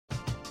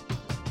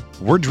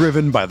We're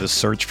driven by the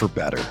search for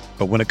better.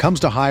 But when it comes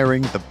to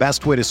hiring, the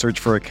best way to search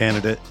for a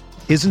candidate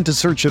isn't to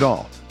search at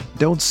all.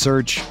 Don't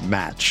search,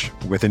 match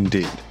with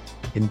Indeed.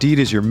 Indeed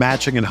is your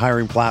matching and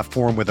hiring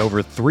platform with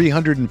over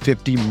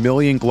 350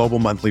 million global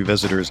monthly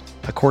visitors,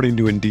 according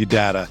to Indeed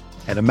data,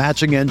 and a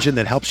matching engine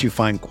that helps you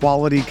find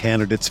quality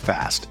candidates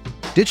fast.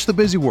 Ditch the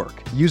busy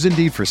work. Use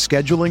Indeed for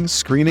scheduling,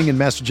 screening, and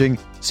messaging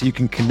so you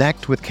can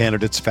connect with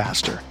candidates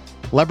faster.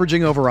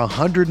 Leveraging over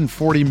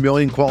 140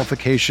 million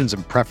qualifications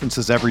and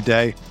preferences every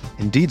day,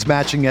 Indeed's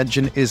matching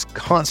engine is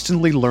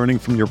constantly learning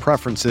from your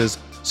preferences,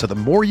 so the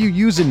more you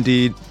use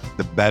Indeed,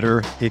 the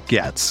better it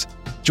gets.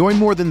 Join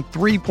more than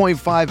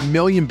 3.5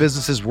 million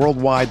businesses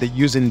worldwide that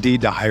use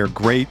Indeed to hire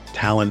great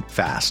talent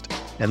fast.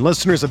 And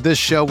listeners of this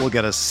show will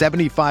get a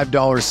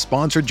 $75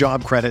 sponsored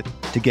job credit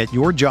to get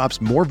your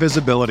jobs more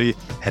visibility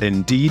at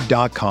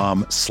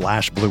Indeed.com/Blue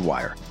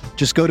Wire.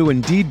 Just go to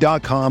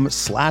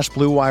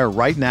Indeed.com/Blue Wire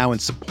right now and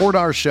support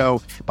our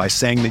show by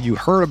saying that you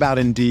heard about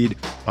Indeed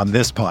on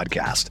this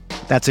podcast.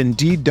 That's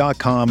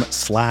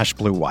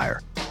Indeed.com/Blue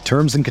Wire.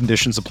 Terms and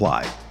conditions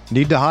apply.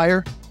 Need to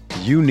hire?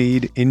 You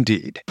need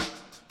Indeed.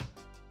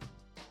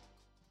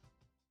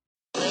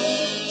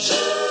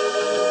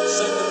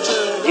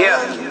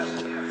 Yeah.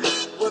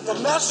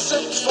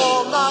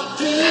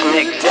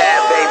 Nick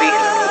Dab, baby.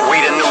 We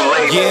the new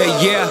label.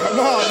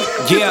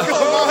 Yeah.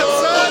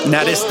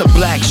 Now this the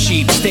black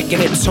sheep sticking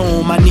it to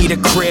him. I need a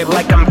crib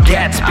like I'm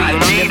Gatsby. I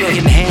need it.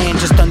 In hand,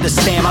 just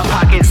understand my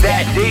pocket's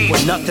that deep.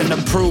 With nothing to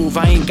prove,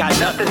 I ain't got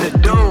nothing to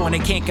do. And they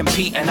can't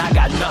compete, and I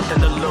got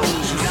nothing to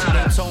lose. You see,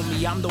 they told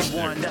me I'm the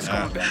one that's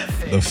gonna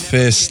benefit. The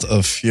Fist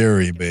of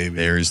Fury, baby.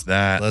 There's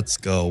that. Let's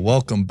go.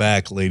 Welcome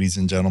back, ladies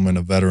and gentlemen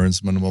of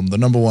Veterans Minimum, the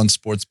number one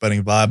sports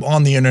betting vibe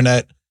on the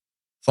internet.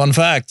 Fun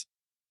fact.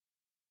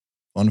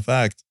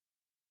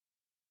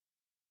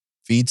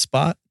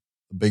 FeedSpot,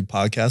 a big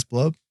podcast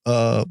blog.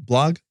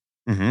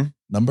 Mm-hmm.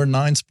 Number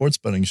 9 sports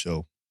betting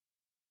show.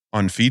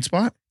 On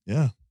FeedSpot?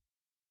 Yeah.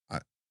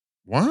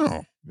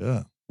 Wow.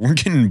 Yeah. We're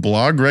getting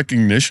blog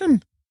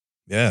recognition?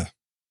 Yeah.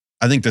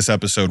 I think this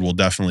episode will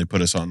definitely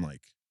put us on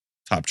like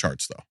top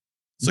charts though.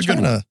 It's a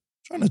good one.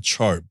 Trying to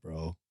chart,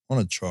 bro. I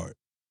want to chart.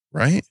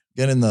 Right?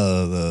 Getting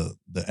the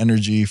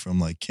energy from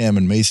like Cam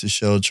and Mace's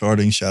show,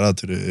 charting. Shout out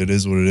to It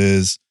Is What It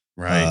Is.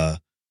 Right.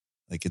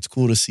 Like it's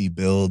cool to see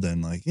build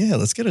and like, yeah,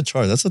 let's get a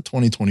chart. That's a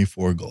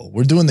 2024 goal.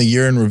 We're doing the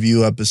year in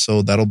review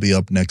episode. That'll be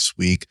up next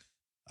week.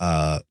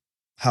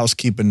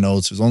 Housekeeping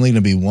notes. There's only going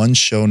to be one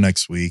show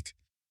next week.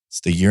 It's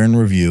the year in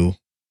review.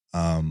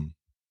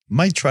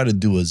 Might try to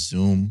do a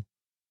Zoom,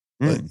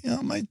 but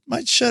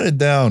might shut it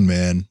down,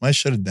 man. Might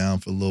shut it down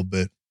for a little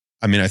bit.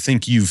 I mean, I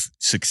think you've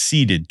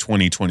succeeded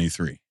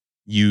 2023.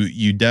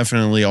 You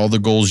definitely, all the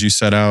goals you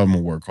set out, I'm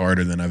going to work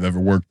harder than I've ever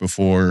worked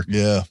before.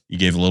 Yeah. You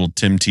gave a little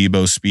Tim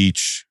Tebow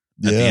speech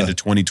at the end of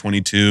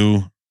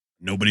 2022.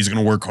 Nobody's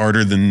going to work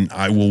harder than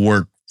I will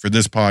work for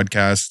this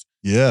podcast.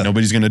 Yeah.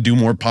 Nobody's going to do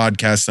more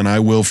podcasts than I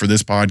will for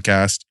this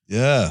podcast.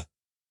 Yeah.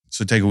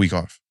 So take a week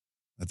off.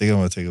 I think I'm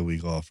going to take a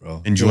week off,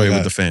 bro. Enjoy it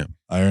with the fam.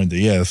 I earned it.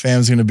 Yeah, the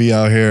fam's going to be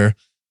out here.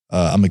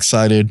 I'm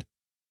excited.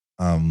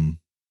 I'm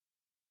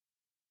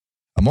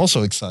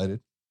also excited.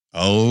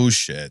 Oh,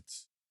 shit.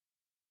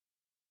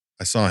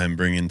 I saw him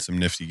bring in some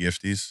nifty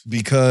gifties.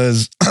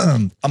 Because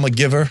I'm a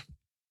giver.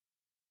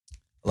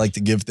 I like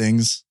to give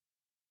things.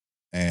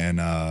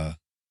 And I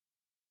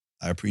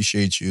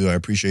appreciate you. I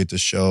appreciate the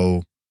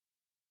show.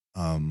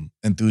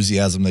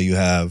 Enthusiasm that you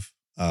have.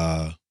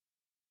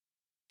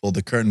 Pull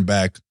the curtain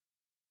back.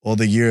 All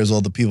the years,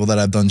 all the people that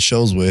I've done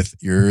shows with,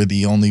 you're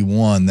the only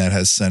one that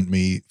has sent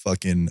me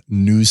fucking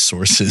news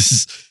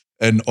sources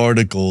and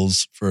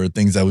articles for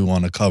things that we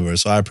want to cover.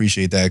 So I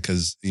appreciate that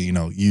because,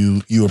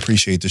 you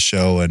appreciate the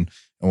show and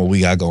what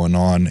we got going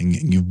on and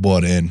you've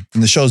bought in.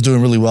 And the show's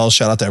doing really well.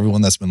 Shout out to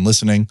everyone that's been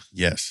listening.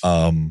 Yes.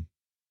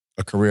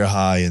 A career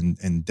high in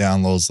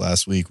downloads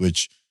last week,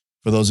 which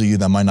for those of you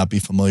that might not be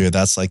familiar,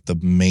 that's like the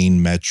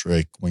main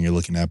metric when you're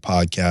looking at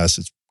podcasts.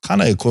 It's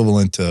kind of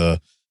equivalent to,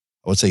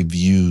 I would say,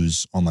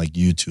 views on like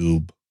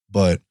YouTube,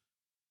 but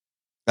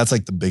that's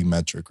like the big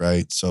metric,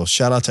 right? So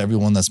shout out to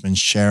everyone that's been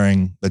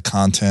sharing the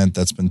content,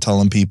 that's been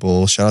telling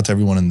people. Shout out to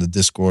everyone in the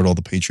Discord, all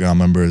the Patreon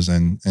members,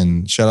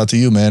 and shout out to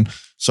you, man.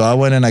 So I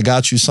went and I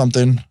got you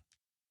something.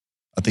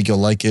 I think you'll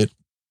like it.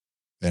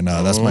 And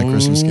that's my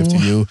Christmas gift to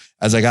you.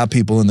 As I got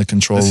people in the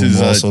control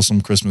room, also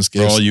some Christmas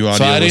gifts. all you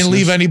audio so I didn't listeners,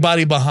 leave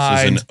anybody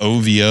behind. This is an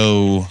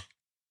OVO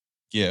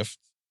gift.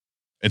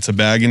 It's a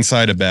bag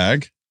inside a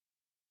bag.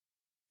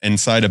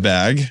 Inside a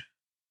bag.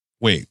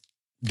 Wait,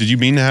 did you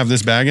mean to have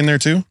this bag in there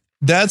too?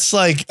 That's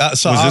like,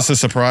 was this a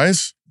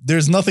surprise?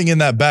 There's nothing in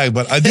that bag,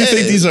 but I do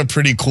think these are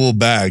pretty cool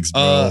bags,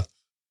 bro.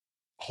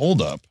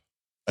 Hold up.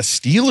 A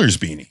Steelers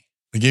beanie.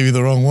 I gave you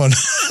the wrong one.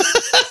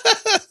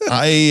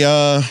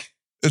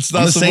 It's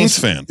not I'm a Saints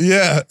fan.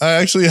 Yeah, I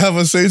actually have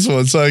a Saints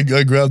one, so I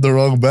grabbed the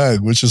wrong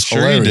bag, which is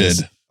hilarious.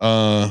 Sure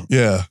you did.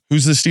 Yeah.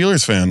 Who's the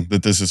Steelers fan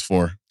that this is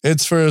for?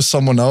 It's for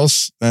someone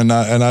else, and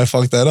I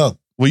fucked that up.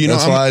 Well, you know,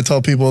 That's why I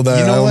tell people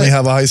that I only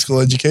have a high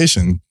school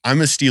education. I'm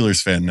a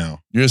Steelers fan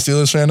now. You're a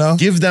Steelers fan now?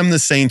 Give them the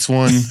Saints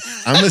one.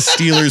 I'm a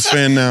Steelers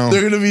fan now.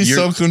 They're going to be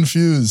so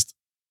confused.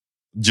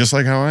 Just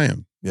like how I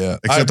am. Yeah.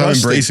 Except I'm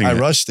embracing it. I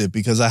rushed it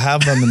because I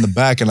have them in the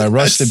back, and I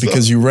rushed it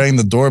because you rang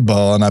the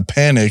doorbell and I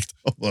panicked.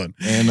 Hold on.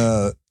 And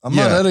I'm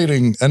not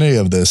editing any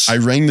of this. I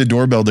rang the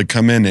doorbell to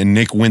come in and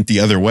Nick went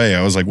the other way.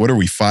 I was like, what are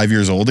we, 5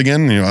 years old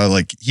again? You know,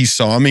 like he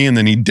saw me and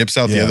then he dips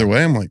out the other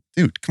way. I'm like,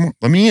 dude, come on,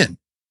 let me in.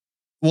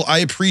 Well, I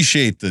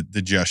appreciate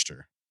the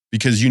gesture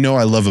because you know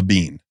I love a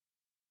bean.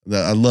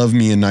 I love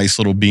me a nice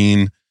little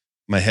bean.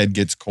 My head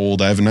gets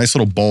cold. I have a nice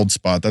little bald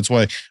spot. That's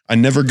why I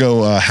never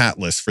go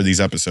hatless for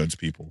these episodes,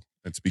 people.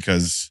 It's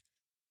because,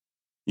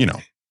 you know,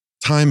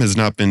 time has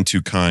not been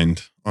too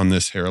kind on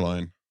this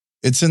hairline.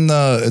 It's in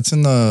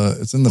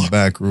the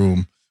back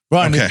room.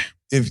 Brian, okay.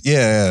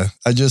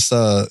 I just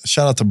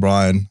shout out to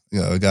Brian.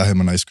 Yeah, I got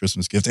him a nice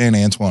Christmas gift, and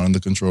Antoine in the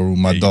control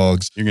room. My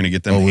dogs. You're gonna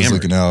get them always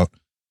hammered. looking out.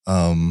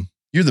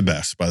 You're the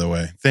best, by the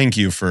way. Thank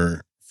you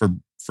for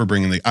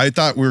bringing I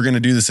thought we were going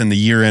to do this in the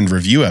year-end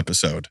review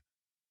episode.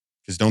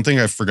 Because don't think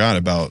I forgot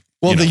about.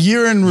 Well, the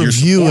year-end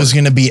review is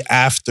going to be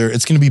after.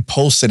 It's going to be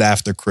posted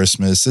after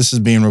Christmas. This is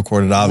being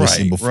recorded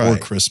obviously before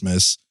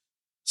Christmas.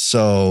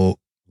 So,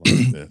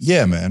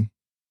 yeah, man,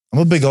 I'm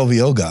a big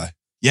OVO guy.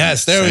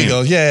 Yes, there we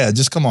go. Yeah,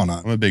 just come on.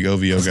 I'm a big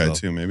OVO guy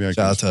too. Maybe I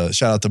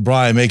shout out to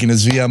Brian making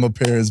his VM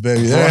appearance,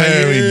 baby.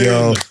 There we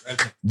go.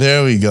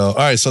 There we go. All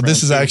right, so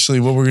this is actually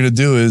what we're gonna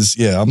do. Is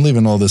I'm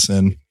leaving all this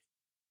in.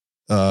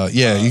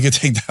 You can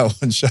take that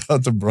one. Shout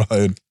out to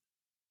Brian.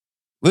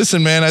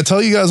 Listen, man, I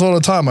tell you guys all the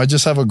time, I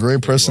just have a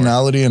great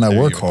personality and I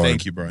work hard.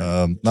 Thank you,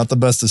 Brian. Not the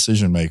best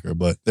decision maker,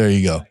 but there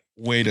you go.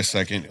 Wait a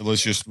second.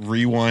 Let's just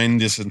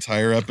rewind this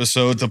entire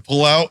episode to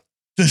pull out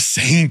the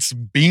Saints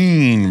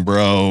bean,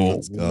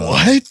 bro.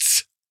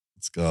 What?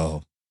 Let's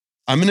go.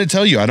 I'm going to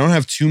tell you, I don't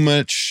have too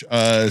much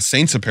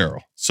Saints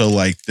apparel. So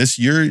like this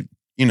year,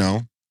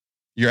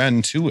 you're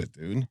adding to it,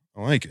 dude.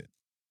 I like it.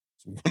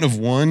 It's 1 of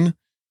 1.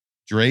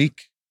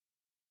 Drake.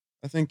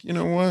 I think, you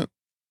know what?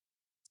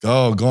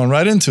 Going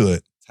right into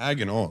it. Tag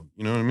and all.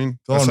 You know what I mean?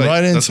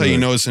 That's how you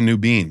know it's a new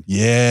bean.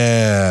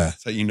 Yeah.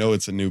 That's how you know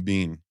it's a new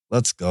bean.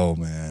 Let's go,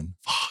 man.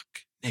 Fuck.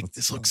 Nick,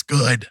 this looks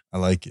good. I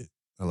like it.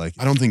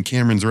 I don't think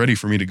Cameron's ready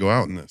for me to go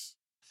out in this.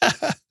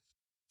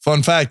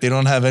 Fun fact, they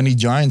don't have any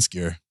Giants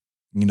gear.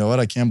 You know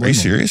what? I can't believe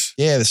it. Are you serious?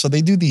 Yeah, so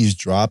they do these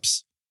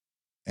drops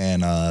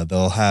and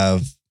they'll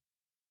have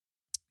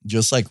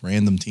just like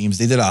random teams.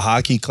 They did a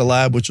hockey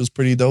collab, which was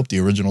pretty dope, the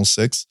original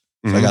 6.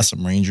 So I got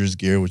some Rangers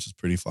gear, which is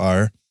pretty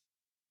fire.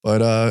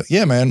 But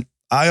yeah, man.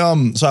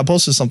 So I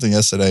posted something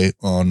yesterday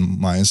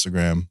on my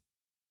Instagram.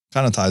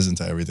 Kind of ties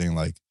into everything.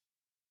 Like,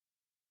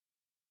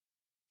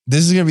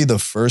 this is gonna be the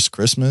first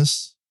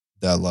Christmas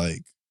that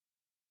like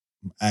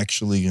I'm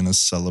actually gonna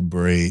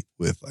celebrate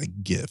with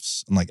like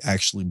gifts and like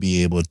actually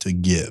be able to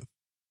give.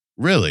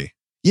 Really?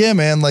 Yeah,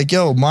 man. Like,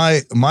 yo,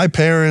 my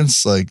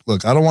parents, like,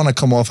 look, I don't want to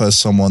come off as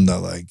someone that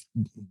like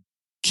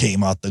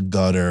came out the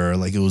gutter,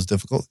 like it was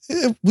difficult.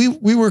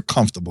 We were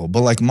comfortable,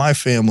 but like my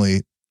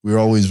family, we were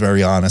always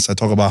very honest. I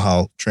talk about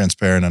how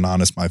transparent and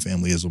honest my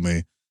family is with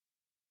me.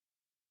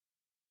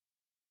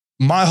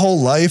 My whole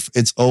life,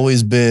 it's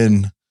always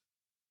been,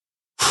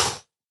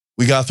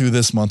 we got through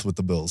this month with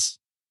the bills.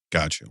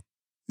 Got you.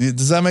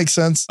 Does that make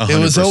sense? 100%. It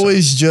was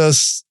always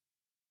just,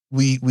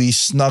 we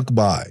snuck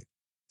by.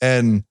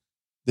 And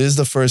this is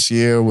the first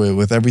year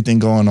with everything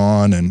going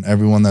on and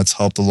everyone that's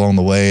helped along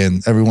the way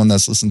and everyone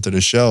that's listened to the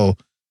show.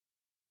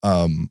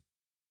 I'm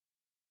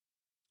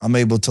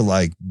able to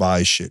like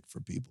buy shit for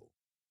people.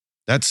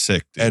 That's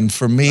sick, dude. And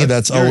for me,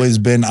 that's always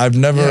been,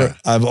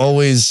 I've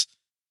always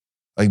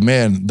like,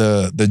 man,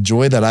 the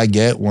joy that I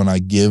get when I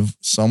give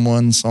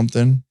someone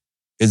something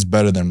is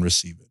better than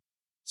receiving.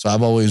 So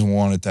I've always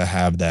wanted to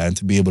have that and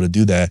to be able to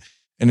do that.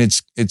 And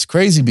it's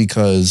crazy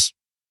because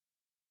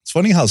it's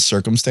funny how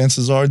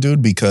circumstances are,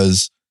 dude,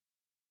 because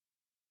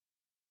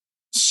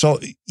so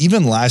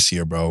even last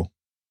year, bro,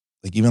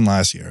 like even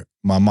last year,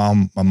 my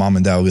mom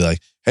and dad would be like,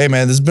 hey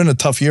man, this has been a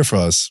tough year for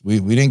us. We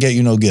didn't get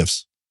you no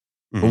gifts,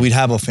 but we'd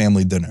have a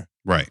family dinner.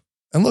 Right.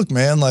 And look,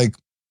 man, like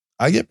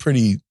I get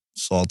pretty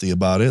salty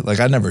about it. Like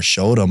I never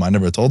showed them. I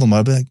never told them.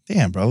 I'd be like,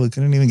 damn, bro, we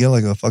couldn't even get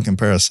like a fucking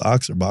pair of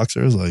socks or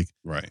boxers. Like,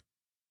 right.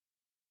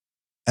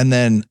 And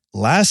then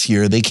last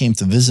year they came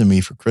to visit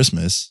me for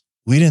Christmas.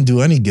 We didn't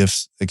do any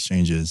gifts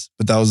exchanges,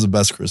 but that was the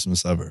best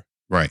Christmas ever.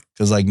 Right.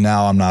 Because like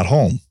now I'm not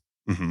home.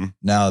 Mm-hmm.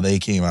 Now they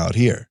came out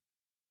here.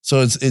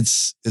 So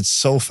it's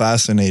so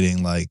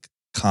fascinating, like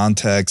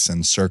context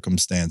and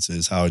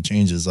circumstances, how it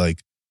changes.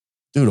 Like,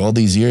 dude, all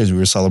these years we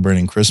were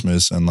celebrating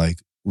Christmas and like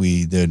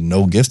we did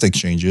no gift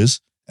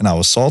exchanges and I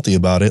was salty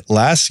about it.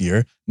 Last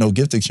year, no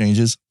gift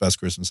exchanges, best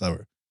Christmas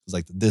ever. It was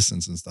like the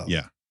distance and stuff.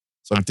 Yeah.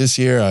 So like this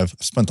year I've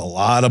spent a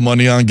lot of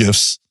money on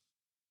gifts,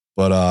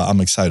 But I'm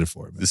excited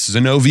for it, man. This is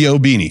an OVO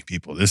beanie,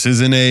 people. This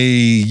isn't a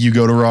you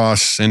go to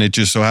Ross and it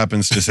just so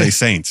happens to say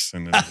Saints.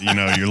 And,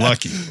 you're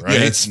lucky, right?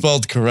 Yeah, it's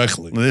spelled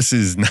correctly. This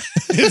is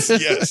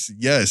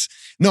yes.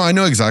 No, I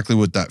know exactly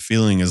what that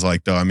feeling is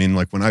like, though. I mean,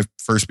 like when I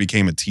first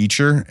became a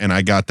teacher and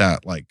I got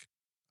that, like,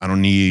 I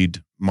don't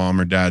need mom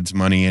or dad's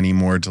money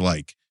anymore to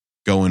like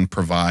go and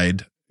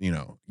provide,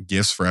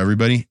 gifts for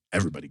everybody.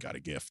 Everybody got a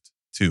gift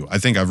too. I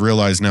think I've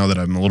realized now that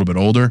I'm a little bit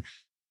older,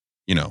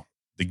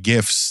 the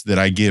gifts that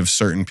I give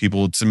certain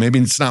people, maybe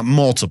it's not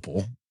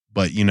multiple,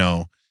 but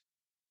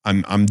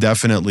I'm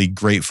definitely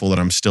grateful that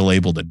I'm still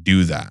able to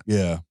do that.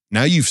 Yeah.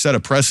 Now you've set a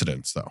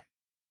precedence though,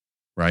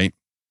 right?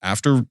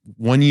 After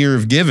 1 year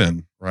of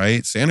giving,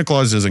 right? Santa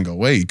Claus doesn't go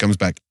away. He comes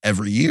back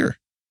every year.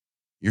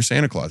 You're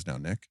Santa Claus now,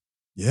 Nick.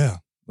 Yeah.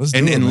 Let's do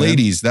And it, man.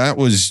 ladies, that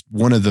was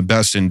one of the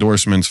best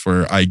endorsements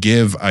for I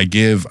give.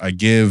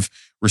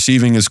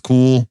 Receiving is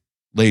cool.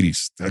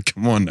 Ladies,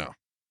 come on now.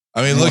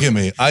 I mean, look at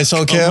me.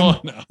 ISO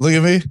Cam. Look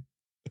at me.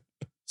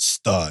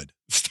 Stud.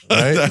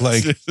 Right?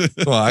 Like,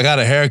 well, I got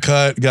a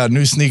haircut, got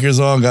new sneakers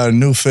on, got a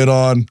new fit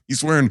on.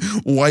 He's wearing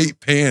white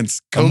pants.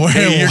 I'm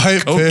wearing You're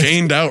white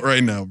cocained out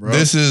right now, bro.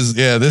 This is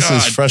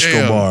Fresco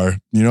damn. Bar.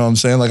 You know what I'm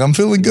saying? Like, I'm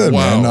feeling good,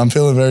 Wow. man. I'm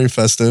feeling very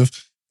festive.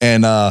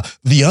 And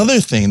the other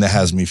thing that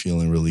has me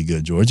feeling really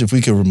good, George, if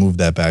we could remove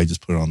that bag,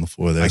 just put it on the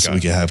floor there so we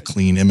can have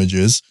clean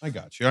images. I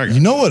got you. You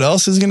know what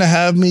else is going to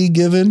have me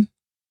given?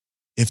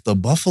 If the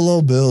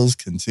Buffalo Bills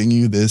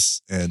continue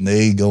this and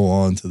they go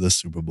on to the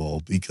Super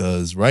Bowl.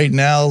 Because right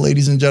now,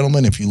 ladies and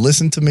gentlemen, if you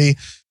listened to me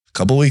a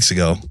couple weeks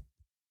ago,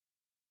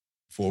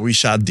 before we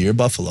shot Dear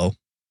Buffalo,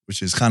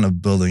 which is kind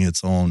of building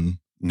its own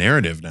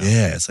narrative now.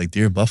 Yeah, it's like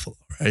Dear Buffalo,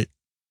 right?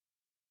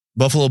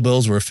 Buffalo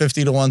Bills were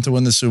 50-1 to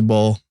win the Super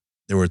Bowl.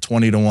 They were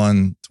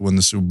 20-1 to win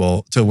the Super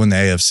Bowl, to win the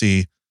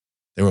AFC.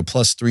 They were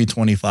plus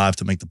 325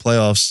 to make the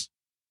playoffs.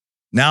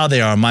 Now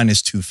they are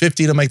minus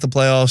 250 to make the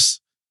playoffs.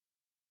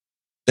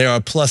 They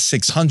are plus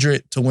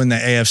 600 to win the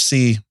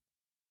AFC.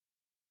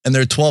 And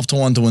they're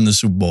 12-1 to win the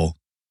Super Bowl.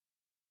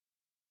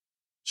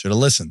 Should have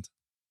listened.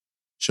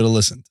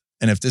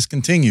 And if this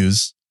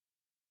continues,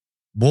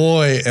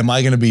 boy, am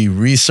I going to be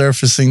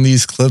resurfacing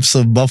these clips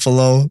of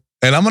Buffalo.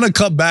 And I'm going to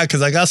cut back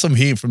because I got some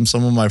heat from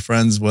some of my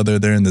friends, whether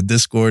they're in the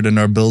Discord and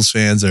our Bills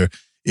fans or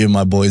even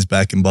my boys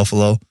back in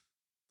Buffalo.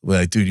 We're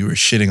like, dude, you were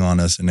shitting on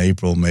us in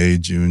April, May,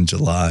 June,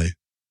 July,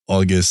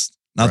 August.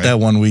 Not that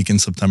 1 week in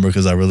September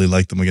because I really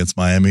liked them against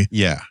Miami.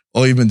 Yeah.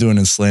 All you've been doing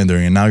is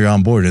slandering, and now you're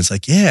on board. It's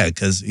like, yeah,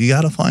 because you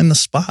got to find the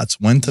spots,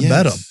 when to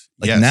bet them.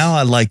 Like now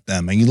I like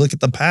them. And you look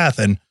at the path,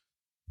 and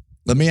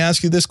let me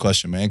ask you this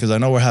question, man, because I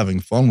know we're having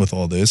fun with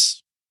all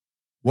this.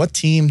 What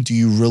team do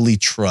you really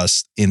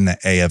trust in the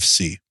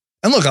AFC?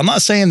 And look, I'm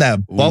not saying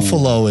that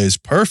Buffalo is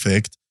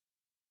perfect,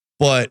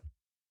 but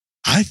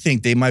I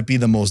think they might be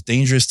the most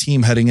dangerous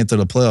team heading into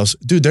the playoffs.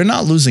 Dude, they're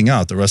not losing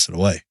out the rest of the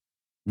way.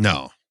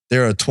 No.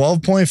 They're a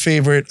 12-point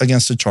favorite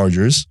against the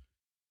Chargers.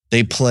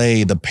 They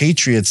play the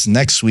Patriots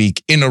next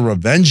week in a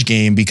revenge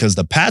game because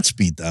the Pats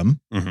beat them.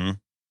 Mm-hmm.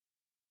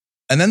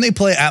 And then they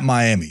play at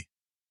Miami.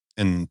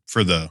 And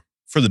for the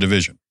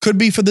division. Could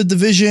be for the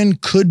division.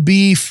 Could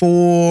be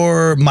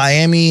for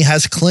Miami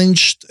has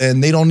clinched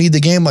and they don't need the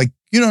game. Like,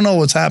 you don't know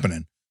what's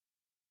happening.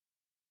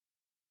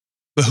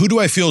 But who do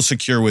I feel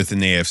secure with in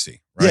the AFC?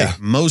 Right? Yeah.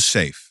 Most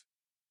safe.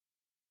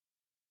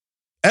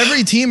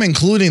 Every team,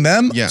 including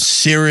them, Yeah.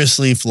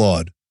 seriously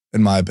flawed,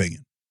 in my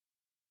opinion.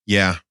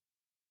 Yeah.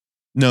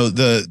 No,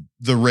 the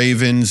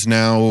Ravens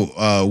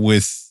now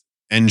with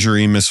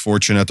injury,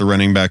 misfortune at the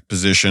running back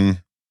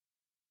position.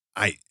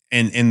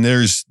 And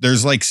there's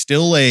like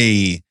still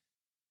a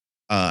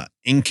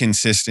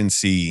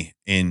inconsistency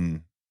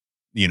in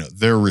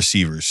their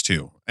receivers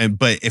too.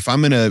 But if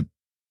I'm gonna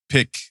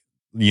pick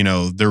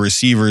the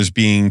receivers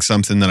being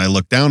something that I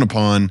look down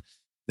upon,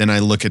 then I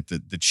look at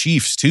the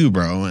Chiefs too,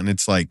 bro. And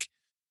it's like,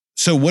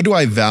 so what do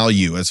I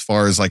value as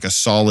far as like a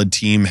solid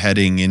team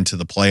heading into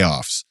the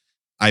playoffs?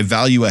 I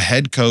value a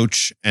head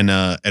coach and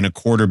a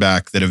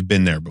quarterback that have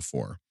been there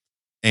before.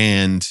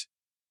 And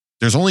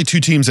there's only two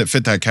teams that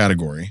fit that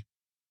category.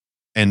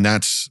 And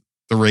that's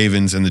the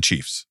Ravens and the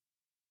Chiefs.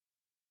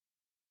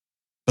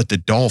 But the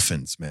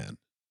Dolphins, man.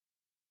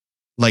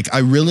 Like, I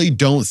really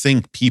don't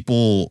think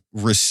people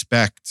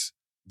respect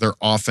their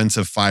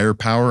offensive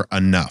firepower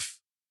enough.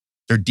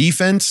 Their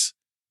defense,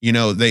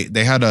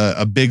 they had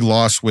a big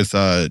loss with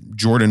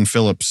Jordan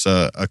Phillips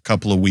a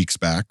couple of weeks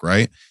back,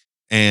 right?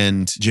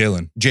 And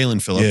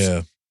Jalen Phillips.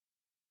 Yeah.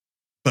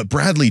 But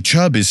Bradley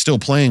Chubb is still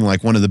playing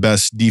like one of the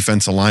best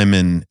defensive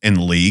linemen in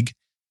the league.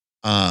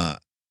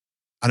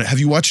 Have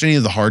you watched any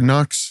of the Hard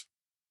Knocks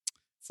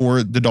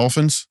for the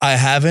Dolphins? I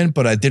haven't,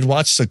 but I did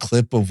watch the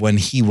clip of when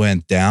he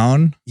went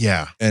down.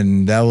 Yeah.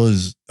 And that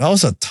was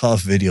a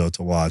tough video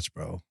to watch,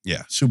 bro.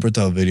 Yeah. Super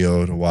tough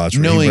video to watch.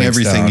 Knowing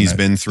everything he's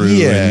been through.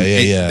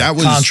 Yeah. That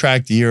was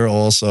contract year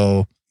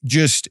also.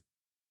 Just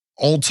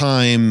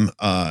all-time,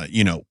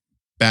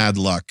 bad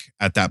luck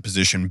at that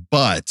position.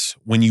 But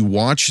when you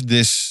watch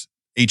this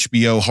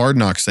HBO Hard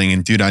Knocks thing,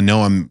 and dude, I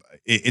know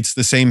it's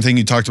the same thing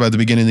you talked about at the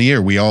beginning of the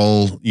year. We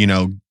all,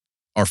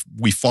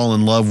 we fall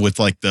in love with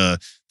like the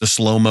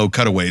slow-mo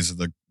cutaways of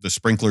the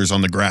sprinklers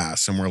on the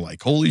grass, and we're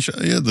like, holy shit,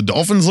 yeah, the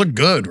Dolphins look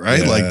good,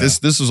 right? Yeah. Like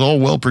this is all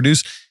well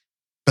produced.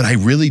 But I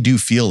really do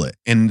feel it.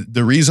 And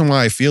the reason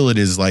why I feel it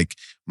is like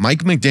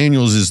Mike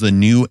McDaniels is the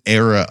new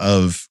era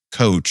of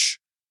coach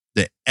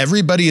that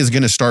everybody is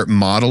going to start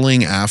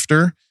modeling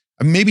after.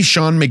 Maybe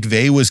Sean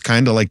McVay was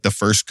kind of like the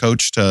first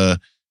coach to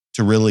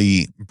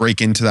really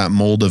break into that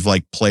mold of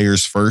like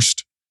players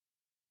first.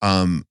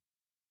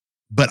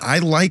 But I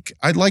like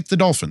the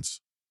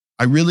Dolphins.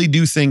 I really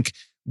do think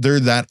they're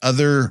that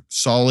other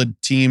solid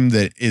team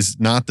that is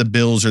not the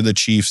Bills or the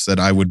Chiefs that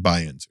I would buy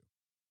into.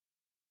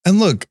 And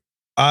look,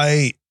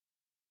 I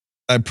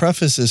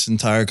preface this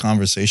entire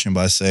conversation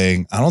by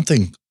saying I don't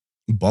think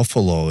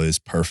Buffalo is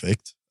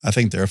perfect. I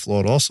think they're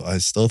flawed also. I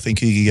still think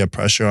he could get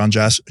pressure on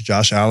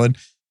Josh Allen.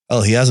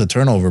 Oh, he has a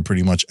turnover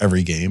pretty much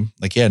every game.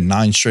 Like he had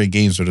 9 straight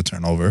games with a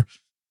turnover.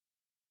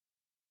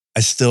 I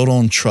still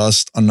don't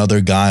trust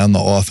another guy on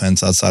the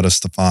offense outside of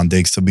Stephon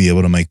Diggs to be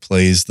able to make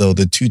plays, though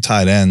the 2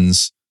 tight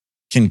ends,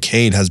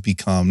 Kincaid has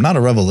become not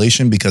a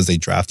revelation because they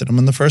drafted him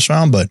in the first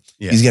round, but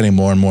he's getting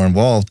more and more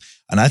involved.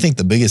 And I think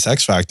the biggest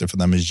X factor for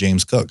them is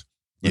James Cook.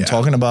 Been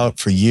talking about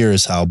for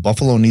years how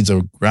Buffalo needs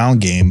a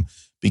ground game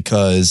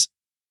because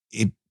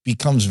it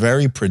becomes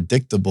very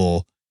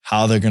predictable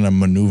how they're going to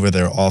maneuver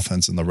their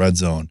offense in the red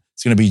zone.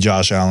 It's going to be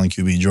Josh Allen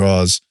QB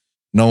draws.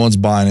 No one's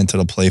buying into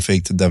the play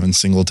fake to Devin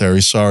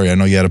Singletary. Sorry, I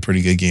know you had a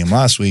pretty good game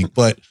last week,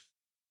 but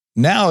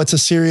now it's a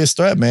serious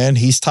threat, man.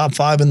 He's top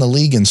 5 in the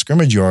league in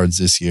scrimmage yards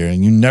this year,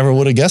 and you never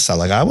would have guessed that.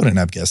 Like, I wouldn't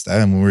have guessed that.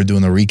 And when we were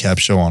doing the recap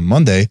show on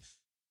Monday,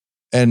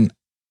 and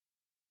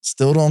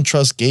still don't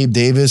trust Gabe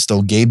Davis,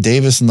 though Gabe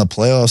Davis in the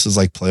playoffs is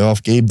like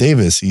playoff Gabe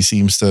Davis. He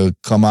seems to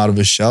come out of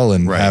his shell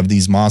and have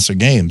these monster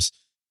games.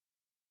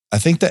 I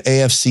think the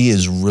AFC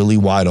is really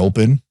wide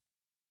open,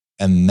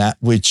 and that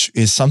which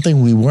is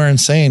something we weren't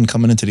saying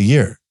coming into the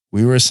year.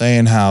 We were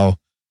saying how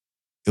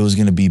it was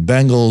going to be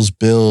Bengals,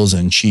 Bills,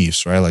 and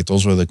Chiefs, right? Like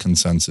those were the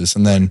consensus.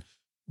 And then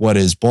what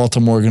is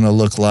Baltimore going to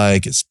look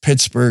like? Is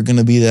Pittsburgh going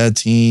to be that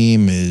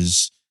team?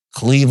 Is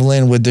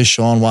Cleveland with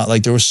Deshaun Watson?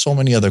 Like there were so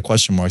many other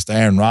question marks. The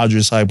Aaron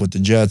Rodgers hype with the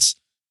Jets.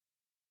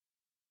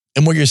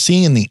 And what you're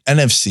seeing in the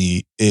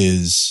NFC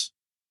is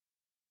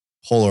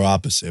polar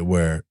opposite,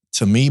 where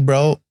to me,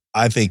 bro,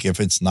 I think if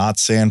it's not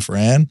San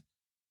Fran,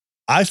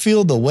 I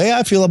feel the way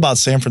I feel about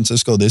San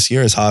Francisco this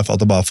year is how I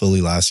felt about Philly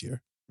last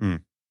year.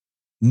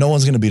 No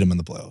one's going to beat them in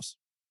the playoffs.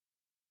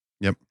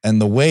 Yep.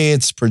 And the way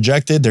it's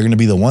projected, they're going to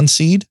be the 1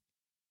 seed.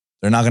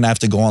 They're not going to have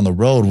to go on the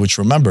road, which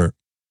remember,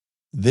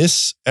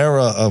 this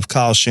era of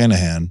Kyle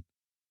Shanahan,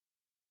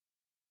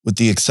 with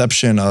the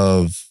exception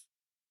of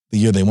the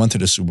year they went to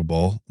the Super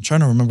Bowl, I'm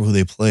trying to remember who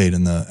they played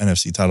in the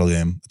NFC title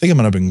game. I think it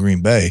might have been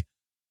Green Bay,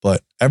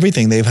 but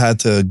everything they've had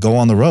to go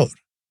on the road.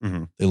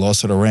 Mm-hmm. They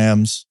lost to the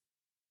Rams.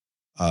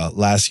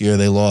 Last year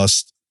they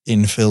lost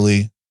in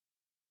Philly.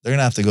 They're going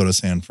to have to go to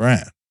San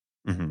Fran.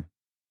 Mm-hmm.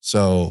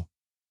 So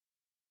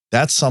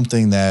that's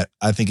something that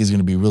I think is going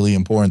to be really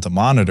important to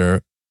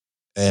monitor.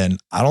 And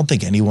I don't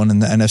think anyone in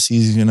the NFC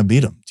is going to beat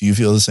them. Do you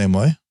feel the same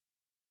way?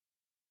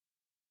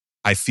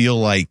 I feel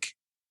like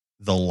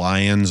the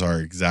Lions are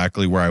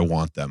exactly where I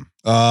want them.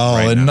 Oh,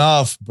 right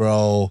enough,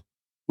 bro.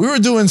 You were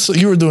doing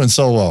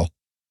so well.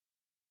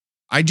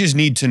 I just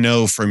need to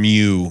know from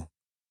you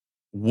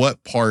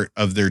what part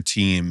of their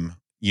team,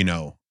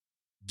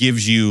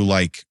 gives you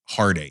like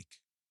heartache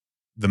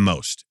the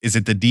most. Is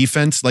it the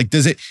defense? Like,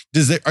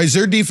 is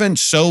their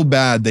defense so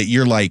bad that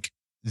you're like,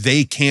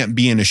 they can't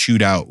be in a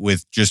shootout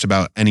with just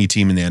about any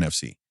team in the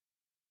NFC?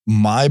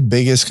 My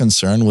biggest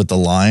concern with the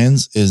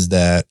Lions is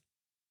that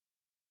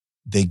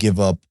they give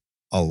up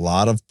a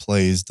lot of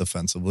plays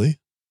defensively.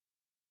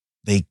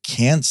 They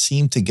can't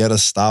seem to get a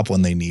stop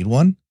when they need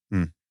one.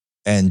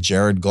 And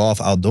Jared Goff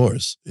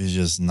outdoors is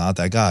just not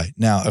that guy.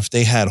 Now, if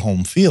they had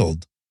home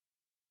field,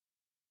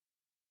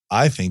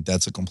 I think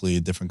that's a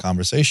completely different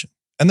conversation.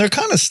 And they're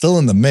kind of still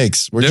in the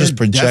mix. They're just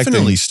projecting.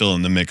 Definitely still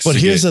in the mix. But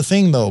here's the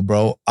thing, though,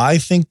 bro. I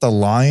think the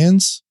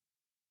Lions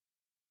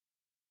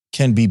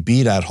can be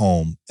beat at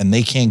home, and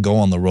they can't go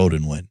on the road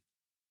and win.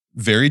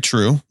 Very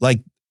true.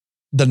 Like,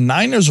 the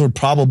Niners would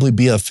probably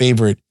be a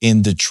favorite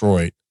in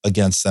Detroit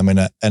against them in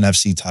an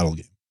NFC title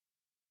game.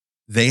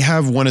 They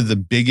have one of the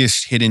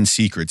biggest hidden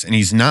secrets, and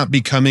he's not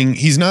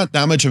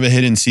that much of a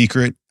hidden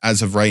secret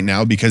as of right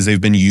now because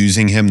they've been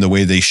using him the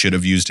way they should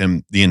have used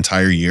him the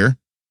entire year.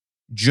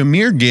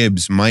 Jahmyr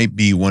Gibbs might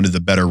be one of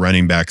the better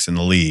running backs in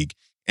the league.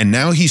 And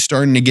now he's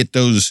starting to get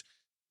the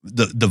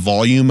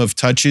volume of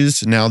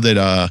touches now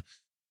that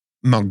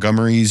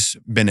Montgomery's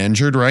been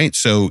injured, right?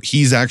 So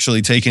he's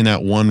actually taking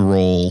that one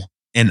role,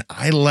 and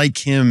I like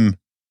him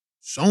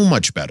so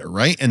much better,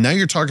 right? And now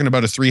you're talking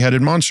about a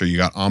 3-headed monster. You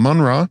got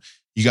Amon-Ra,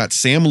 you got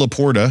Sam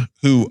Laporta,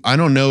 who I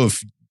don't know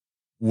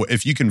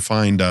if you can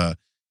find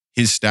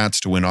his stats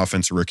to win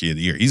Offensive Rookie of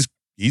the Year.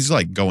 He's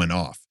like going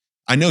off.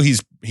 I know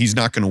he's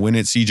not going to win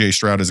it. CJ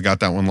Stroud has got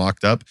that one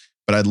locked up,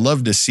 but I'd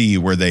love to see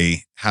where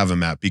they have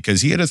him at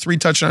because he had a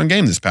 3-touchdown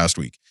game this past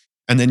week.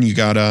 And then you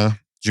got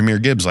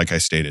Jahmyr Gibbs, like I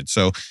stated.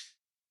 So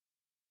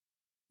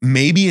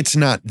maybe it's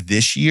not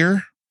this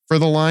year for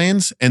the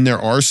Lions, and there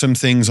are some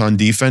things on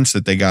defense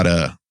that they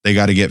gotta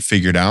get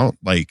figured out.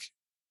 Like,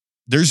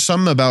 there's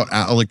some about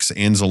Alex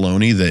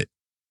Anzalone that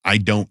I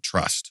don't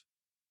trust.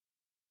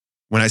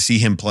 When I see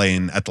him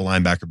playing at the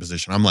linebacker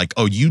position, I'm like,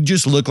 oh, you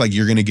just look like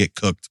you're going to get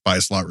cooked by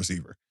a slot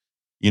receiver.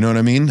 You know what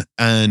I mean?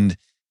 And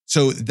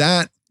so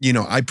that,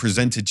 I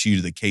presented to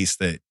you the case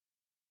that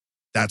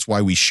that's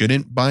why we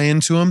shouldn't buy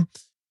into him,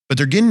 but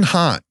they're getting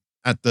hot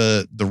at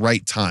the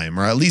right time,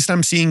 or at least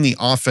I'm seeing the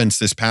offense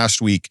this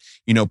past week,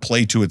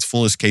 play to its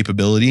fullest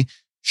capability.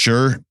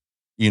 Sure,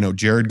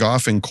 Jared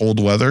Goff in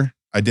cold weather.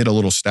 I did a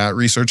little stat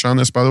research on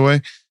this, by the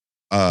way.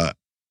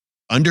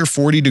 Under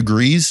 40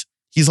 degrees,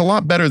 he's a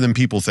lot better than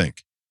people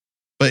think.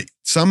 But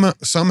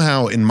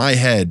somehow in my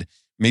head,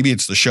 maybe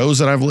it's the shows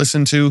that I've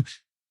listened to,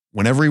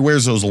 whenever he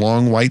wears those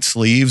long white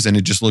sleeves and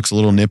it just looks a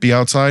little nippy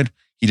outside,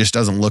 he just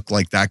doesn't look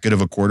like that good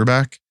of a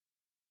quarterback.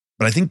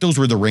 But I think those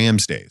were the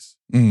Rams days.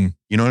 You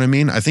know what I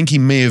mean? I think he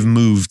may have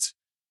moved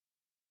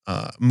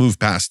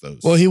past those.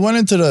 Well, he went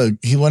into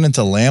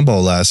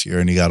Lambeau last year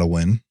and he got a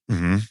win.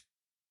 Mm-hmm.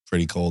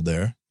 Pretty cold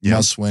there. Yeah.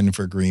 Must win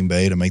for Green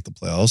Bay to make the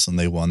playoffs, and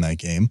they won that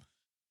game.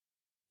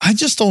 I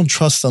just don't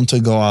trust them to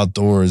go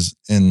outdoors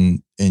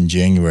in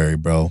January,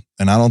 bro.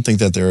 And I don't think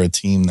that they're a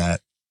team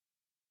that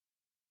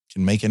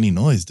can make any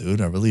noise,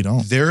 dude. I really don't.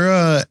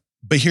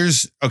 But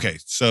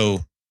so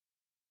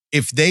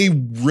if they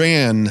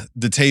ran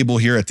the table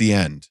here at the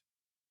end,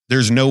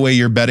 there's no way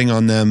you're betting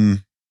on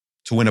them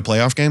to win a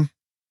playoff game?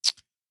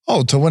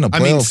 Oh, to win a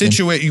playoff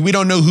game. We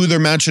don't know who they're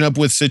matching up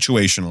with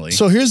situationally.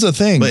 So here's the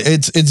thing. But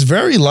it's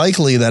very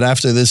likely that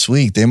after this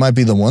week, they might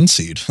be the 1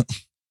 seed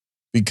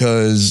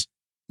because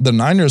the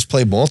Niners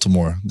play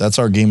Baltimore. That's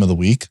our game of the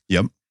week.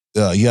 Yep.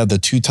 You have the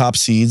 2 top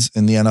seeds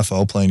in the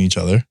NFL playing each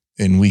other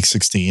in week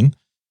 16.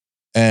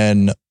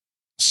 And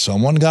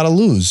someone got to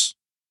lose.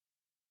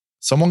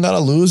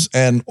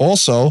 And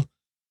also,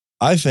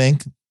 I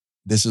think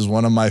this is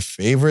one of my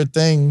favorite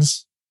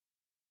things.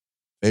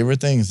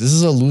 This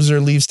is a loser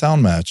leaves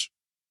town match.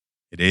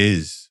 It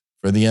is.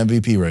 For the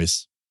MVP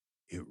race.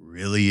 It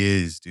really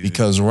is, dude.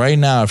 Because right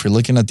now, if you're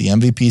looking at the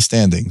MVP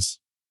standings,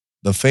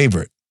 the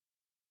favorite,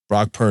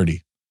 Brock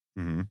Purdy,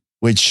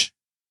 which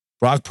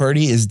Brock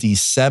Purdy is the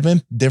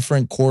 7th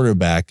different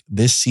quarterback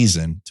this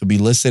season to be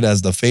listed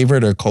as the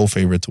favorite or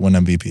co-favorite to win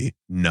MVP.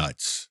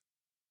 Nuts.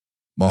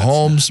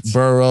 Mahomes,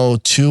 Burrow,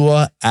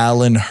 Tua,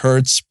 Allen,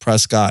 Hurts,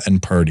 Prescott,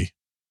 and Purdy.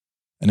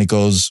 And it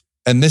goes,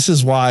 and this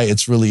is why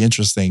it's really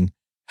interesting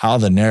how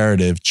the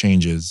narrative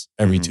changes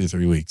every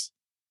 2-3 weeks.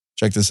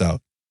 Check this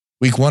out.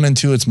 Week 1 and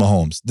 2, it's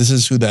Mahomes. This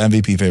is who the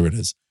MVP favorite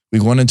is.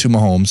 Week 1 and 2,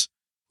 Mahomes.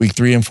 Week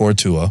 3 and 4,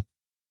 Tua.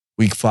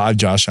 Week 5,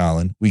 Josh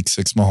Allen. Week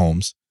 6,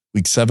 Mahomes.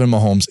 Week 7,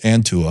 Mahomes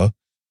and Tua.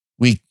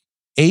 Week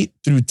 8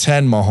 through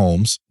 10,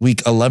 Mahomes.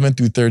 Week 11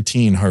 through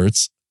 13,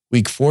 Hurts.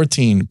 Week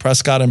 14,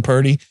 Prescott and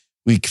Purdy.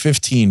 Week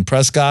 15,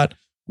 Prescott.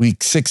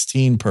 Week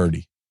 16,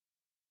 Purdy.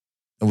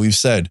 And we've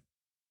said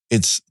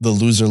it's the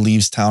loser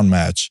leaves town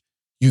match.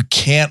 You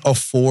can't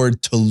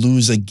afford to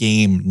lose a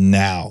game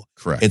now.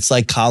 Correct. It's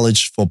like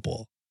college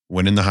football.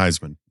 Winning the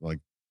Heisman.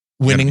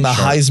 Winning the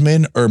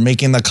Heisman or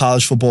making the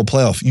college football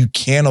playoff. You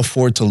can't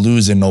afford to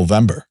lose in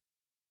November.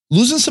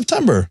 Lose in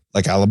September,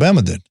 like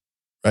Alabama did,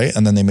 right?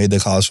 And then they made the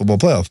college football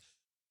playoff.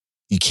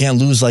 You can't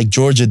lose like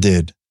Georgia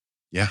did.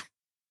 Yeah.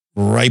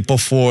 Right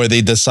before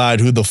they decide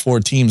who the 4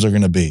 teams are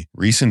going to be.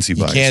 Recency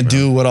bias. You can't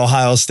do what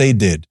Ohio State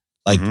did.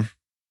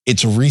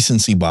 It's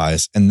recency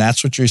bias. And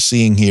that's what you're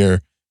seeing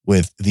here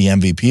with the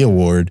MVP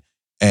award.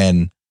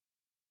 And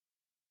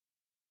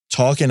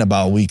talking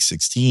about week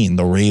 16,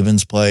 the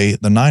Ravens play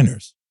the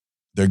Niners.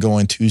 They're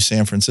going to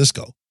San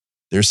Francisco.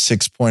 Their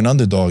 6-point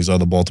underdogs are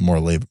the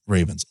Baltimore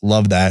Ravens.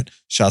 Love that.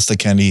 Shouts to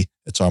Kenny.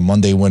 It's our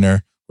Monday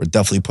winner. We're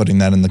definitely putting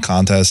that in the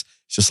contest.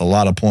 It's just a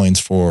lot of points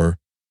for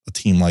a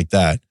team like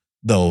that.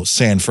 Though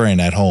San Fran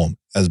at home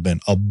has been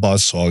a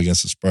buzzsaw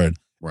against the spread.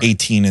 Right.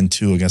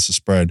 18-2 against the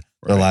spread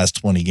their last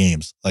 20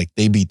 games. Like,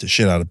 they beat the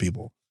shit out of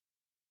people.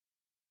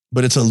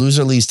 But it's a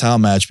loser leaves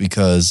town match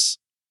because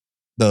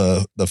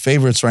the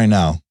favorites right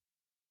now,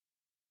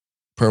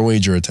 per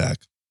wager attack,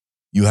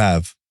 you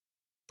have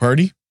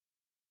Purdy,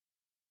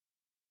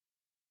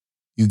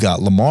 you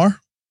got Lamar,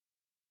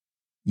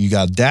 you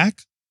got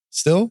Dak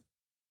still,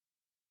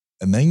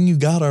 and then you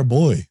got our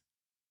boy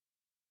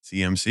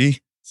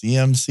CMC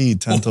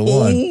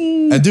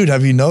 10-1. And dude,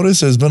 have you noticed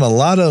there's been a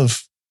lot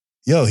of,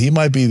 he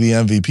might be the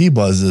MVP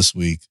buzz this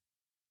week.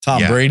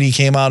 Tom Brady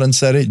came out and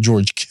said it.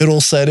 George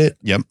Kittle said it.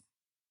 Yep.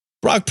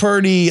 Brock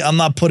Purdy, I'm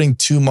not putting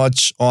too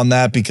much on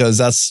that because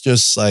that's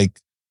just like,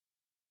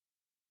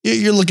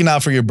 you're looking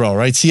out for your bro,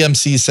 right?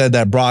 CMC said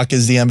that Brock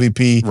is the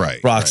MVP.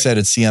 Right. Brock said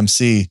it's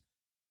CMC.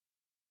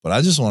 But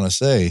I just want to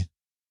say,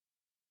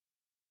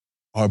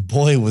 our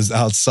boy was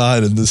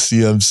outside in the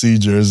CMC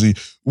jersey.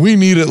 We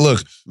need it.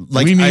 Look,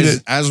 we need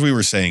it. As we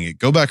were saying it,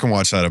 go back and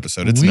watch that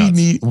episode. It's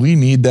nuts. We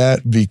need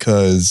that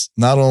because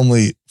not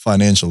only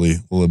financially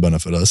will it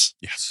benefit us.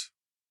 Yes.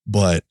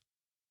 But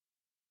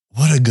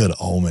What a good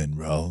omen,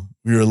 bro.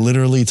 We were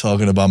literally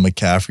talking about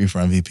McCaffrey for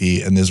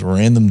MVP, and this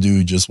random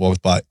dude just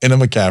walked by in a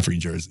McCaffrey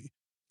jersey.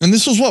 And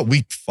this was what,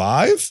 week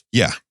 5?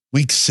 Yeah.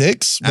 Week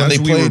 6? When As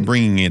they we were played.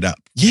 bringing it up.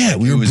 Yeah,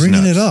 we It were was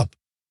bringing nuts. it up.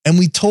 And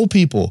we told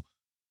people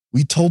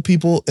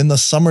in the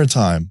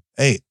summertime,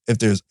 hey, if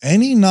there's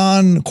any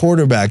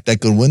non-quarterback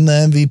that could win the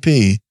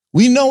MVP,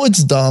 we know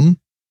it's dumb,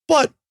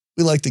 but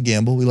we like to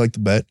gamble. We like to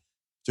bet.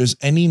 If there's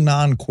any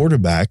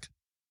non-quarterback,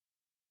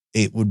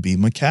 it would be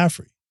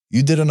McCaffrey.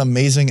 You did an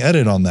amazing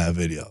edit on that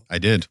video. I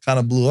did. Kind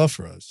of blew up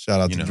for us.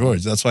 Shout out to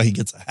George. That's why he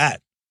gets a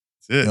hat.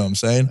 That's it. You know what I'm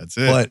saying? That's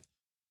it. But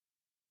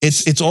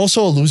it's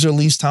also a loser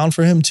leaves town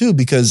for him too,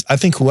 because I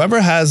think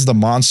whoever has the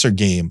monster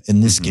game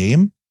in this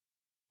game,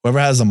 whoever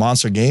has the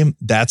monster game,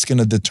 that's going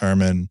to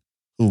determine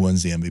who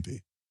wins the MVP.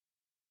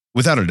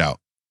 Without a doubt.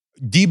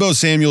 Deebo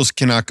Samuels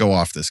cannot go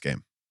off this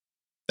game.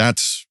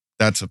 That's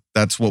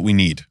what we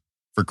need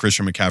for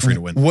Christian McCaffrey to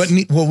win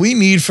this. What we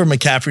need for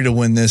McCaffrey to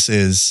win this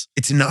is,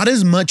 It's not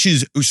as much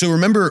as, so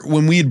remember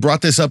when we had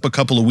brought this up a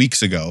couple of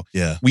weeks ago,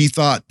 yeah, we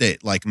thought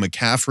that like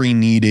McCaffrey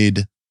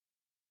needed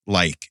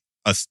like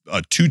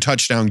a 2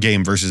 touchdown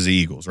game versus the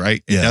Eagles,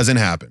 right? It Yeah. doesn't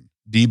happen.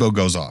 Deebo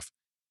goes off.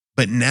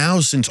 But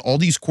now since all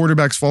these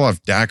quarterbacks fall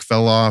off, Dak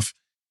fell off,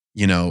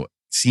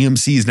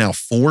 CMC is now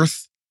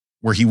 4th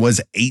where he was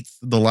 8th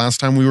the last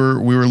time we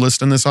were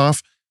listing this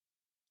off.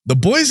 the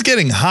boy's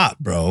getting hot,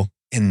 bro.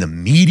 And the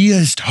media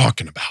is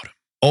talking about him.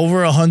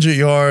 Over 100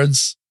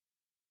 yards,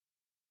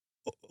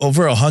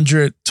 over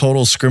 100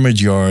 total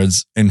scrimmage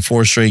yards in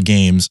 4 straight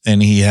games,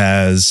 and he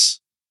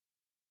has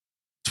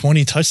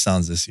 20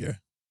 touchdowns this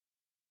year.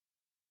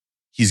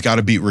 He's got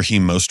to beat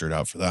Raheem Mostert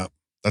out for that.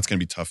 That's going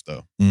to be tough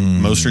though.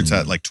 Mostert's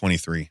at like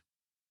 23.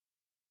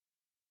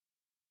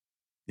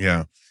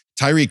 Yeah.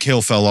 Tyreek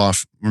Hill fell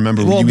off.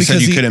 Remember, you said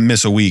because you couldn't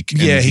miss a week.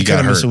 And Yeah, he got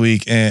couldn't miss hurt. a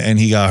week, and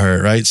he got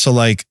hurt, right? So,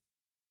 like,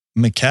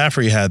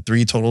 McCaffrey had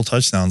 3 total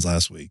touchdowns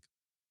last week.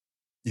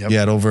 Yep. He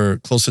had over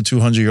close to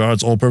 200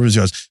 yards, all-purpose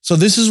yards. So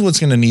this is what's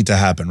going to need to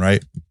happen,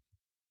 right?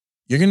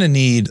 You're going to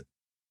need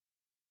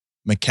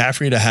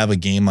McCaffrey to have a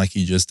game like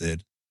he just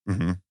did,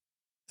 Mhm.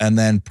 and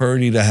then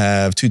Purdy to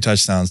have 2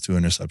 touchdowns, 2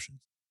 interceptions.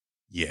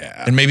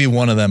 Yeah. And maybe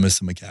one of them is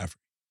to McCaffrey.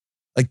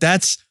 Like,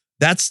 that's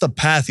the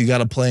path you got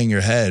to play in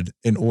your head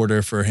in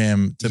order for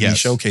him to be Yes.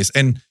 showcased.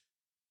 And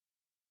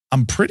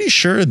I'm pretty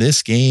sure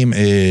this game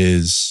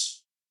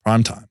is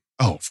primetime.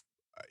 Oh,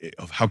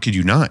 how could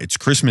you not? It's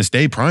Christmas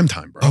Day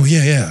primetime, bro. Oh,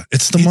 yeah.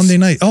 It's the Monday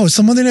night. Oh, it's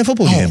the Monday Night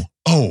Football game.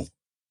 Oh,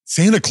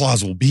 Santa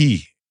Claus will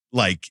be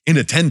like in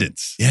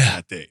attendance Yeah.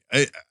 that day.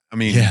 I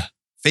mean, Yeah.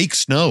 fake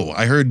snow.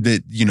 I heard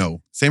that,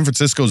 San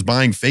Francisco's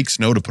buying fake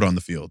snow to put on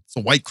the field. It's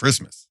a white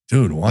Christmas.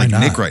 Dude, why like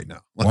not? Nick right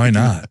now. Why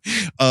not?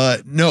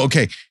 No,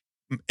 okay.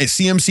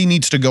 CMC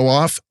needs to go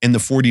off and the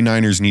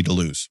 49ers need to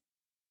lose.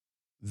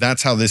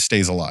 That's how this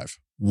stays alive.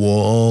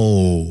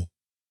 Whoa.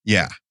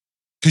 Yeah.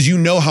 Because you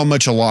know how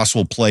much a loss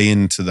will play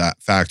into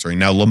that factoring.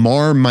 Now,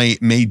 Lamar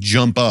may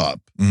jump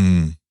up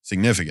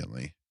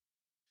significantly.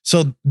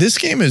 So this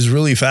game is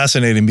really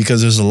fascinating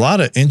because there's a lot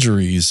of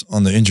injuries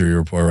on the injury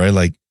report, right?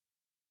 Like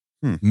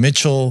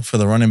Mitchell for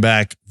the running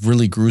back,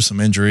 really gruesome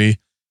injury.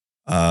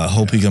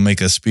 Hope he can make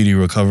a speedy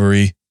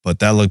recovery, but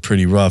that looked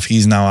pretty rough.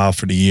 He's now out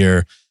for the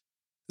year.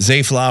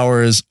 Zay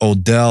Flowers,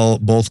 Odell,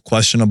 both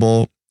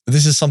questionable.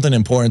 This is something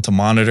important to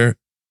monitor.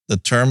 The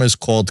term is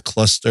called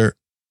cluster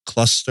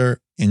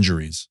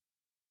injuries.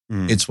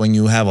 It's when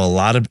you have a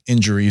lot of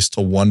injuries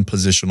to one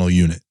positional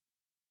unit.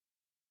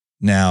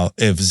 Now,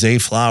 if Zay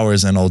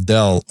Flowers and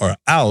Odell are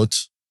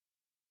out,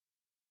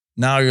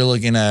 now you're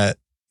looking at,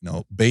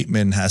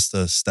 Bateman has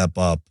to step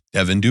up.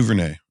 Devin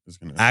Duvernay is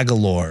going to.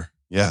 Aguilar.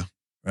 Yeah.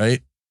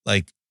 Right?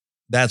 Like,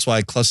 that's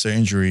why cluster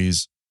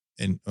injuries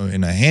in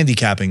a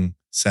handicapping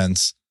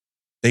sense,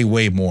 they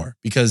weigh more.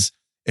 Because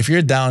if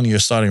you're down, you're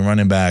starting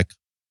running back,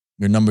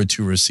 your number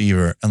 2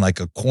 receiver, and like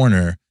a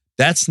corner,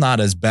 that's not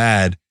as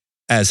bad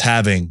as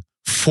having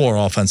 4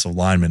 offensive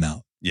linemen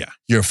out. Yeah.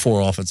 You're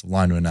 4 offensive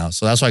linemen out.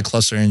 So that's why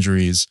cluster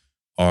injuries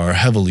are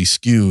heavily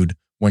skewed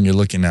when you're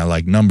looking at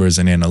like numbers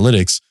and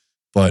analytics.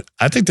 But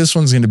I think this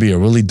one's going to be a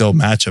really dope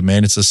matchup,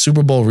 man. It's a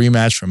Super Bowl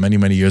rematch from many,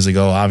 many years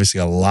ago. Obviously,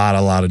 a lot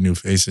of new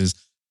faces.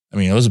 I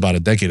mean, it was about a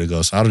decade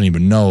ago, so I don't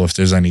even know if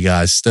there's any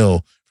guys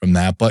still from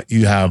that. But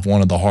you have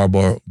one of the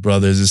Harbaugh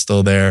brothers is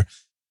still there.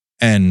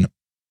 And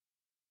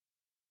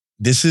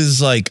this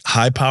is like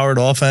high-powered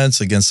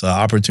offense against an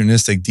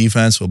opportunistic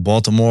defense with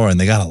Baltimore, and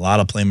they got a lot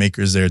of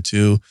playmakers there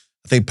too.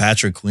 I think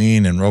Patrick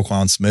Queen and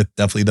Roquan Smith,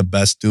 definitely the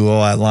best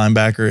duo at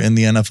linebacker in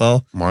the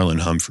NFL.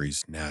 Marlon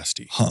Humphrey's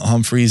nasty.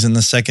 Humphreys in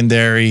the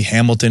secondary,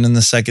 Hamilton in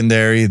the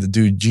secondary, the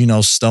dude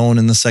Geno Stone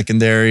in the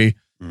secondary.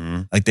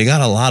 Like, they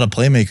got a lot of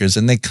playmakers,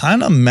 and they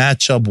kind of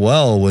match up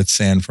well with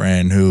San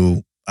Fran,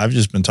 who I've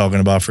just been talking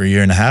about for a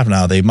year and a half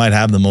now. They might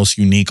have the most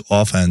unique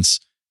offense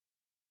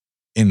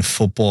in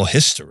football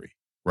history.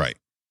 Right.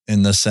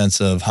 In the sense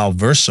of how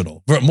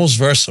versatile, most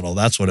versatile.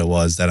 That's what it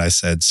was that I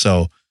said.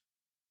 So,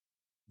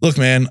 look,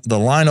 man, the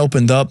line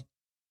opened up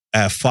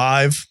at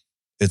 5.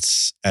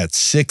 It's at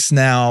 6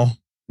 now.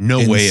 No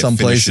in way it some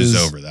finishes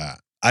places. over that.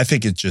 I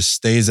think it just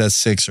stays at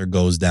 6 or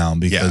goes down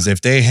because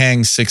if they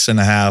hang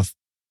 6.5,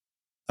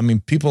 I mean,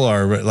 people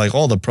are like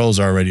all the pros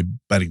are already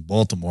betting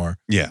Baltimore.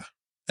 Yeah.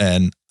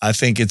 And I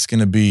think it's going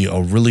to be a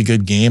really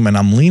good game. And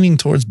I'm leaning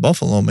towards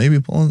Buffalo, maybe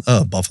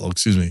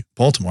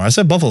Baltimore. I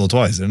said Buffalo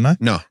twice, didn't I?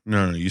 No.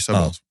 You said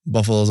Baltimore.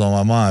 Buffalo's on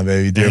my mind,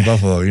 baby. Dear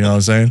Buffalo. You know what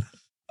I'm saying?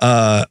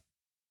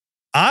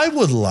 I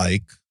would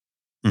like,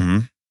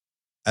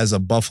 as a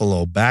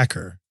Buffalo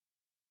backer,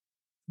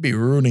 be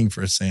rooting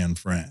for San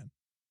Fran.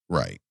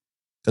 Right.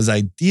 Because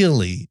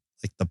ideally,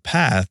 like the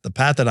path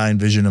that I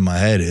envision in my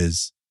head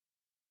is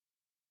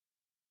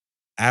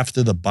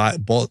after the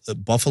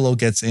Buffalo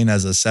gets in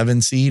as a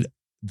 7 seed,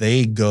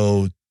 they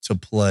go to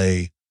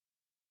play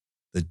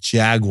the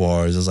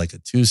Jaguars as like a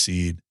 2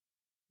 seed,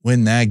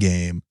 win that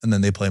game, and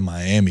then they play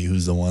Miami,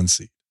 who's the 1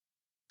 seed.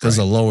 Because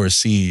the lower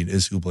seed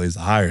is who plays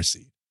the higher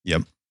seed.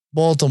 Yep.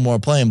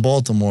 Playing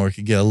Baltimore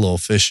could get a little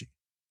fishy.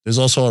 There's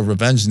also a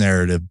revenge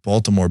narrative.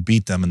 Baltimore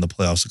beat them in the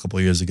playoffs a couple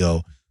of years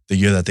ago, the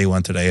year that they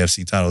went to the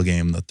AFC title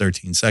game in the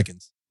 13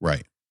 seconds.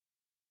 Right.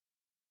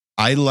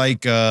 I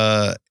like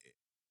the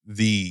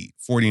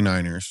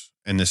 49ers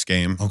in this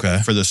game.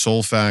 Okay. For the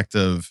sole fact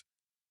of,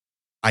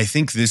 I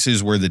think this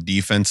is where the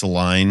defensive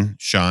line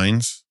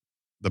shines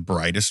the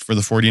brightest for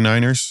the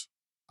 49ers.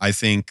 I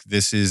think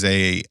this is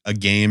a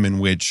game in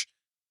which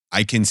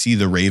I can see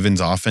the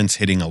Ravens offense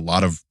hitting a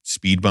lot of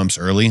speed bumps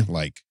early.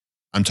 Like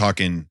I'm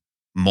talking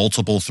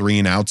multiple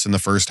 3-and-outs in the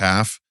first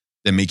half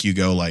that make you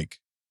go like,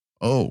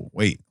 oh,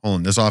 wait, hold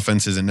on. This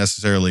offense isn't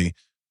necessarily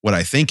what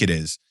I think it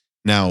is.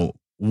 Now,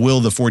 will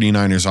the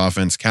 49ers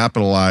offense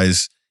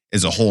capitalize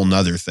is a whole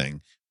nother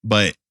thing.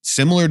 But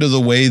similar to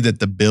the way that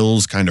the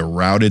Bills kind of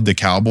routed the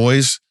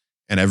Cowboys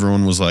and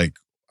everyone was like,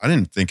 I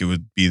didn't think it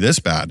would be this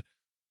bad.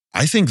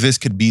 I think this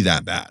could be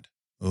that bad.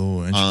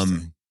 Oh,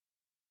 interesting.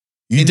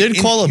 You did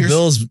call the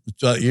Bills.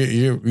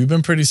 You've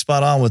been pretty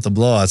spot on with the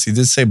blowouts. You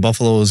did say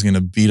Buffalo was going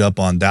to beat up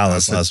on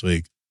Dallas last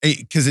week.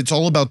 Because it's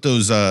all about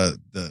those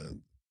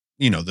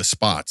the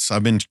spots.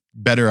 I've been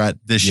better at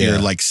this year,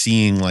 like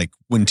seeing like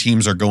when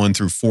teams are going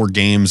through 4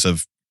 games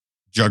of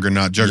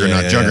juggernaut. They're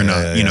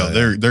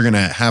going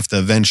to have to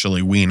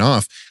eventually wean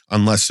off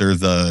unless they're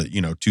the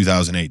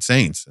 2008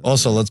 Saints.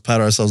 Also, let's pat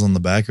ourselves on the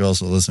back. You're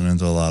also listening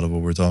to a lot of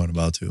what we're talking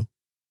about too.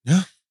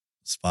 Yeah,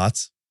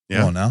 spots. Yeah,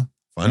 come on now.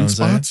 Find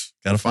spots.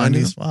 Got to find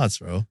these spots,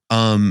 bro.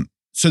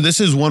 So this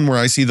is one where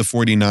I see the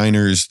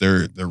 49ers,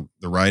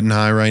 they're riding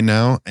high right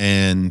now,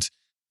 and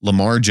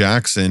Lamar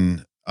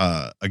Jackson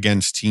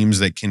against teams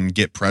that can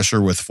get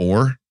pressure with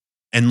 4.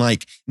 And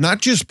like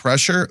not just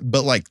pressure,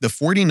 but like the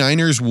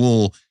 49ers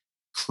will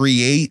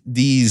create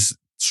these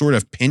sort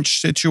of pinch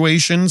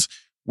situations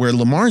where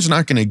Lamar's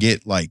not going to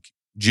get like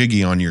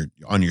jiggy on your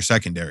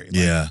secondary.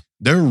 Like,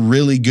 they're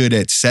really good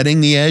at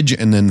setting the edge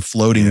and then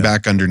floating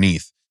back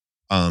underneath.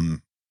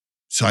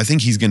 So I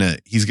think he's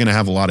gonna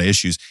have a lot of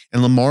issues.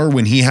 And Lamar,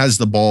 when he has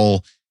the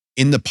ball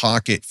in the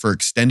pocket for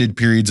extended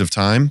periods of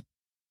time,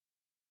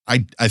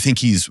 I think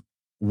he's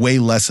way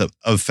less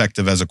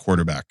effective as a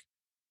quarterback.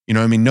 You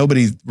know what I mean?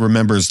 Nobody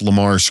remembers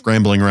Lamar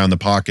scrambling around the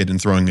pocket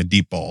and throwing a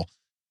deep ball.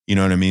 You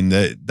know what I mean?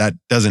 That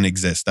doesn't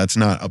exist. That's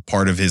not a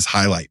part of his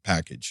highlight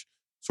package,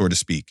 so to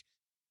speak.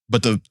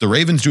 But the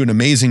Ravens do an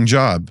amazing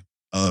job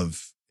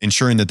of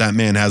ensuring that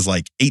man has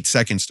like 8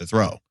 seconds to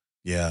throw.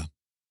 Yeah.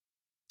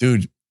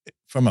 Dude,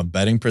 from a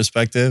betting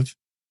perspective,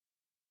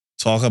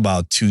 talk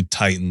about 2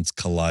 titans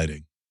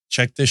colliding.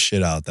 Check this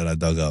shit out that I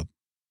dug up.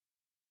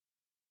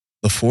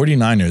 The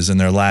 49ers in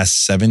their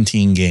last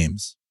 17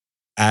 games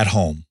at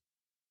home,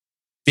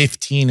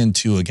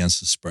 15-2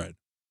 against the spread.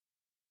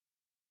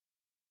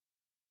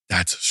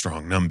 That's a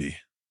strong number.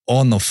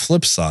 On the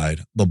flip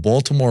side, the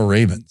Baltimore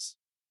Ravens,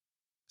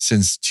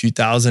 since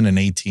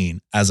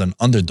 2018 as an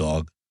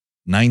underdog,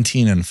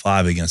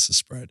 19-5 against the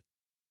spread.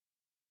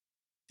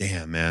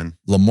 Damn, man.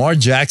 Lamar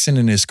Jackson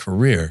in his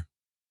career.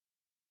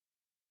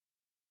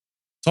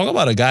 Talk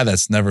about a guy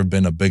that's never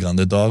been a big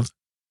underdog.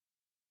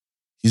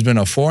 He's been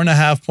a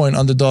 4.5-point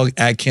underdog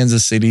at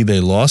Kansas City. They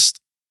lost.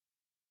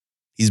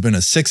 He's been a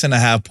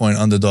 6.5-point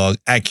underdog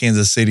at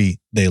Kansas City.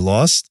 They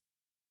lost.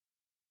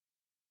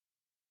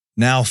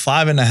 Now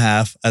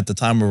 5.5 at the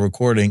time of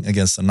recording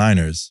against the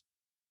Niners.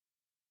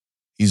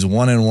 He's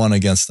 1-1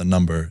 against the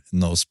number in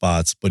those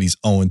spots, but he's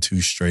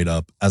 0-2 straight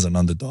up as an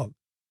underdog.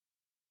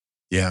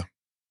 Yeah.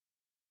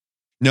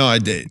 No, I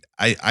did.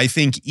 I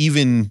think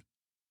even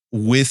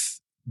with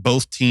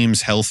both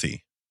teams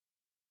healthy,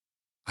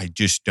 I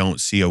just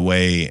don't see a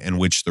way in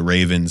which the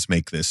Ravens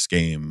make this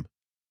game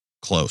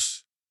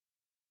close.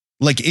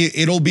 Like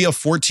it'll be a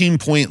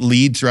 14-point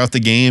lead throughout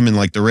the game, and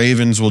like the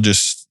Ravens will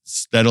just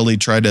steadily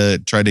try to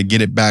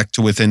get it back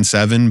to within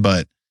 7,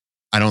 but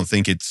I don't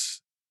think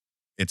it's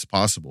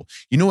possible.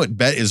 You know what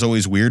bet is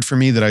always weird for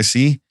me that I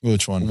see?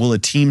 Which one? Will a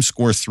team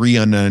score 3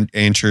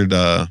 unanswered?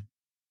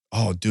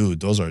 Oh, dude,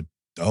 those are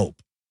dope.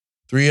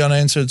 3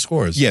 unanswered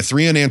scores. Yeah,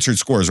 3 unanswered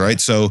scores,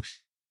 right? So,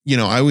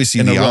 I always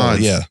see the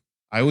odds. Yeah.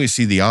 I always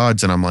see the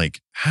odds and I'm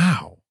like,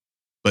 how?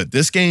 But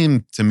this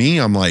game, to me,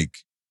 I'm like,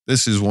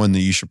 This is one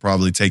that you should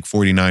probably take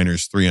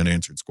 49ers 3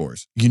 unanswered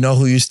scores. You know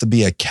who used to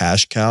be a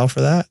cash cow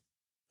for that?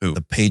 Who?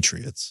 The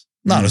Patriots.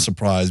 Not a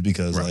surprise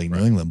because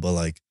New England, but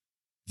like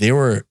they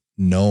were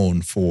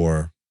known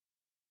for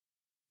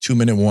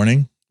 2-minute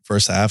warning,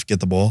 first half, get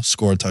the ball,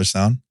 score a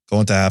touchdown, go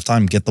into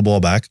halftime, get the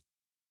ball back,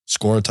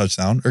 score a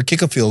touchdown, or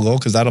kick a field goal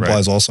because that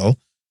applies also,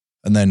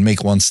 and then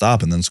make one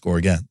stop and then score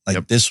again.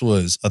 Like this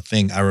was a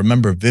thing I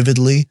remember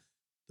vividly.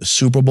 The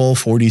Super Bowl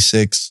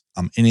 46,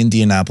 I'm in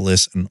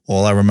Indianapolis, and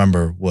all I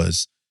remember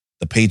was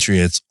the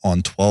Patriots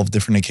on 12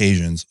 different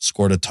occasions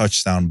scored a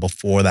touchdown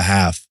before the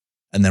half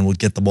and then would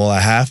get the ball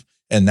at half,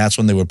 and that's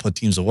when they would put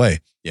teams away.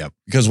 Yep.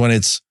 Because when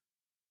it's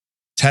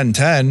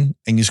 10-10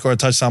 and you score a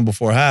touchdown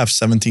before half,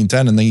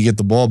 17-10, and then you get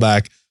the ball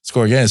back,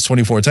 score again, it's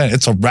 24-10.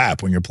 It's a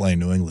wrap when you're playing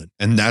New England.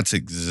 And that's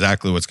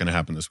exactly what's going to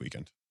happen this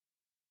weekend.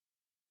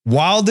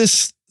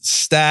 Wildest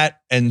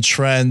stat and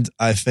trend,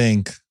 I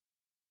think,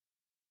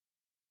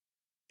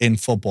 in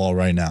football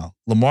right now.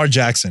 Lamar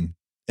Jackson,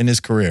 in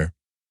his career,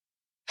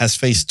 has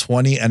faced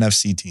 20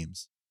 NFC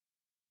teams.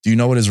 Do you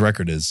know what his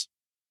record is?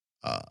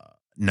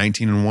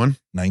 19-1.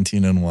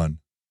 19-1.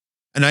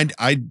 And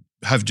I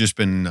have just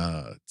been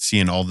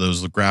seeing all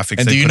those graphics.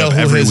 And do you know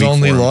who his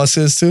only loss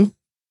is to?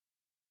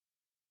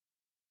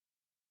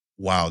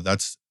 Wow,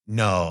 that's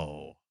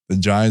no. The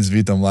Giants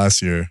beat them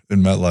last year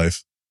in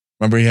MetLife.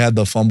 Remember he had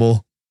the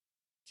fumble?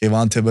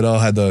 Kayvon Thibodeau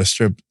had the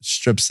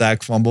strip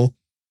sack fumble.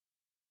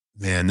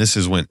 Man, this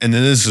is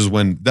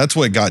when that's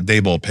what got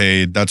Daboll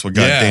paid. That's what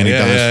got Danny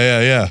Dimes.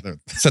 Yeah.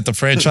 Set the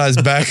franchise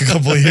back a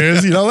couple of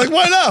years. You know, like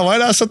why not? Why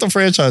not set the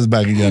franchise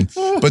back again?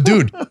 But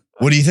dude,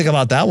 what do you think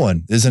about that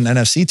one? This is an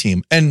NFC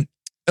team. And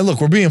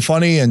look, we're being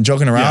funny and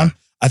joking around. Yeah.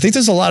 I think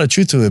there's a lot of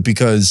truth to it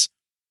because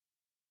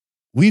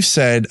we've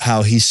said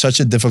how he's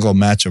such a difficult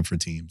matchup for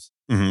teams.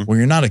 When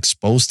you're not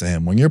exposed to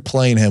him, when you're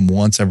playing him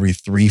once every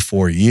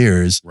 3-4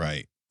 years.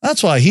 Right.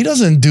 That's why he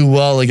doesn't do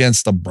well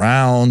against the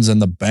Browns and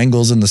the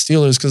Bengals and the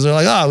Steelers because they're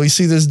like, we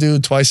see this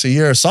dude twice a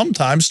year,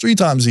 sometimes 3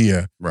 times a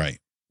year. Right.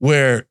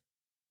 Where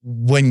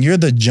when you're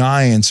the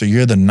Giants or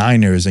you're the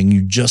Niners and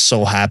you just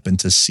so happen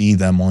to see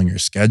them on your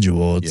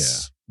schedule,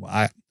 it's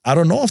I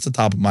don't know off the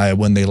top of my head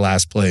when they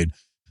last played.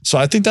 So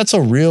I think that's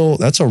a real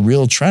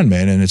trend,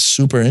 man, and it's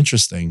super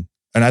interesting.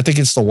 And I think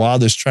it's the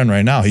wildest trend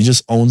right now. He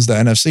just owns the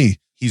NFC.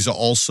 He's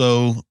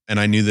also, and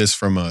I knew this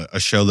from a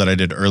show that I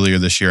did earlier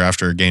this year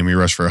after a game, he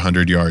rushed for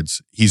 100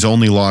 yards. He's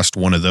only lost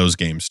one of those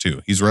games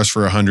too. He's rushed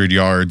for 100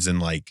 yards in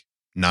like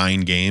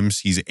 9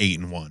 games. He's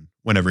 8-1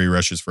 whenever he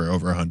rushes for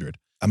over 100.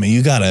 I mean,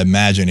 you got to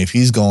imagine if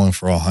he's going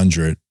for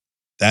 100,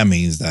 that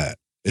means that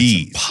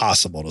it's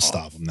impossible to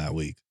stop him that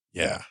week.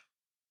 Yeah.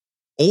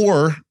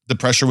 Or the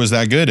pressure was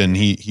that good and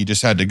he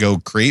just had to go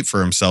create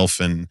for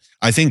himself. And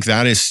I think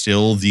that is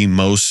still the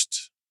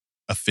most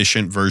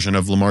efficient version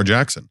of Lamar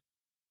Jackson.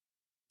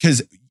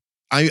 Because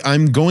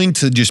I'm going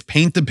to just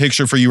paint the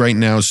picture for you right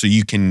now so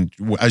you can,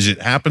 as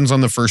it happens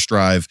on the first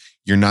drive,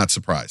 you're not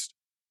surprised.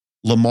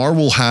 Lamar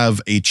will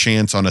have a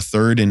chance on a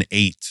 3rd and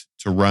 8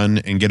 to run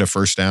and get a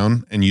first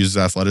down and use his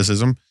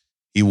athleticism.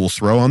 He will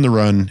throw on the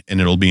run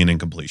and it'll be an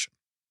incompletion.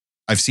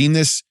 I've seen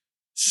this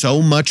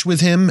so much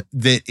with him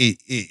that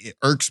it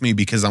irks me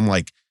because I'm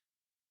like,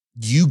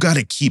 you got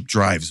to keep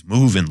drives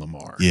moving,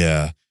 Lamar.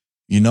 Yeah.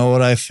 You know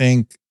what I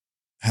think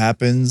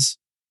happens?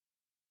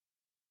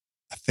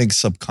 I think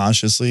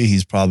subconsciously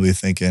he's probably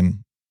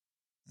thinking,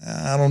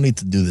 I don't need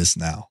to do this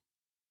now.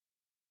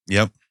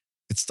 Yep.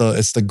 It's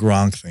the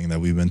Gronk thing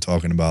that we've been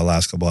talking about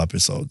last couple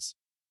episodes.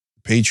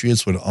 The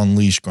Patriots would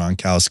unleash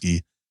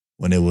Gronkowski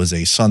when it was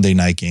a Sunday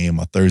night game,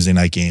 a Thursday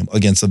night game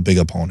against a big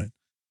opponent.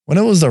 When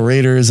it was the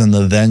Raiders and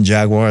the then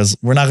Jaguars,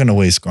 we're not going to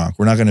waste Gronk.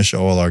 We're not going to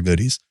show all our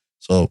goodies.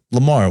 So,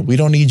 Lamar, we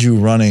don't need you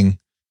running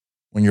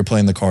when you're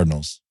playing the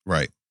Cardinals.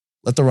 Right.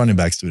 Let the running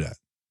backs do that.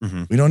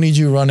 We don't need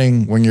you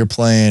running when you're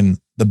playing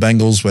the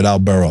Bengals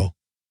without Burrow.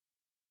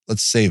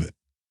 Let's save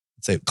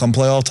it. Come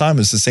playoff time,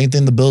 it's the same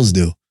thing the Bills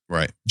do.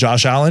 Right.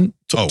 Josh Allen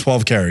took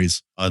 12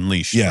 carries.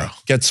 Unleashed. Yeah. Bro.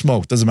 Get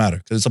smoked. Doesn't matter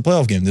because it's a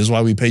playoff game. This is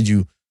why we paid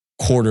you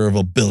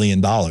 $250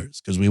 million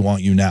because we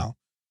want you now.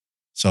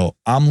 So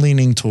I'm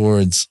leaning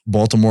towards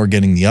Baltimore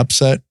getting the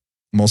upset.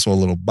 I'm also a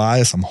little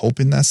biased. I'm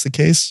hoping that's the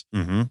case.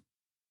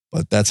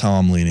 But that's how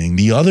I'm leaning.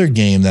 The other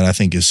game that I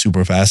think is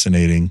super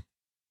fascinating,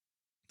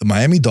 the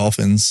Miami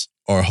Dolphins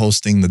are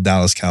hosting the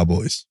Dallas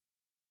Cowboys.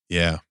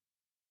 Yeah.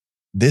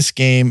 This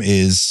game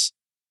is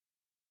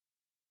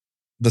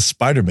the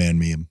Spider-Man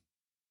meme.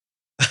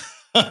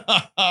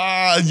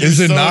 Is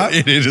it not?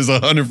 It is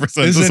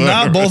 100%. Is it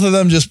not? Both of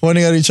them just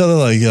pointing at each other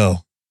like, yo.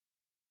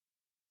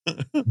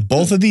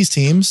 Both of these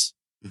teams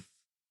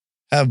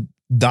have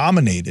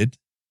dominated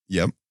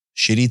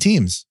shitty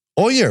teams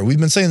all year. We've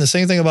been saying the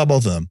same thing about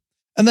both of them.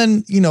 And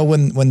then, you know,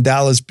 when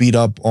Dallas beat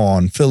up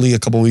on Philly a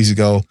couple weeks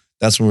ago,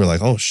 that's when we were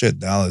like, oh shit,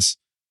 Dallas.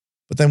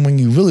 But then when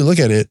you really look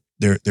at it,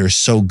 they're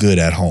so good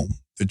at home.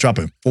 They're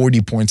dropping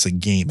 40 points a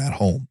game at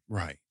home.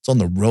 Right. It's on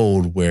the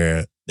road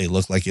where they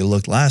look like it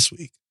looked last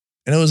week.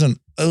 And it was an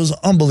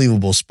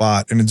unbelievable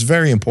spot. And it's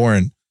very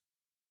important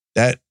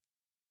that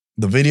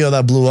the video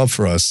that blew up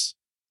for us,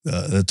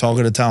 the talk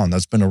of the town,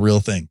 that's been a real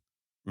thing.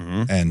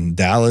 And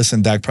Dallas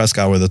and Dak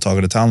Prescott were the talk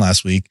of the town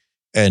last week.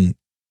 And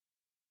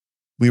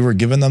we were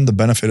giving them the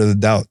benefit of the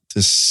doubt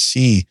to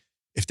see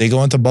if they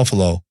go into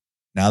Buffalo,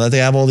 now that they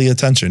have all the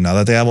attention, now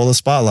that they have all the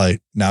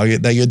spotlight, now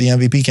that you're the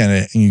MVP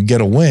candidate and you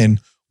get a win,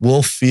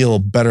 we'll feel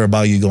better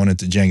about you going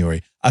into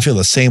January. I feel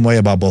the same way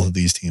about both of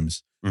these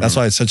teams. That's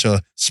why it's such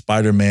a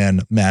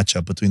Spider-Man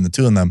matchup between the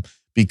two of them,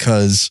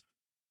 because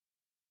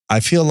I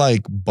feel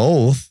like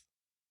both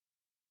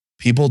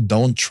people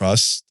don't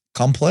trust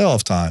come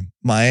playoff time.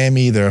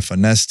 Miami, they're a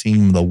finesse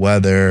team, the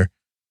weather,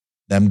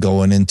 them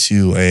going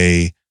into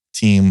a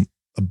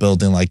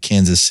building like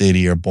Kansas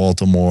City or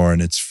Baltimore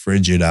and it's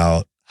frigid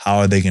out. How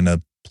are they going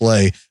to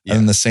play? Yeah.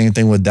 And the same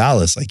thing with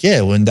Dallas. Like,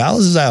 yeah, when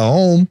Dallas is at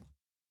home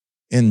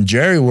in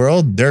Jerry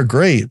World, they're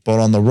great, but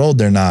on the road,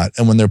 they're not.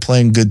 And when they're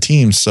playing good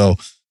teams. So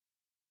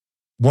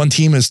one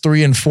team is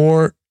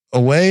 3-4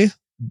 away,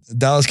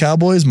 Dallas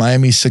Cowboys,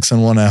 Miami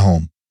 6-1 at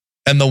home.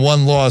 And the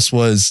one loss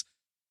was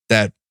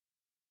that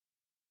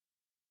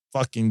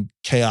fucking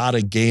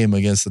chaotic game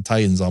against the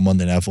Titans on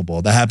Monday Night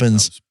Football. That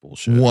happens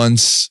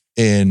once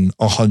in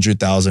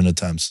 100,000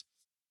 attempts.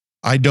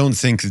 I don't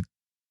think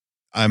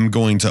I'm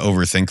going to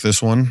overthink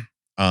this one.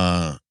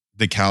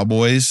 The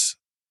Cowboys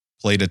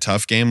played a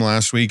tough game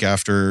last week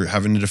after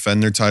having to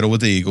defend their title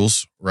with the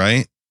Eagles,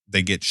 right?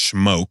 They get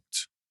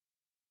smoked.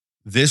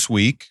 This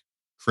week,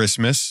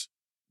 Christmas,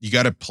 you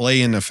got to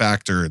play in the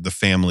factor, the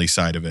family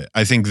side of it.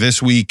 I think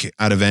this week,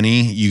 out of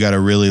any, you got to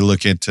really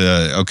look at,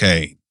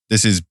 okay,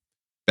 this is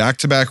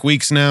back-to-back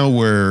weeks now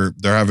where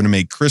they're having to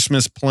make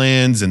Christmas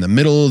plans in the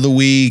middle of the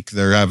week.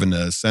 They're having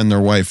to send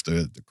their wife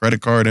the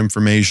credit card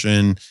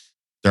information.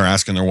 They're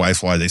asking their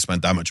wife why they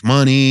spent that much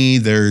money.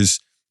 There's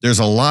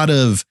a lot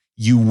of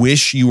you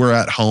wish you were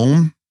at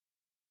home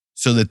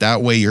so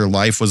that way your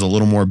life was a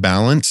little more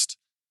balanced.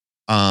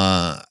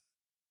 I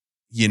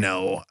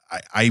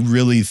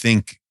really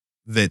think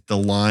that the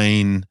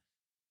line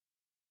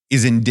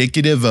is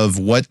indicative of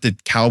what the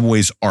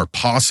Cowboys are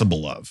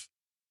possible of.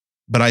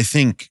 But I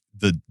think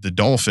the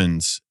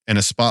Dolphins in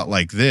a spot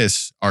like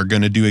this are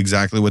going to do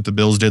exactly what the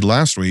Bills did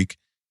last week,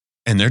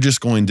 and they're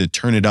just going to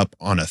turn it up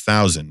on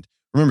 1,000.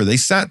 Remember, they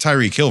sat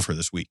Tyreek Hill for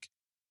this week.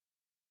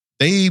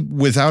 They,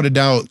 without a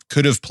doubt,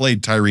 could have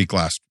played Tyreek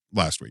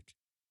last week.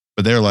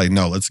 But they're like,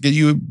 no, let's get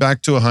you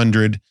back to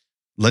 100.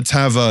 Let's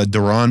have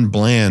Deron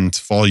Bland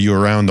follow you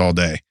around all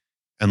day.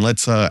 And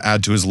let's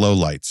add to his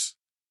lowlights.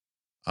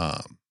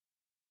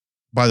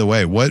 By the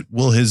way, what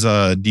will his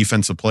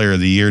Defensive Player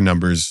of the Year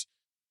numbers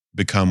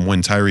become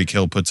when Tyreek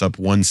Hill puts up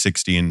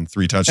 160 and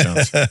 3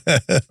 touchdowns?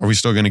 Are we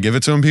still going to give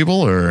it to him,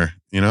 people? Or,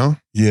 Yeah,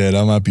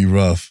 that might be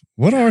rough.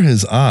 What are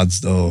his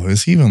odds, though?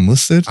 Is he even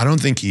listed? I don't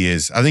think he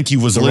is. I think he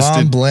was Deron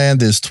listed.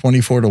 Bland is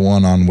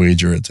 24-1 on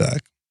Wager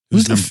Attack.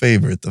 Who's the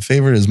favorite? The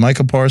favorite is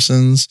Micah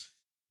Parsons,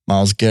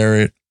 Myles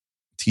Garrett,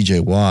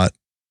 TJ Watt,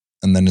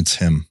 and then it's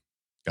him.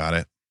 Got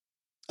it.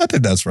 I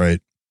think that's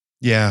right.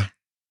 Yeah.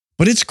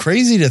 But it's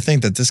crazy to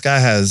think that this guy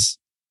has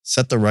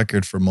set the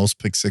record for most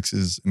pick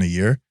sixes in a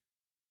year.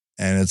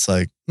 And it's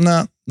like,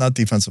 nah, not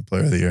Defensive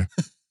Player of the Year.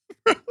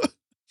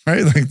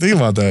 Right? Like, think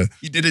about that.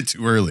 He did it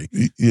too early.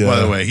 Yeah. By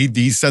the way,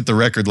 he set the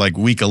record like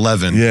week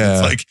 11. Yeah.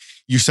 It's like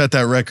you set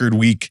that record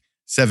week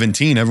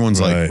 17. Everyone's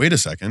like, wait a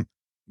second.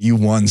 You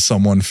won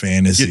someone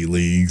fantasy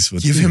leagues.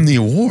 Give him the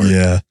award.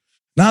 Yeah.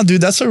 Nah,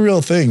 dude, that's a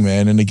real thing,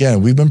 man. And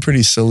again, we've been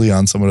pretty silly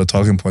on some of the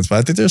talking points, but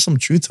I think there's some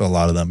truth to a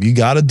lot of them. You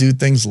got to do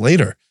things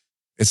later.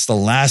 It's the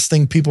last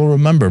thing people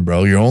remember,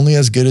 bro. You're only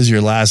as good as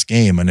your last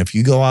game. And if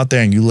you go out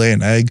there and you lay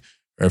an egg,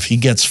 or if he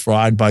gets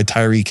fried by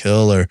Tyreek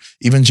Hill or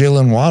even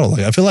Jalen Waddle,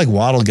 like I feel like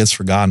Waddle gets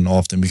forgotten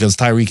often because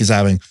Tyreek is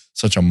having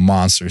such a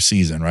monster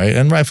season, right?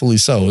 And rightfully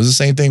so. It was the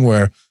same thing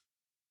where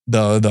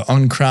the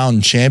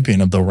uncrowned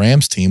champion of the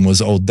Rams team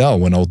was Odell.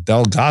 When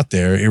Odell got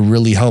there, it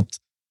really helped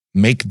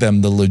make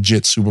them the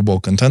legit Super Bowl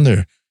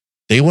contender.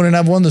 They wouldn't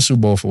have won the Super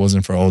Bowl if it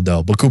wasn't for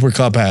Odell. But Cooper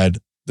Kupp had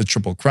the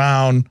Triple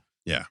Crown.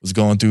 Yeah. Was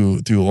going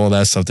through all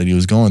that stuff that he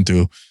was going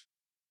through.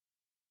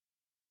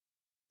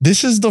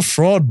 This is the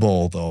fraud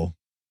bowl, though.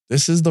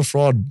 This is the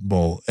fraud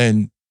bowl.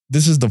 And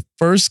this is the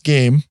first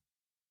game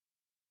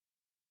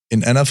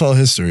in NFL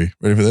history.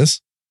 Ready for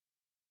this?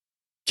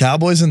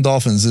 Cowboys and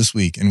Dolphins this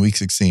week in week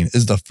 16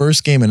 is the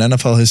first game in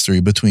NFL history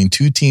between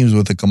two teams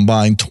with a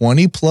combined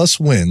 20 plus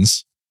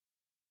wins,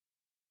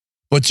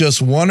 but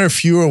just one or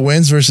fewer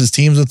wins versus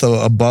teams with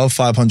a above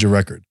 500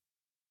 record.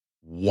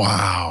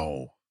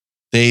 Wow.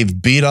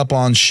 They've beat up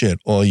on shit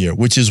all year,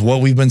 which is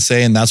what we've been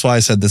saying. That's why I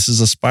said this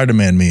is a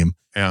Spider-Man meme.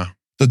 Yeah.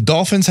 The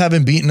Dolphins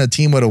haven't beaten a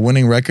team with a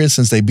winning record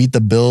since they beat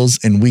the Bills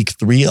in week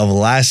 3 of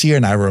last year.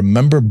 And I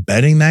remember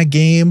betting that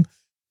game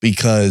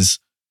because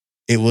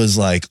it was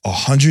like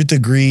 100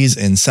 degrees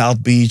in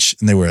South Beach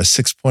and they were a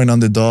 6-point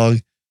underdog.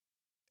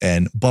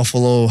 And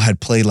Buffalo had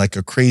played like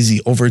a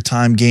crazy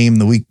overtime game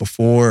the week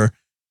before.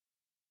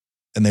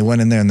 And they went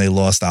in there and they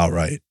lost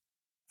outright.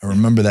 I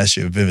remember that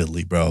shit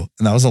vividly, bro.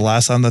 And that was the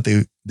last time that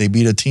they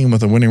beat a team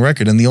with a winning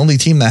record. And the only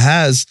team that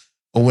has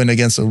a win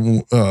against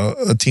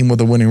a team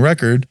with a winning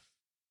record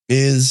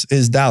is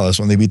Dallas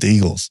when they beat the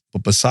Eagles.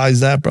 But besides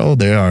that, bro,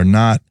 they are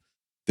not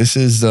This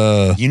is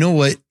You know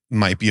what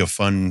might be a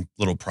fun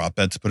little prop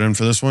bet to put in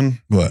for this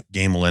one? what?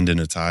 Game will end in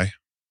a tie.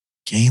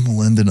 Game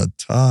will end in a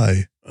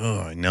tie.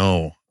 Oh,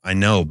 I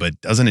know, but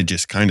doesn't it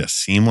just kind of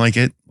seem like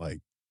it? Like,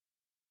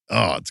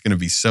 oh, it's going to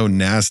be so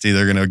nasty.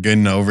 They're going to get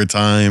into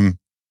overtime.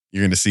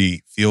 You're going to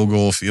see field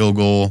goal.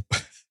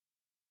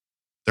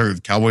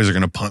 The Cowboys are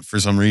going to punt for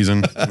some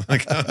reason.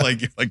 like,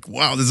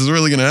 wow, this is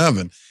really going to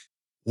happen.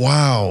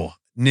 Wow.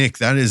 Nick,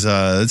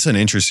 that's an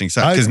interesting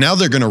side because now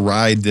they're going to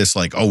ride this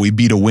like, oh, we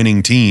beat a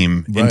winning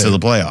team into the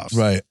playoffs.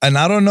 Right. And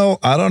I don't know.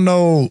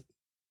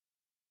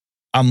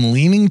 I'm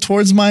leaning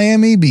towards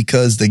Miami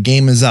because the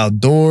game is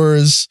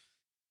outdoors.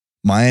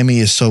 Miami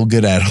is so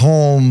good at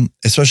home,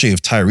 especially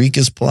if Tyreek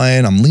is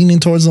playing. I'm leaning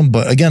towards them.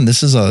 But again,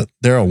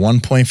 they're a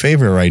 1-point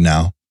favorite right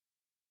now.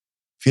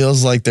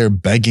 Feels like they're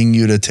begging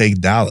you to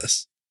take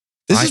Dallas.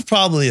 This is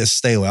probably a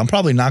stay away. I'm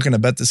probably not going to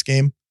bet this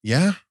game.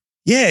 Yeah.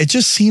 Yeah, it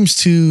just seems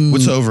to.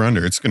 What's the over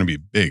under? It's going to be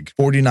big.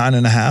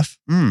 49.5.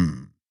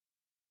 I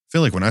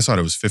feel like when I saw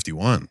it was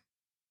 51.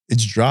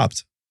 It's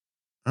dropped.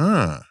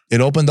 Ah.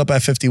 It opened up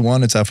at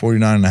 51. It's at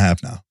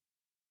 49.5 now.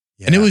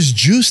 Yeah. And it was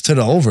juiced to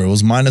the over. It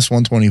was minus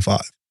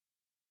 125.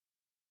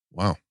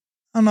 Wow.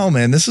 I don't know,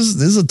 man. This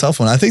is a tough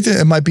one. I think that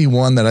it might be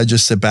one that I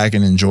just sit back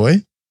and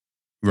enjoy.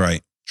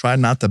 Right. Try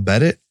not to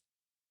bet it.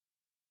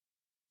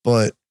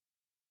 But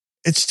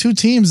it's two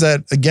teams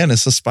that, again,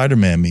 it's a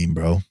Spider-Man meme,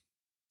 bro.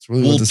 It's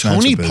really Will what this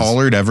Tony matchup is.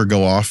 Pollard ever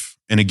go off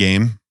in a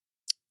game?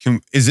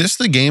 Is this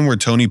the game where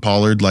Tony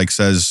Pollard like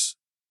says,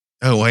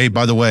 "Oh, hey,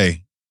 by the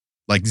way,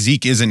 like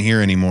Zeke isn't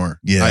here anymore.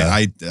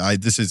 Yeah.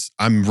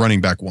 I'm running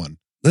back one."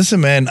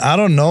 Listen, man, I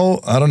don't know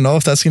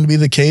if that's going to be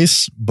the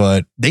case,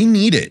 but They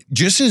need it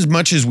just as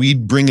much as we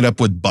bring it up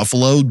with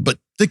Buffalo, but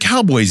the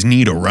Cowboys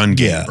need a run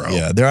game, bro.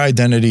 Yeah, their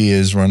identity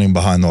is running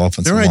behind the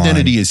offensive line. Their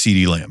identity is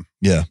CeeDee Lamb.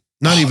 Yeah.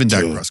 Not even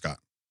Dak dude. Prescott.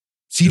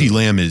 CeeDee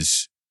Lamb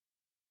is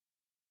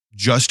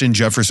Justin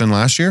Jefferson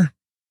last year.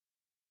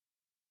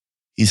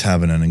 He's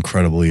having an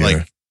incredible year.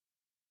 Like,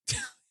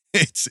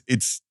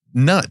 it's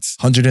nuts.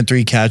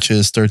 103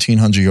 catches,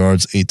 1,300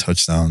 yards, 8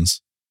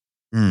 touchdowns.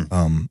 Yeah,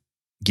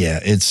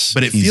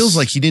 But it feels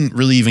like he didn't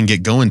really even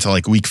get going until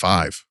like week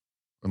 5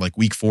 or like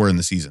week 4 in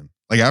the season.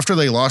 Like after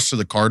they lost to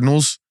the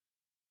Cardinals,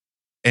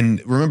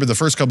 and remember the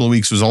first couple of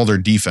weeks was all their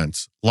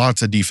defense.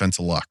 Lots of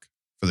defensive luck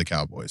for the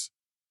Cowboys.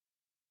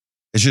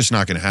 It's just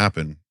not going to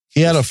happen.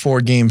 He had a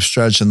 4-game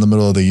stretch in the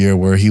middle of the year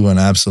where he went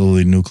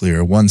absolutely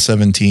nuclear.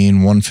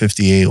 117,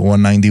 158,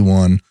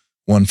 191,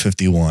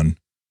 151.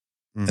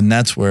 And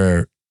that's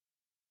where,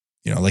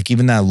 like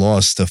even that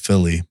loss to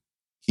Philly,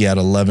 he had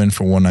 11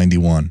 for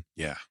 191.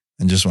 Yeah.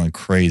 And just went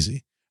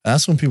crazy. And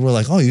that's when people were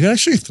like, oh, you can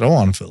actually throw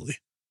on Philly.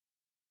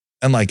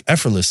 And like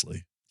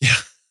effortlessly. Yeah.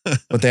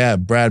 But they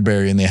have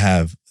Bradbury and they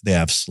have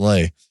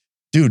Slay.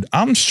 Dude,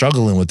 I'm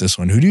struggling with this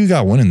one. Who do you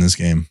got winning this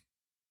game?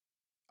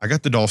 I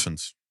got the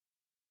Dolphins.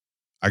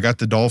 Do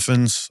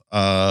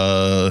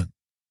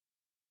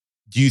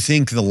you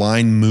think the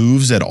line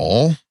moves at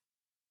all?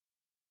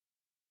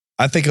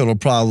 I think it'll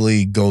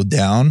probably go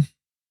down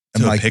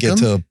and To a might pick get 'em?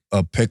 to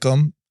a pick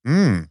 'em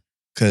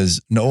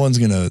because no one's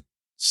going to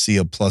see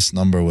a plus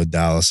number with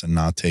Dallas and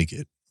not take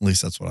it. At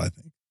least that's what I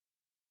think.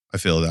 I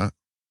feel that.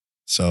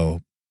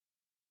 So,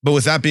 But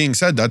with that being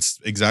said, that's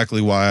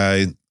exactly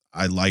why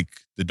I like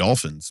the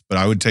Dolphins. But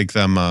I would take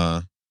them,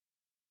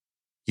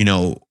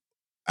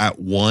 at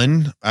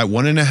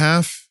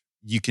 1.5,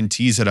 you can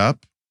tease it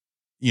up.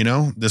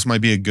 This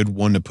might be a good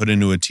one to put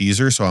into a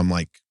teaser. So I'm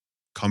like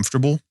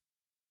comfortable.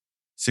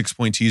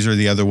 6-point teaser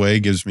the other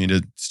way gives me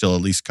to still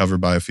at least cover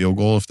by a field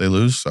goal if they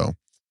lose. So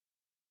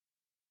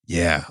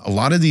yeah, a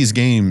lot of these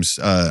games,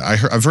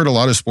 I've heard a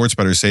lot of sports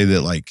bettors say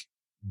that like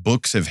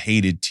books have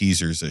hated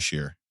teasers this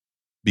year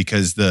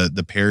because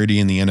the parity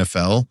in the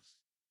NFL.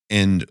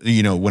 And,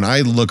 when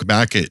I look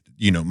back at,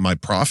 my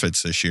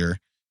profits this year,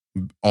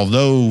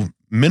 although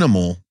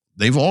minimal,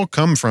 they've all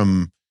come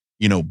from,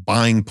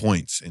 buying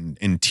points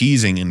and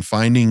teasing and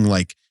finding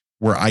like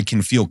where I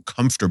can feel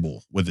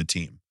comfortable with a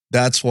team.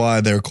 that's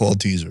why they're called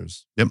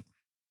teasers. Yep.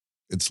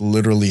 It's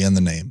literally in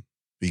the name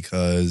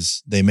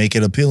because they make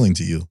it appealing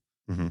to you.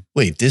 Mm-hmm.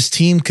 Wait, this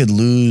team could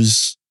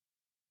lose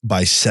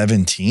by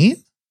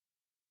 17?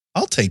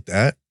 I'll take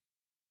that.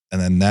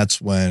 And then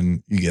that's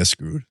when you get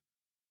screwed.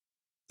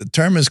 The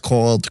term is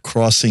called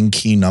crossing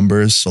key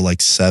numbers. So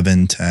like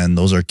 7, 10,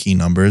 those are key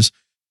numbers.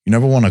 You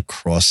never want to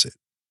cross it.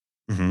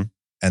 Mm-hmm.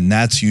 And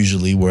that's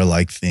usually where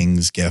like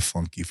things get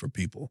funky for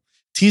people.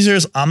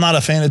 Teasers, I'm not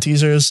a fan of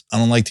teasers. I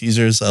don't like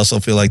teasers. I also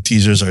feel like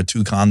teasers are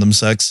too condom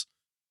sex.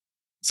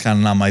 It's kind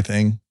of not my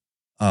thing.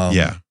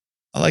 Yeah.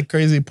 I like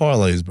crazy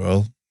parlays,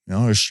 bro.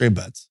 Or straight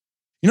bets.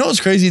 What's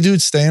crazy,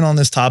 dude? Staying on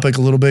this topic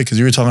a little bit because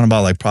you were talking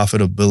about like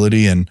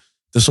profitability, and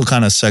this will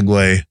kind of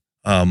segue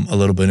a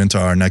little bit into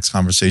our next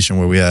conversation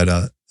where we had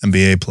a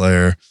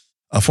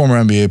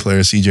former NBA player,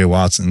 CJ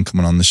Watson,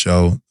 coming on the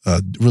show.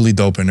 Really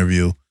dope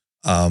interview.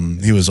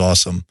 He was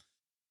awesome.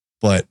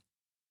 But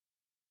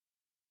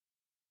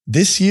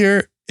this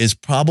year is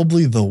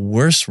probably the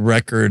worst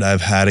record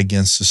I've had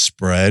against the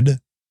spread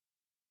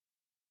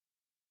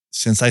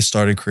since I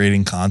started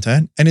creating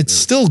content, and it's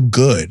still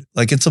good.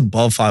 Like it's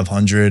above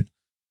 500.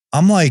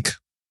 I'm like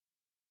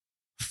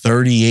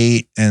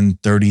 38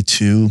 and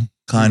 32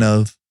 kind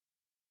of,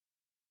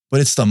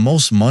 but it's the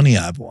most money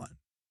I've won.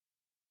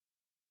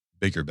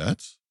 Bigger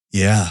bets?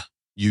 Yeah.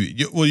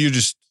 You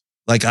just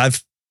like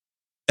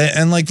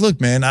and like,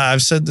 look, man,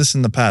 I've said this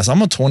in the past.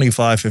 I'm a $25,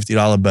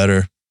 $50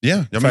 bettor.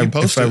 Yeah.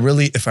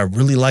 If I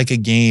really like a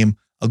game,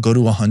 I'll go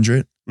to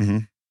 100. Mm-hmm.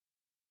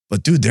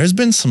 But dude, there's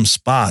been some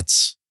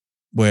spots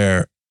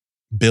where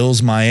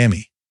Bills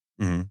Miami,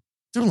 mm-hmm.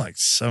 they're like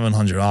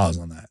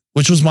 $700 on that,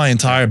 which was my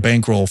entire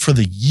bankroll for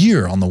the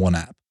year on the one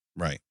app.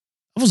 Right.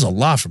 That was a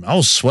lot for me. I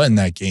was sweating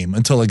that game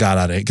until it got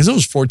out of it because it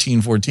was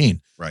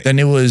 14-14. Right. Then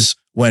it was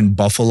when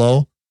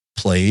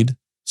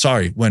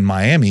when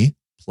Miami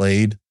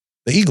played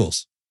the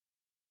Eagles.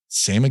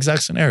 Same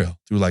exact scenario.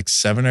 Threw like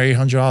 $700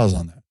 or $800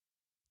 on that.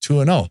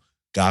 2-0.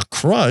 Got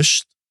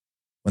crushed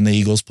when the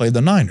Eagles played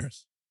the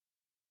Niners.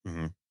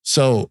 Mm-hmm.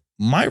 So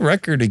my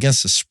record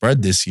against the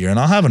spread this year, and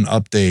I'll have an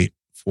update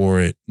for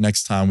it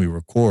next time we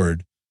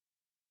record.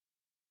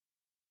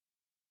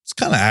 It's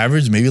kind of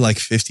average, maybe like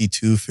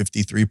 52,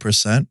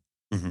 53%.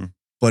 Mm-hmm.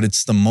 But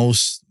it's the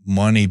most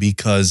money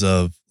because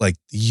of like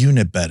the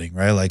unit betting,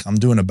 right? Like I'm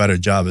doing a better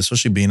job,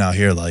 especially being out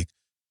here. Like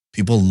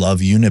people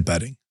love unit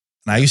betting.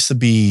 And I used to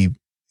be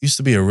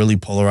a really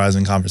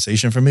polarizing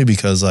conversation for me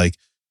because like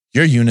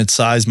your unit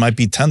size might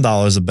be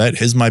 $10 a bet.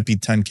 His might be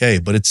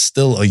 $10K, but it's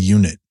still a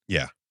unit.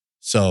 Yeah.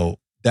 So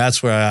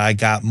that's where I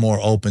got more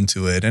open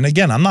to it. And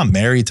again, I'm not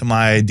married to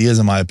my ideas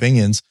and my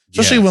opinions,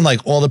 especially when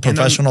like all the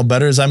professional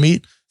bettors I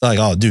meet, they're like,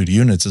 oh, dude,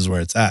 units is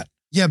where it's at.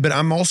 Yeah, but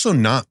I'm also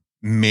not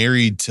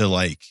married to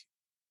like,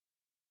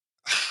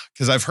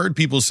 because I've heard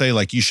people say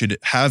like you should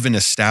have an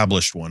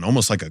established one,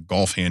 almost like a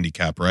golf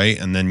handicap, right?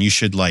 And then you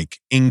should like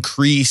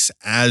increase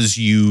as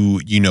you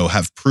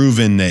have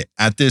proven that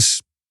at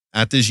this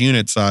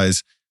unit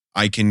size,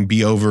 I can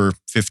be over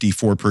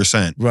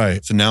 54%.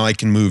 Right. So now I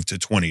can move to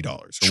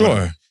 $20. Sure.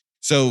 Whatever.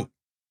 So,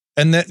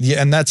 and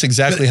that's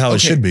exactly how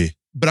it should be.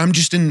 But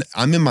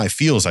I'm in my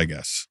feels, I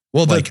guess.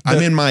 Well,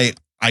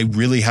 I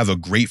really have a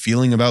great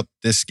feeling about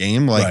this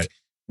game. Like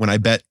when I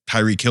bet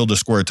Tyreek Hill to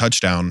score a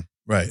touchdown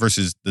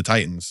versus the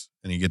Titans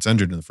and he gets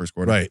injured in the first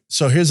quarter. Right.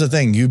 So here's the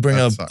thing. You bring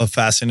up a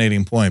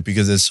fascinating point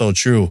because it's so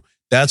true.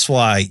 That's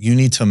why you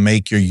need to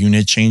make your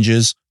unit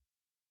changes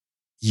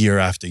year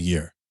after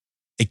year.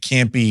 It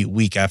can't be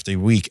week after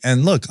week.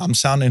 And look, I'm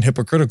sounding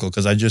hypocritical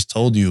because I just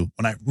told you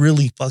when I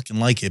really fucking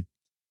like it,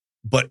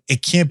 but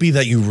it can't be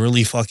that you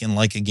really fucking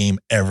like a game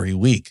every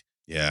week.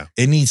 Yeah.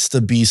 It needs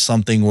to be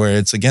something where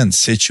it's, again,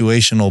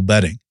 situational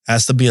betting. It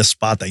has to be a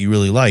spot that you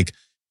really like.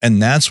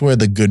 And that's where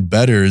the good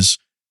bettors,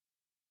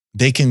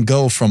 they can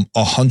go from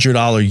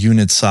 $100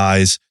 unit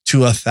size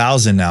to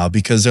 1,000 now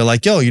because they're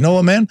like, yo, you know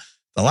what, man?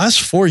 The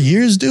last 4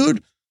 years,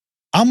 dude,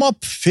 I'm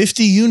up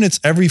 50 units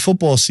every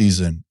football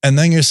season. And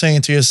then you're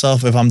saying to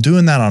yourself, if I'm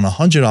doing that on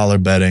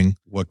 $100 betting,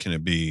 what can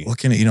it be?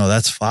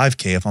 That's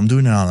 $5K. If I'm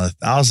doing it on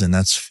 1,000,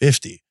 that's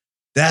 50.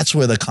 That's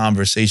where the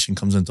conversation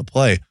comes into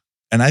play.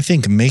 And I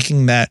think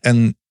making that,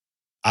 and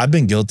I've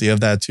been guilty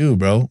of that too,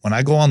 bro. When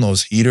I go on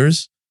those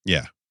heaters,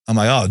 I'm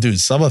like, oh, dude,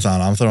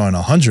 subathon, I'm throwing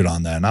 100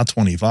 on that, not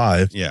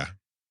 25. Yeah.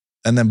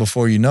 And then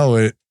before you know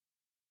it,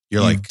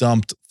 you're like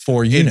dumped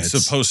 4 units.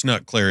 It's a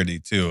post-nut clarity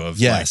too of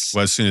yes, like,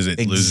 well, as soon as it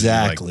loses,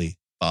 exactly.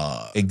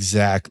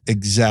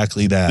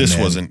 Exactly that. This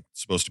wasn't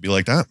supposed to be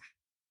like that.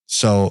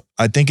 So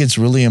I think it's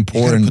really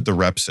important. You gotta put the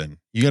reps in.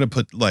 You got to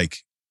put like,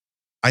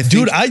 I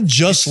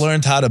just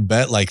learned how to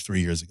bet like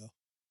 3 years ago.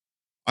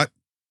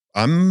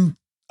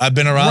 I've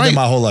been around it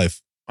my whole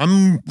life.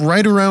 I'm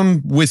right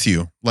around with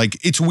you. Like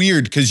it's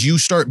weird because you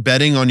start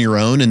betting on your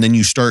own and then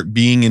you start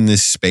being in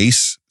this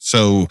space.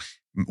 So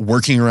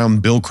working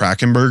around Bill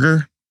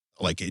Krakenberger,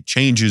 like it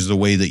changes the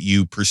way that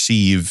you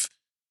perceive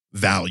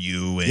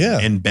value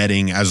and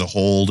betting as a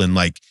whole. And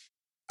like,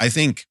 I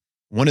think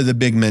one of the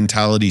big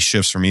mentality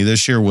shifts for me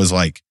this year was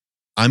like,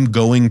 I'm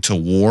going to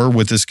war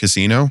with this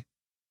casino.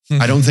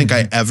 I don't think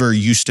I ever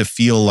used to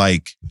feel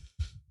like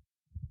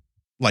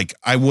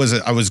I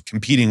was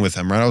competing with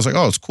him, right? I was like,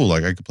 oh, it's cool.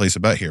 Like I could place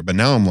a bet here. But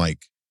now I'm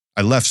like,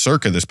 I left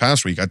Circa this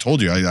past week. I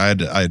told you I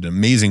had an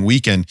amazing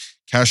weekend,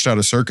 cashed out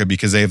of Circa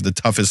because they have the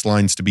toughest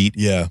lines to beat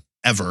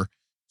ever.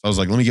 So I was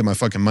like, let me get my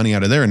fucking money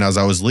out of there. And as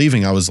I was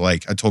leaving, I was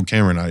like, I told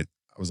Cameron, I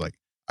was like,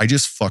 I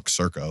just fucked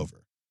Circa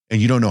over.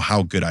 And you don't know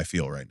how good I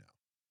feel right now.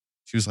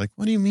 She was like,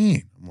 what do you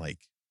mean? I'm like,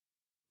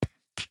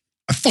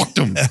 I fucked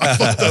him.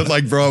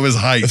 Like, bro, I was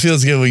hyped. It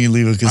feels good when you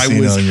leave a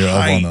casino and you're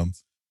up on them.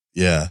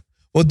 Yeah.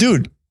 Well,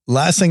 dude,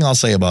 last thing I'll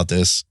say about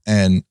this,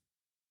 and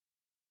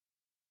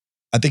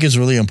I think it's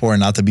really important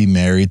not to be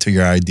married to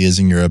your ideas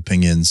and your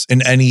opinions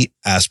in any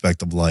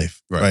aspect of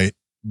life, right?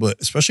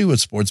 But especially with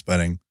sports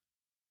betting.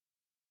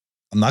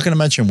 I'm not going to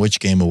mention which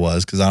game it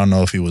was because I don't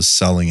know if he was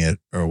selling it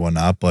or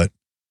whatnot, but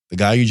the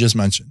guy you just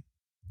mentioned,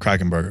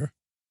 Krakenberger,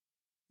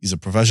 he's a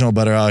professional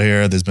bettor out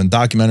here. There's been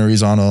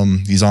documentaries on him.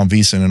 He's on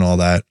VSiN and all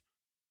that.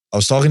 I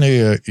was talking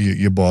to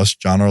your boss,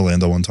 John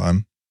Orlando, one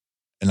time,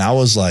 and I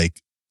was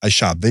like, I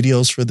shot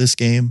videos for this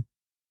game.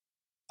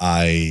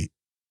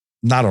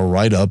 not a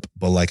write-up,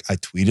 but like I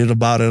tweeted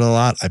about it a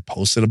lot. I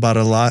posted about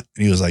it a lot.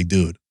 And he was like,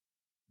 dude,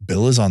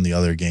 Bill is on the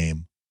other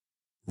game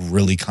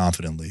really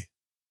confidently.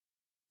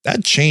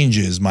 That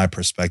changes my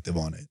perspective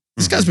on it.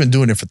 This guy's been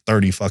doing it for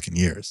 30 fucking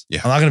years.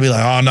 Yeah. I'm not going to be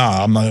like, oh, no,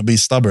 I'm not going to be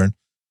stubborn.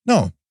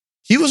 No,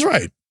 he was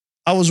right.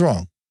 I was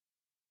wrong.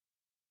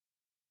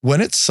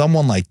 When it's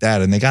someone like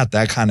that and they got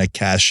that kind of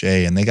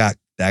cachet and they got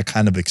that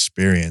kind of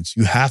experience,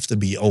 you have to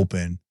be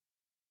open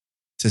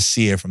to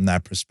see it from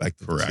that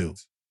perspective too.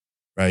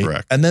 Right?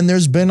 Correct. And then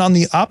there's been on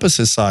the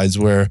opposite sides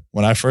where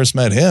when I first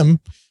met him,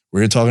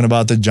 we were talking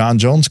about the John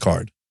Jones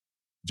card.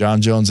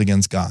 John Jones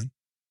against Gane.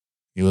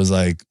 He was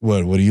like,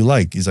 what do you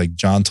like? He's like,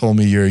 John told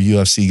me you're a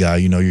UFC guy.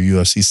 You know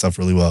your UFC stuff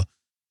really well.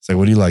 He's like,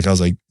 what do you like? I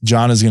was like,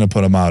 John is going to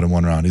put him out in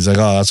one round. He's like,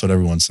 oh, that's what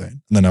everyone's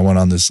saying. And then I went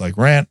on this like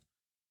rant.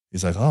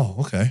 He's like, oh,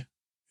 okay.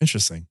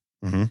 Interesting.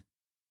 Mm-hmm.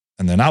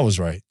 And then I was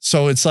right.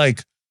 So it's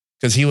like,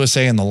 because he was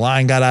saying the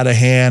line got out of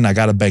hand. I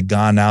got to bet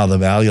Gane now the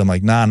value. I'm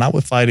like, nah, not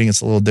with fighting.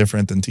 It's a little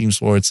different than team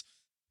sports.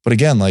 But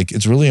again, like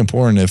it's really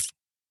important if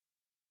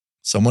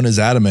someone is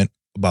adamant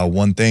about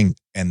one thing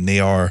and they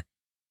are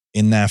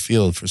in that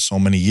field for so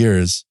many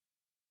years,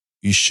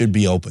 you should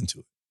be open to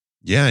it.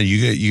 Yeah,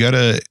 you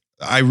gotta.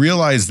 I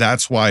realize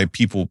that's why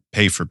people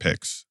pay for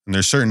picks, and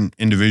there's certain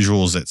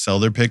individuals that sell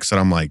their picks that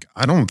I'm like,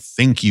 I don't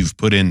think you've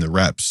put in the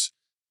reps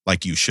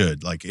like you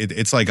should. Like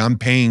it's like I'm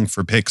paying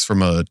for picks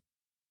from a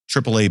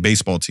AAA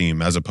baseball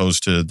team as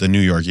opposed to the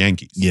New York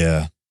Yankees.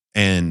 Yeah,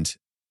 and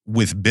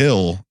with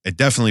Bill, it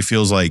definitely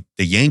feels like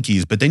the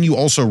Yankees. But then you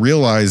also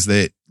realize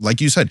that, like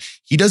you said,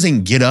 he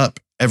doesn't get up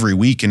every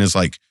week and is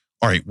like,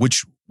 all right,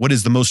 what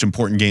is the most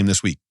important game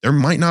this week? There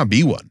might not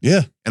be one.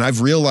 Yeah. And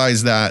I've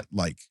realized that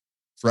like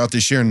throughout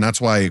this year, and that's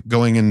why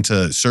going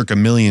into circa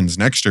millions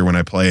next year when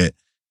I play it,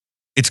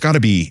 it's got to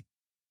be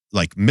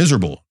like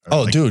miserable.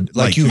 Oh, like, dude,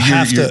 like you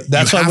have to.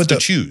 That's why with the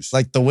choose.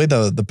 Like the way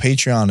the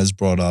Patreon is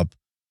brought up,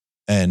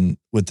 and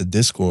with the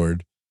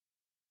Discord,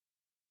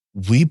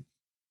 we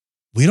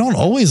don't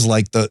always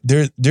like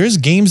there's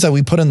games that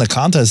we put in the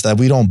contest that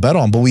we don't bet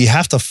on, but we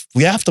have to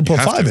put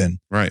 5 in.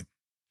 Right.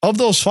 Of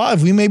those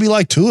 5, we maybe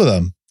like 2 of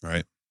them.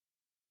 Right.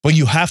 But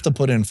you have to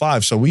put in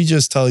 5. So we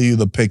just tell you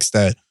the picks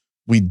that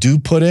we do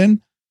put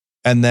in.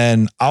 And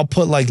then I'll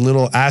put like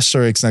little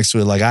asterisks next to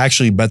it. Like I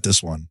actually bet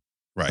this one.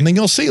 Right. And then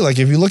you'll see, like,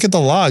 if you look at the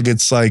log,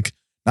 it's like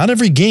not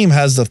every game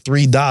has the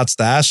 3 dots,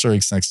 the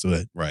asterisks next to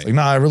it. Right. It's like,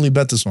 I really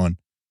bet this one.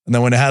 And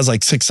then when it has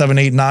like 6, 7,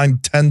 8, 9,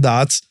 10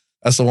 dots,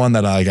 that's the one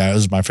that I got. It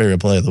was my favorite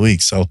play of the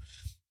week. So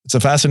it's a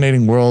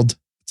fascinating world.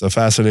 It's a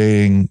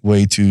fascinating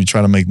way to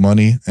try to make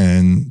money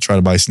and try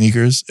to buy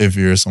sneakers if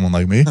you're someone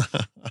like me.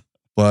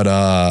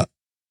 But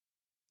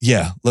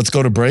yeah, let's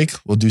go to break.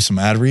 We'll do some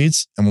ad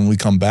reads. And when we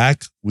come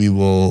back, we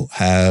will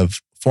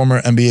have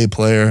former NBA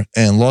player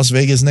and Las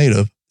Vegas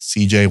native,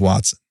 CJ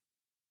Watson.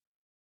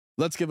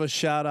 Let's give a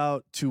shout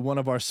out to one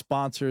of our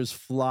sponsors,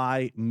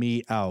 Fly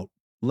Me Out.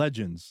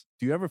 Legends,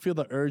 do you ever feel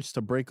the urge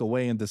to break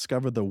away and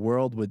discover the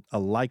world with a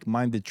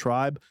like-minded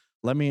tribe?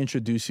 Let me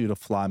introduce you to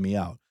Fly Me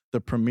Out,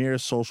 the premier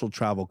social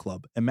travel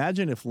club.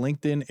 Imagine if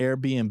LinkedIn,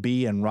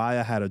 Airbnb, and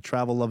Raya had a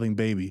travel-loving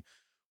baby.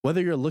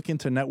 Whether you're looking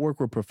to network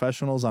with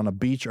professionals on a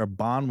beach or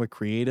bond with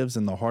creatives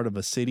in the heart of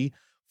a city,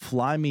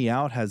 Fly Me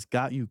Out has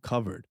got you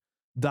covered.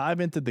 Dive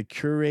into the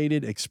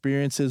curated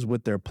experiences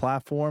with their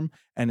platform,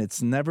 and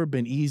it's never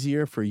been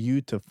easier for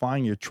you to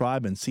find your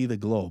tribe and see the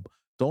globe.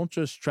 Don't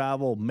just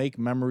travel, make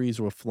memories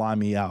with Fly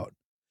Me Out.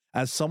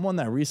 As someone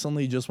that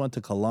recently just went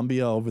to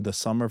Colombia over the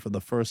summer for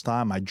the first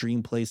time, my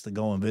dream place to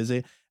go and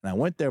visit, and I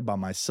went there by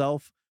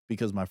myself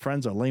because my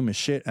friends are lame as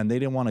shit and they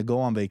didn't want to go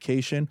on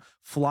vacation.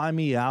 Fly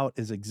Me Out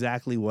is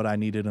exactly what I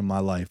needed in my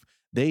life.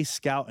 They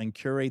scout and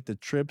curate the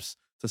trips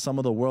to some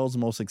of the world's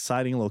most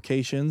exciting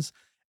locations,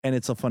 and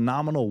it's a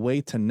phenomenal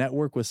way to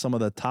network with some of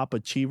the top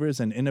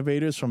achievers and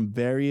innovators from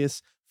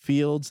various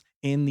fields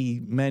in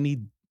the many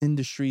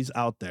industries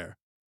out there.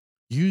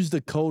 Use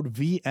the code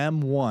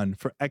VM1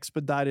 for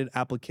expedited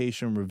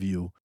application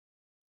review.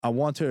 I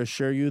want to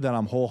assure you that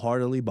I'm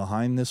wholeheartedly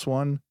behind this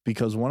one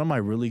because one of my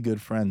really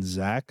good friends,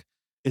 Zach,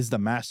 is the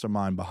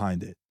mastermind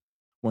behind it.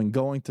 When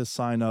going to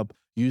sign up,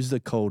 use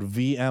the code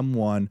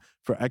VM1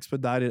 for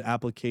expedited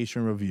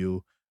application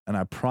review, and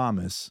I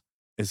promise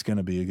it's going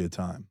to be a good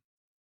time.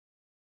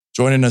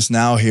 Joining us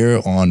now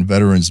here on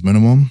Veterans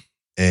Minimum,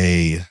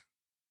 a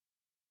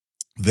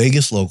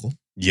Vegas local.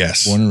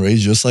 Yes. Born and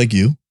raised just like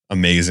you.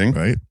 Amazing.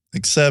 Right?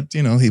 Except,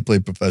 he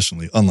played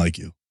professionally, unlike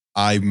you.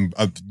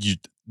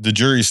 The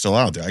jury's still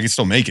out there. I can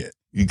still make it.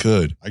 You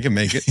could. I can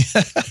make it.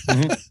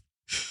 Mm-hmm.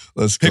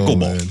 Let's go, Pickleball.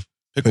 man.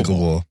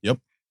 Pickleball. Yep.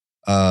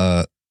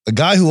 A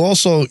guy who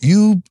also,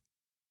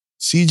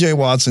 CJ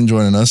Watson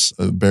joining us,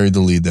 buried the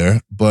lead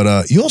there.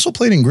 But you also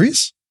played in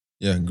Greece?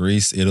 Yeah,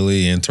 Greece,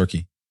 Italy, and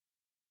Turkey.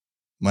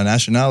 My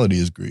nationality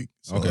is Greek.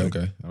 So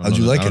okay. How'd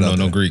you like it? I don't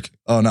know Greek.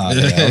 Oh, no. I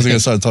was going to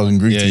start talking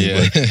Greek to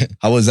you. But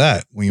how was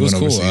that when you went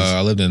overseas? It was cool.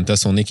 I lived in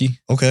Thessaloniki.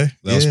 Okay.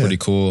 That was pretty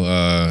cool.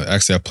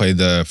 Actually, I played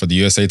for the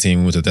USA team.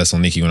 We went to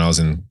Thessaloniki when I was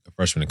a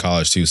freshman in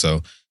college, too. So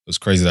it was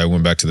crazy that I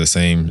went back to the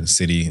same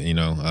city,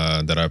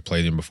 that I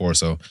played in before.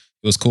 So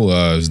It was cool.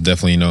 It was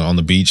definitely, on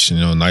the beach,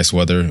 nice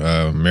weather,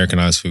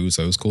 Americanized food.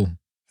 So it was cool.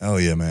 Hell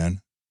yeah,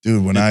 man.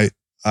 Dude, when I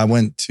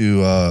went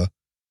to,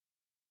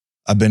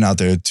 I've been out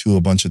there too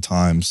a bunch of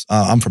times.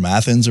 I'm from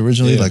Athens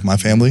originally, like my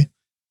family.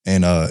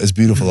 And it's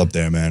beautiful up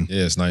there, man.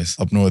 Yeah, it's nice.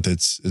 Up north,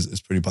 it's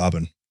pretty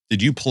popping.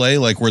 Did you play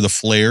like where the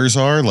flares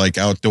are, like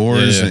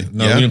outdoors? Yeah.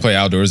 No, we didn't play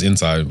outdoors,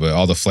 inside, but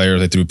all the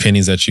flares, they threw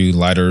pennies at you,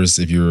 lighters.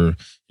 If your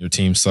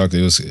team sucked,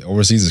 it was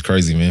overseas is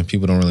crazy, man.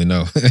 People don't really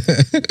know.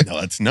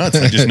 No, that's nuts.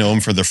 I just know them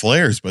for the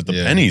flares, but the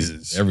pennies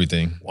is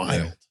everything.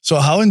 Wild. Yeah. So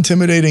how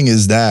intimidating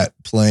is that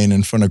playing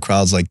in front of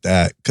crowds like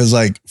that? Because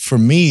like for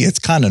me, it's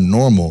kind of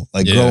normal.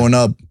 Like growing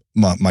up,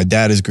 my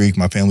dad is Greek,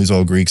 my family's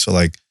all Greek. So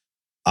like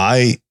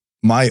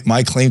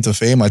my claim to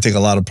fame, I take a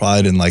lot of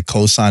pride in like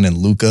co-signing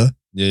Luka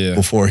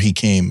before he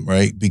came,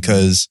 right?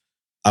 Because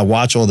I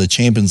watch all the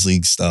Champions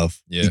League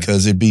stuff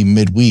because it'd be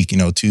midweek,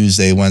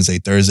 Tuesday, Wednesday,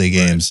 Thursday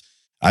games. Right.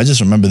 I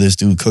just remember this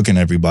dude cooking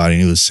everybody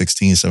and he was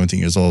 16, 17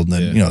 years old.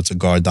 And then, it's a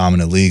guard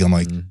dominant league. I'm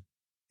like,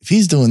 if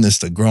he's doing this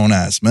to grown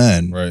ass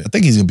men, I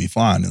think he's going to be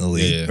fine in the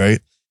league, right?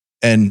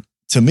 And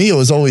to me, it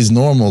was always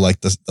normal,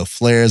 like the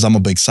flares. I'm a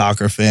big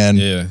soccer fan.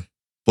 Yeah.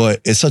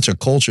 But it's such a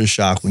culture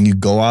shock when you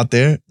go out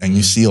there and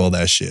you see all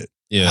that shit.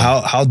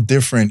 Yeah. How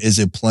different is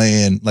it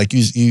playing? Like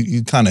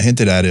you kind of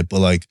hinted at it,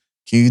 but like,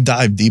 can you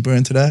dive deeper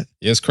into that?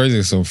 Yeah, it's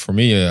crazy. So for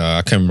me,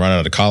 I came right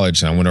out of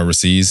college and I went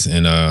overseas,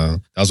 and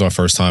that was my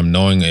first time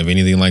knowing of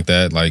anything like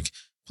that, like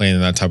playing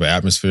in that type of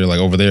atmosphere. Like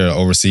over there,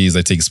 overseas,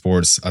 they take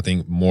sports, I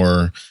think,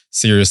 more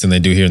serious than they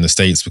do here in the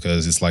States,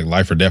 because it's like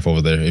life or death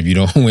over there. If you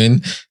don't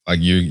win, like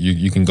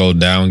you can go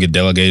down, get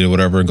delegated or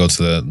whatever, and go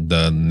to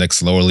the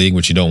next lower league,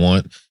 which you don't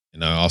want.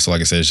 And also,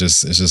 like I said, it's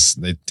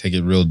just they take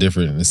it real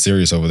different and it's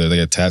serious over there. They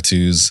got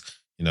tattoos,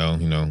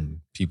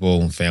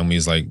 people,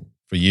 families, like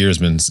for years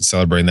been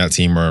celebrating that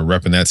team or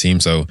repping that team.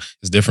 So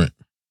it's different.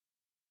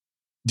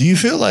 Do you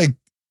feel like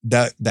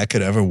that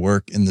could ever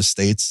work in the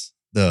States?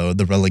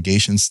 The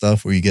relegation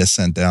stuff where you get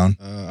sent down?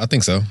 I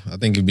think so. I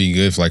think it'd be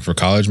good for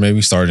college,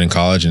 maybe start in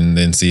college and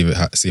then see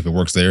if it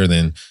works there,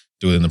 then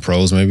do it in the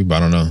pros maybe. But I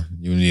don't know.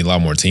 You need a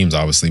lot more teams,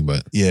 obviously,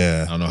 but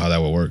I don't know how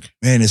that would work.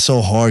 Man, it's so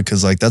hard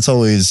because like that's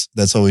always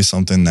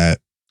something that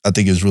I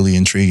think is really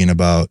intriguing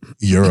about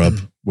Europe,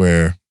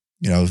 where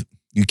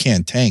you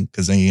can't tank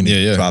because then you're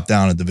gonna drop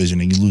down a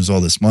division and you lose all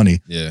this money.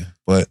 Yeah.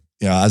 But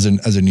as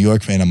a New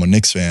York fan, I'm a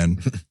Knicks fan.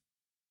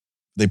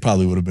 They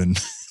probably would have been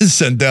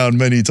sent down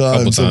many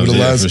times over the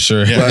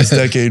last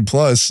decade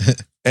plus.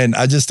 And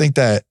I just think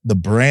that the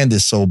brand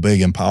is so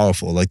big and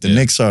powerful. Like the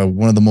Knicks are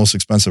one of the most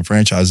expensive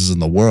franchises in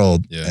the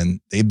world. Yeah.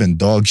 And they've been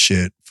dog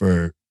shit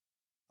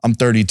I'm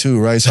 32,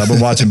 right? So I've been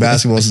watching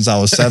basketball since I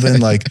was 7.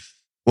 Like,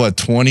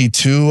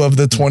 22 of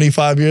the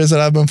 25 years that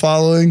I've been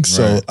following?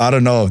 So I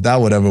don't know if that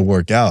would ever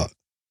work out.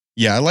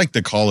 Yeah, I like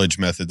the college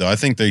method, though. I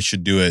think they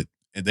should do it.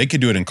 They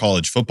could do it in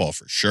college football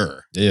for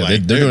sure. Yeah, they're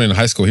doing it in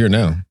high school here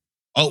now.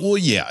 Oh, well,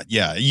 yeah.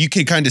 You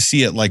can kind of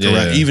see it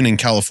around, even in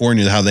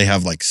California, how they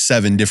have like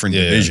 7 different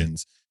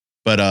divisions.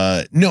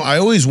 But no, I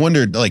always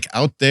wondered, like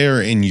out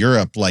there in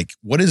Europe, like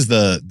what is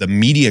the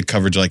media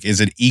coverage like? Is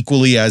it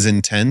equally as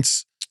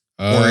intense,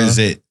 or is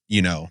it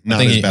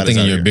not as bad? I think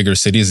in your bigger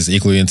cities it's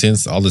equally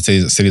intense. All the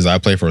cities I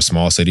play for are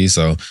small cities,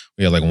 so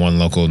we have like one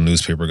local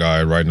newspaper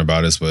guy writing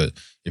about us. But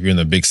if you're in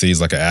the big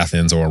cities like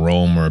Athens or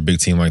Rome or a big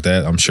team like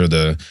that, I'm sure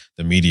the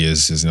media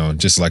is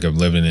just like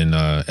living in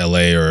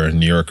LA or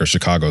New York or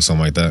Chicago,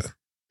 something like that.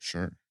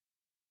 Sure.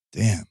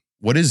 Damn.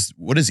 What is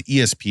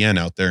ESPN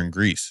out there in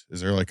Greece?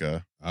 Is there like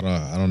a I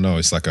don't know.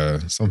 It's like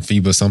some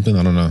FIBA something.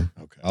 I don't know.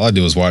 Okay. All I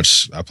do is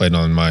watch. I played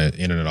on my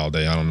internet all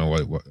day. I don't know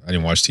what I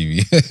didn't watch TV.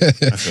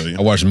 I feel you.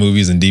 I watch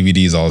movies and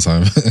DVDs all the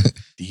time.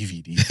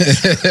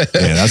 DVDs.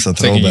 Yeah, that's a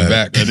throwback. Taking you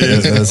back. That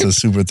is. That's a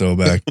super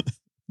throwback.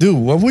 Dude,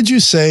 what would you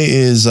say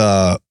is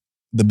the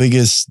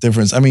biggest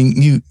difference? I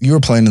mean, you were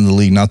playing in the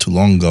league not too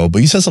long ago,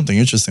 but you said something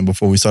interesting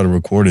before we started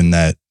recording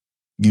that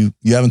you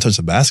haven't touched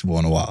a basketball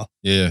in a while.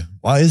 Yeah.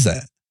 Why is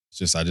that?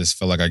 I just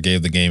felt like I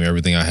gave the game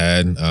everything I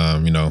had.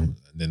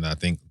 Then I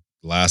think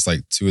the last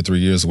like 2 or 3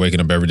 years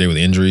waking up every day with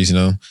injuries,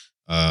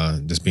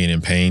 just being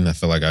in pain. I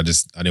feel like I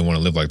didn't want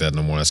to live like that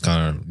no more. That's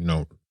kind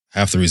of,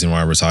 half the reason why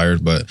I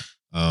retired. But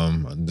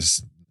and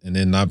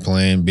then not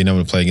playing, being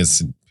able to play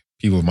against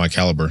people of my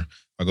caliber.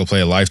 I go play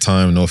a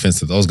Lifetime, no offense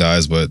to those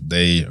guys, but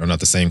they are not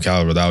the same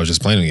caliber that I was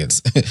just playing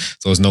against.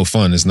 So it's no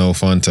fun. It's no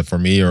fun for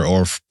me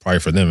or probably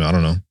for them. I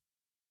don't know.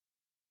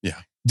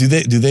 Yeah. Do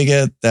they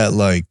get that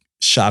like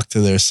shock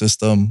to their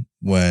system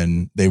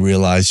when they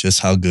realize just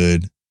how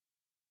good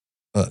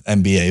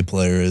an NBA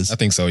player is? I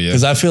think so, yeah.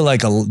 Because I feel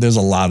like there's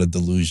a lot of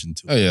delusion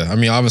to it. Oh, yeah. I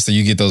mean, obviously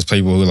you get those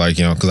people who like,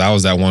 because I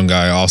was that one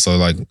guy also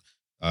like,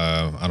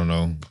 I don't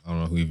know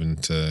who even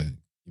to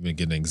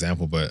get an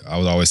example, but I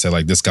would always say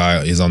like this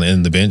guy is on the end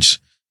of the bench.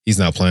 He's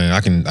not playing.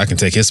 I can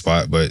take his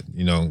spot, but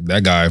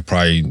that guy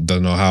probably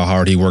doesn't know how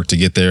hard he worked to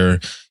get there.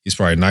 He's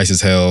probably nice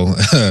as hell.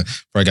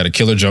 Probably got a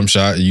killer jump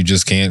shot. You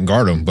just can't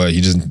guard him, but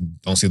you just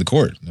don't see the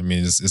court. I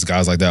mean, it's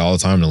guys like that all the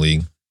time in the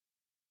league.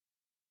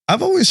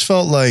 I've always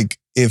felt like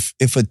if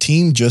a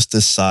team just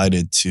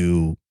decided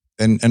to,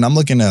 And I'm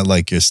looking at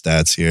like your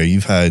stats here.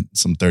 You've had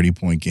some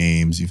 30-point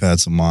games. You've had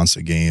some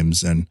monster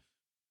games. And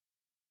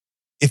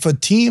if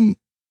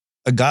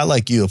a guy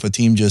like you, if a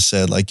team just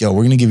said like, yo,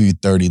 we're going to give you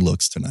 30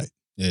 looks tonight.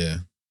 Yeah.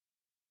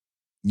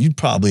 You'd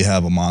probably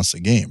have a monster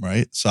game,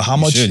 right? So how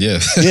much? You should, yeah.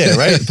 Yeah,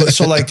 right? But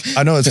so like,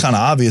 I know it's kind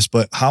of obvious,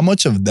 but how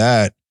much of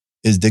that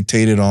is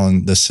dictated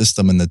on the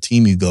system and the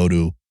team you go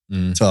to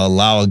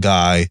allow a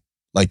guy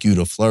like you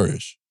to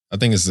flourish? I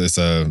think it's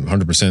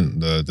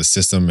 100% the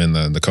system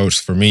and the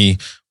coach. For me,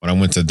 when I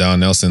went to Don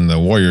Nelson, the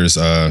Warriors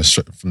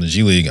from the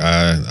G League,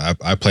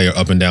 I play an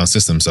up and down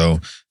system. So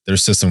their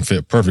system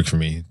fit perfect for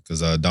me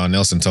because Don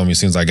Nelson told me as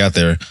soon as I got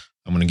there,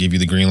 I'm going to give you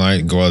the green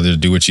light, go out there to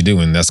do what you do.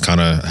 And that's kind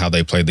of how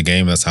they played the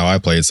game. That's how I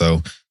played.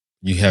 So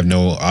you have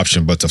no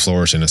option but to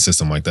flourish in a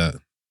system like that.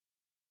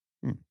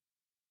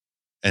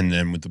 And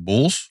then with the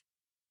Bulls?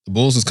 The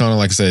Bulls was kind of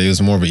like I said, it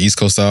was more of an East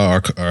Coast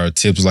style. Our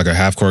Tibbs was like a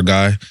half-court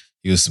guy.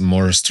 He was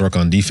more struck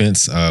on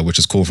defense, which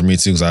is cool for me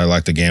too because I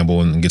like to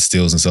gamble and get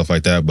steals and stuff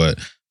like that. But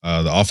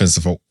the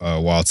offensive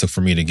while it took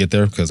for me to get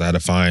there because I had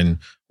to find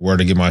where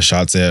to get my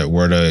shots at,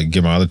 where to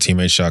get my other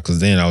teammates shot because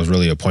then I was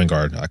really a point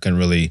guard. I couldn't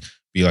really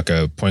be like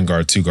a point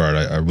guard, two guard.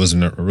 I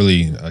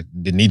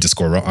didn't need to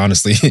score,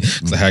 honestly,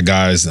 because I had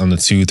guys on the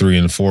 2, 3,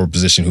 and 4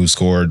 position who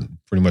scored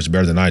pretty much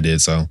better than I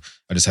did. So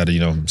I just had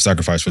to,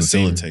 sacrifice for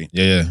the team.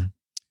 Yeah.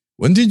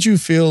 When did you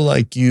feel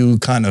like you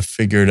kind of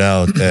figured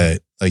out that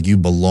like you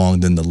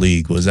belonged in the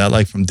league? Was that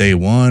like from day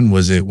one?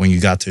 Was it when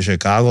you got to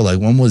Chicago? Like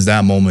when was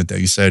that moment that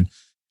you said,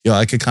 yo,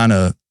 I could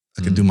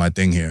do my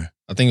thing here?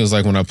 I think it was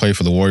like when I played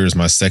for the Warriors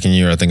my second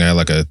year. I think I had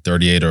like a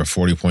 38 or a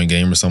 40-point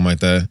game or something like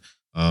that.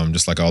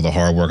 Just like all the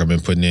hard work I've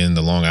been putting in,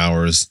 the long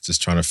hours,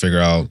 just trying to figure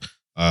out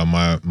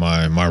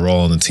my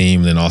role in the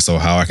team, and then also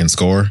how I can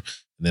score. And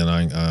then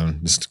I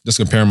just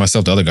comparing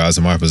myself to other guys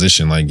in my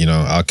position. Like,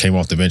 I came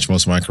off the bench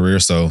most of my career,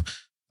 so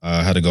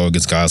I had to go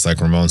against guys like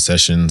Ramon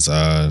Sessions,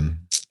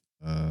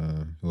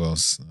 who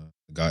else?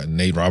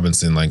 Nate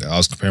Robinson. Like I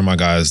was comparing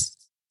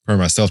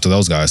myself to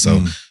those guys. So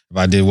if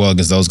I did well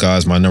against those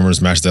guys, my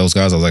numbers matched those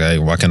guys. I was like, hey,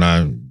 why can't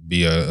I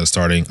be a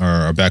starting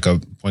or a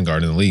backup point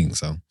guard in the league?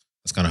 So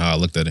that's kind of how I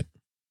looked at it.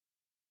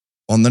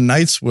 On the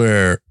nights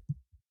where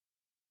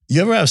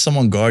you ever have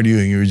someone guard you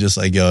and you were just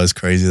like, yo, it's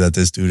crazy that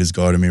this dude is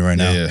guarding me right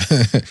now. Yeah.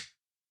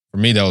 For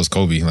me, that was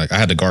Kobe. Like I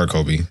had to guard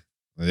Kobe.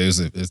 It was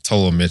a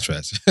total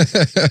mismatch.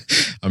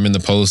 I'm in the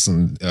post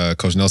and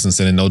Coach Nelson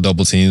sending no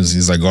double teams.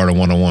 He's like guarding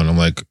one-on-one. I'm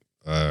like,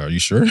 are you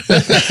sure?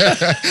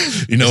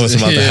 You know what's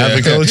about to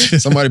happen, Coach?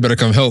 Somebody better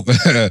come help.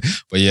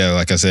 But yeah,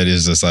 like I said,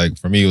 it's just like,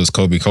 for me, it was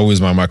Kobe.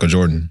 Kobe's my Michael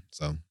Jordan.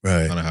 So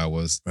right. Kind of how it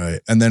was. Right.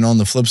 And then on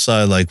the flip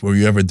side, like, were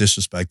you ever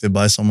disrespected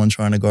by someone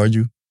trying to guard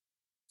you?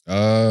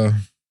 I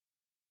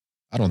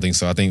don't think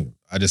so. I think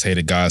I just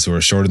hated guys who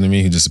were shorter than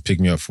me who just picked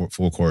me up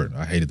full court.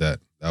 I hated that.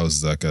 That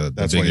was like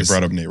that's why you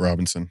brought up Nate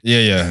Robinson.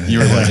 Yeah. You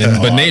were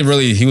like, but Nate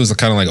really, he was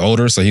kind of like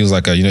older. So he was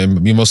like,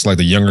 most like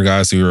the younger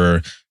guys who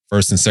were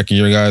first and second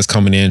year guys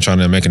coming in, trying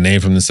to make a name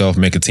for themselves,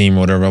 make a team or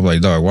whatever. I'm like,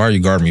 dog, why are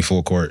you guarding me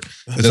full court?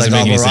 It it's like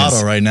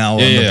Alvarado right now.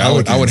 Yeah,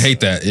 I would hate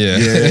that. Yeah.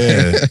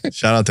 Yeah.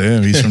 Shout out to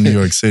him. He's from New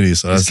York City.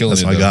 So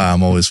that's my guy.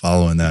 I'm always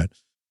following that.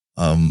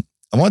 I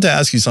wanted to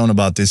ask you something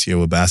about this year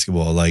with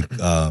basketball. Like,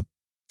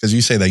 because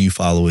you say that you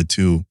follow it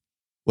too.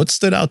 What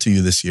stood out to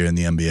you this year in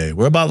the NBA?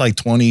 We're about like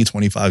 20,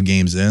 25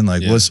 games in.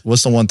 Like,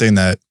 what's the one thing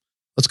that,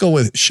 let's go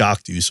with,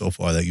 shocked you so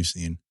far that you've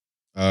seen?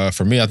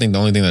 For me, I think the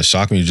only thing that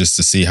shocked me was just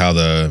to see how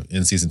the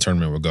in-season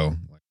tournament would go.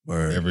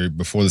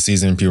 Before the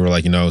season, people were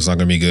like, it's not going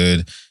to be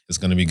good. It's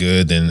going to be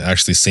good. Then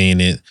actually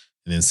seeing it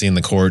and then seeing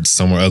the courts,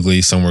 some were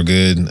ugly, some were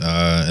good.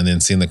 And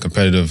then seeing the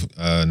competitive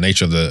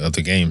nature of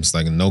the games.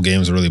 Like no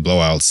games were really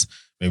blowouts.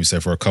 Maybe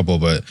except for a couple,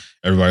 but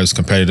everybody was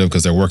competitive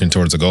because they're working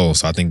towards a goal.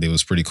 So I think it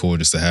was pretty cool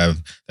just to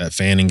have that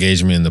fan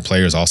engagement and the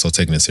players also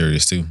taking it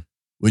serious too.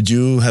 Would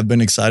you have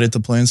been excited to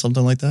play in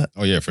something like that?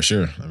 Oh yeah, for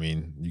sure. I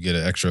mean, you get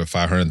an extra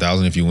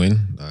 $500,000 if you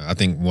win. I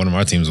think one of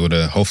my teams would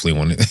have hopefully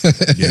won it.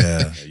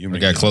 Yeah, we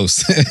got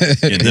close.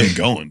 Get them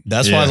going.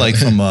 That's why, like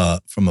from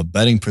a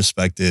betting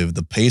perspective,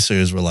 the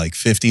Pacers were like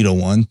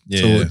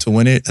 50-1 to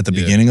win it at the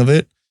beginning of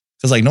it.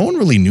 Because like no one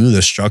really knew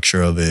the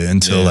structure of it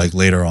until like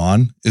later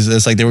on.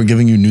 It's like they were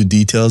giving you new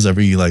details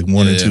every like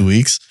 1 or 2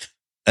 weeks.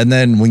 And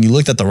then when you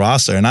looked at the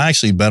roster, and I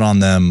actually bet on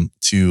them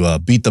to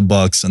beat the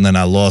Bucks, and then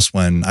I lost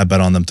when I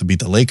bet on them to beat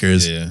the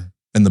Lakers. Yeah.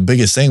 And the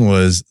biggest thing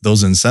was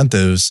those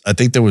incentives. I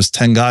think there was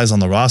 10 guys on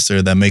the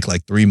roster that make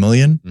like $3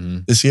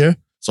 million this year.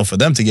 So for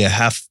them to get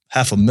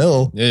half a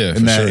mil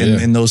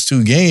in those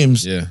 2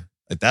 games,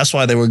 like that's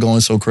why they were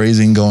going so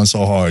crazy and going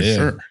so hard. Yeah.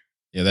 Sure.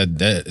 Yeah,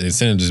 that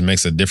incentive just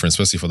makes a difference,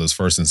 especially for those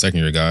first and second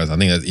year guys. I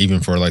think that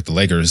even for like the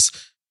Lakers,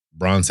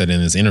 Bron said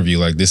in his interview,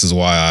 like, this is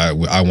why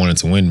I wanted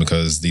to win,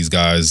 because these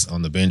guys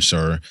on the bench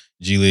or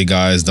G League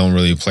guys don't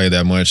really play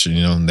that much.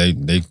 And,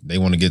 they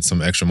want to get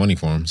some extra money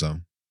for them. So,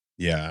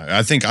 yeah,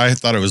 I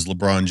thought it was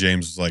LeBron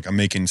James was like, I'm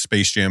making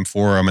Space Jam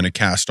 4. I'm going to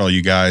cast all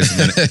you guys.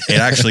 And then it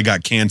actually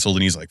got canceled.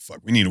 And he's like, fuck,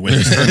 we need to win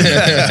this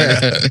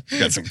tournament.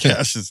 Got some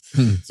cash,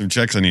 some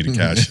checks I need to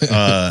cash.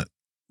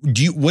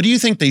 What do you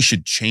think they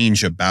should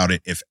change about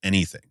it, if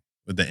anything?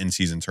 with the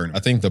in-season tournament?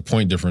 I think the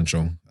point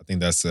differential. I think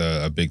that's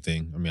a big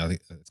thing. I mean, I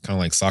think it's kind of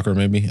like soccer,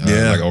 maybe,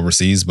 like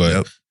overseas.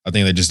 But I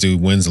think they just do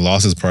wins and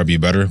losses probably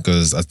better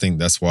because I think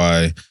that's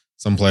why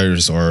some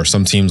players or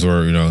some teams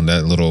were, in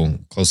that little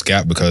close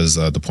gap because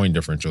the point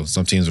differential.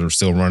 Some teams are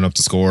still running up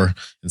the score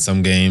in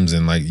some games,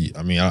 and I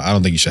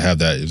don't think you should have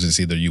that. It's just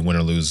either you win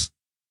or lose.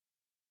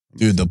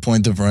 Dude, the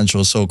point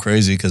differential is so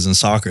crazy because in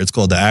soccer, it's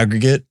called the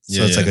aggregate.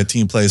 So it's like a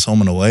team plays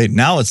home and away.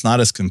 Now it's not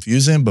as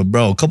confusing, but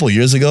bro, a couple of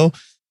years ago,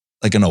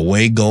 like an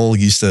away goal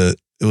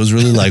it was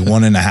really like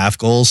 1.5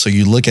 goals. So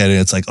you look at it,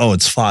 it's like, oh,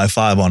 it's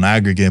 5-5 on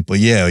aggregate. But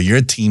yeah,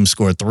 your team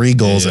scored 3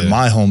 goals in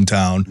my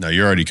hometown. No,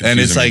 you're already confusing And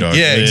it's like,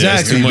 me, dog.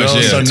 Exactly. Too much,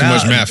 bro. So too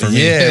much math for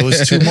me. Yeah, it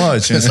was too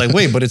much. And it's like,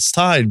 wait, but it's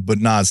tied. But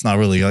nah, it's not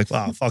really. You're like,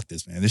 wow, fuck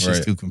this, man. This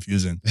is too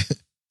confusing.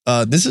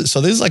 This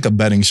is like a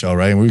betting show,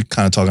 right? And we're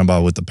kind of talking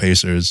about with the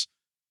Pacers.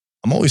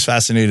 I'm always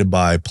fascinated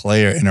by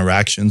player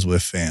interactions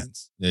with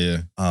fans.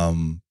 Yeah.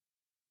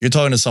 You're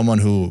talking to someone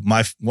who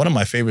one of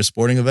my favorite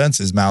sporting events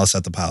is Malice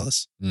at the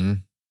Palace.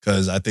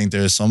 Because I think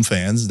there's some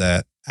fans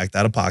that act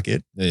out of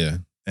pocket. Yeah.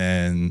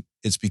 And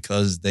it's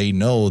because they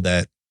know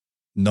that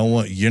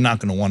you're not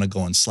going to want to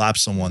go and slap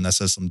someone that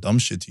says some dumb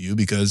shit to you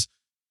because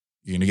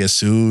you're going to get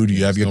sued.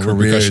 You have your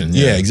career.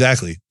 Yeah,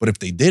 exactly. But if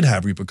they did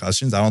have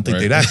repercussions, I don't think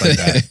they'd act like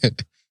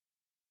that.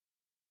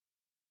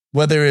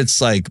 Whether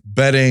it's like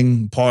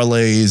betting,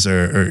 parlays,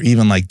 or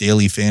even like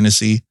daily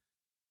fantasy,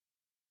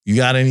 you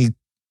got any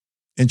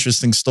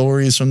interesting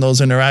stories from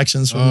those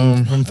interactions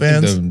from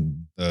fans?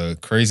 The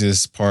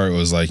craziest part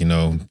was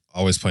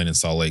always playing in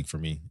Salt Lake for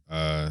me.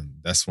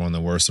 That's one of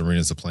the worst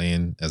arenas to play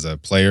in as a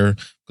player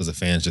because the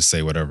fans just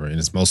say whatever, and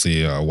it's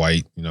mostly a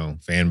white,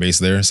 fan base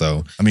there.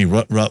 So I mean,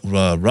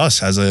 Russ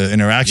has an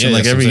interaction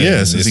like every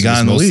year since he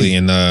got in the league.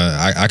 And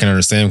I can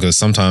understand because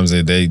sometimes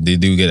they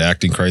do get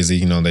acting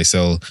crazy. They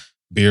sell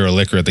beer or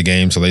liquor at the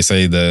game, so they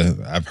say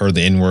I've heard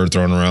the N-word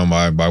thrown around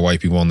by white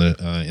people in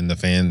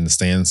the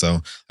stand. So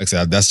like I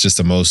said, that's just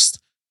the most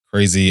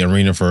crazy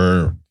arena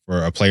for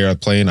a player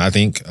playing, I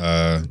think.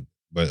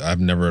 But I've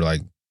never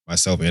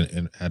myself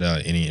had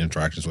any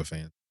interactions with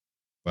fans.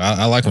 But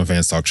I like when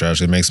fans talk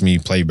trash. It makes me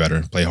play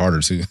better, play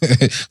harder too,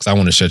 because I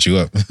want to shut you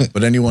up.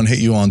 But anyone hit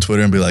you on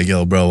Twitter and be like,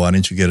 "Yo, bro, why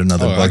didn't you get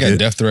another bucket?" I got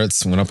death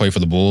threats when I played for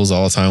the Bulls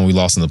all the time. We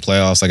lost in the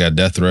playoffs. I got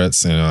death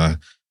threats, and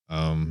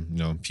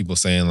people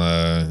saying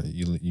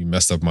you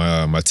messed up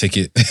my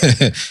ticket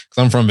because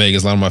I'm from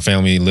Vegas. A lot of my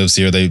family lives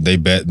here. They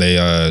bet,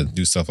 they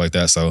do stuff like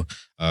that. So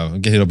I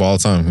get hit up all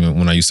the time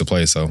when I used to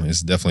play. So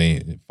it's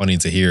definitely funny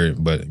to hear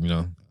it, but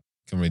can't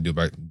really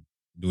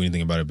do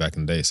anything about it back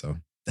in the day. So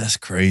that's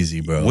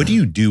crazy, bro. What do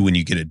you do when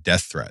you get a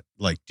death threat?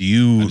 Like, do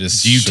you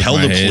tell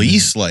the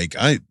police?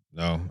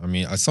 No, I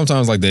mean,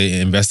 sometimes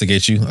they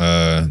investigate you,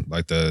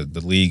 like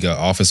the league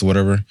office or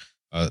whatever.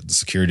 The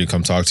security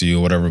come talk to you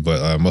or whatever,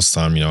 but most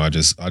of the time, I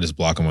just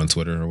block them on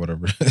Twitter or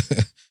whatever.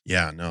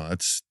 Yeah, no,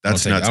 that's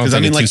nuts.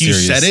 Because you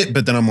said it,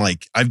 but then I'm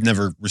like, I've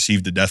never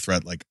received a death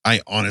threat. Like,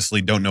 I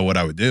honestly don't know what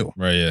I would do.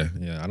 Right?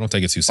 Yeah. I don't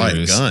take it too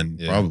serious. Buy a gun,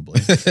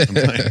 probably.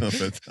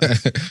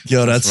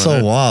 Yo, that's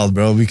so wild,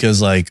 bro.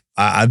 Because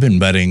I've been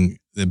betting.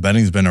 The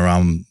betting's been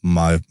around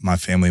my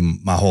family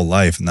my whole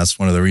life, and that's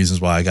one of the reasons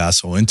why I got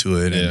so into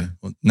it. Yeah.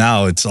 And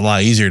now it's a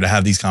lot easier to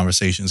have these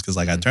conversations because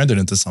I turned it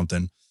into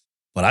something.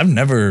 But I've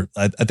never,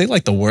 I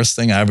think the worst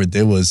thing I ever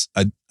did was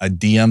I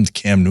DM'd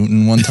Cam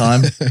Newton one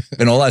time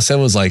and all I said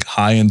was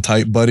high and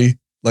tight, buddy,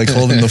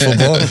 holding the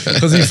football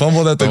because he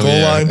fumbled at the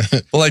goal line.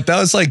 But that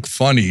was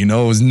funny, it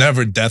was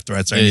never death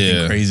threats or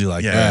anything crazy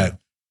that.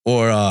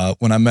 Or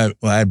when I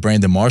had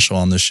Brandon Marshall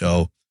on the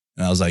show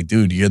and I was like,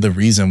 dude, you're the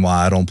reason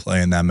why I don't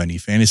play in that many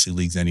fantasy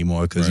leagues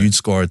anymore because you'd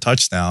score a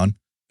touchdown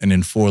and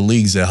in 4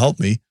 leagues it helped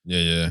me.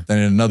 Yeah. Then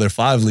in another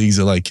 5 leagues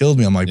it killed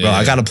me. I'm like, bro,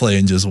 I got to play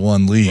in just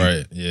 1 league.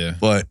 Right, yeah.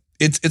 But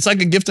it's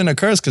like a gift and a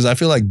curse because I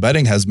feel like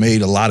betting has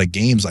made a lot of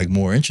games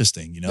more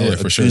interesting. Yeah,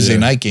 for sure. Tuesday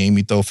night game,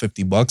 you throw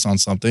 $50 on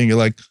something. You're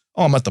like,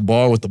 oh, I'm at the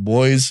bar with the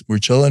boys. We're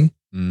chilling.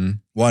 Mm-hmm.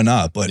 Why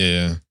not? But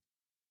yeah.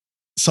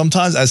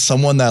 Sometimes as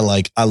someone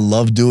that I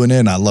love doing it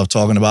and I love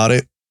talking about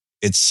it,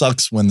 it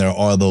sucks when there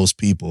are those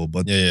people.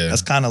 But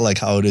that's kind of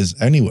how it is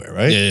anywhere,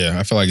 right? Yeah.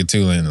 I feel like it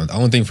too. And the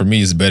only thing for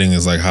me is betting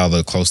is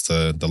how close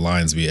to the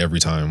lines be every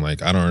time. I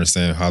don't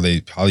understand how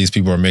these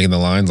people are making the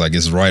lines.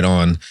 It's right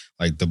on.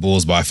 The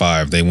Bulls by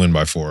 5, they win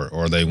by 4,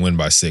 or they win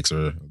by 6,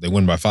 or they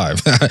win by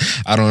 5.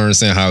 I don't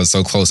understand how it's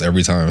so close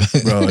every time.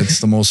 Bro,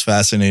 it's the most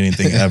fascinating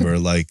thing ever.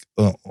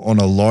 On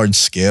a large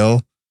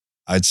scale,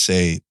 I'd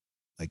say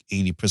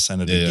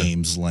 80% of the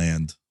games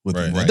land with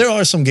right. There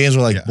are some games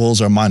where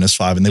Bulls are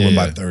 -5 and they win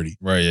by 30.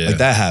 Right, yeah.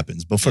 That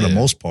happens. But for the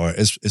most part,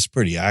 it's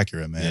pretty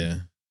accurate, man. Yeah.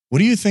 What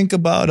do you think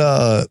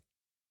about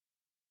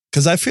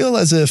because I feel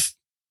as if,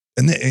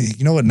 and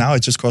you know what, now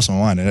it just crossed my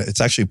mind.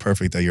 It's actually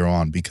perfect that you're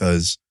on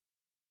because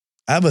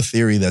I have a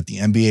theory that the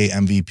NBA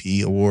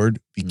MVP award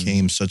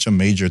became such a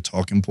major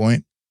talking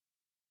point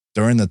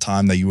during the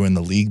time that you were in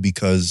the league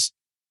because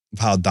of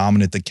how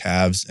dominant the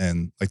Cavs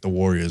and the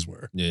Warriors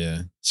were.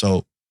 Yeah.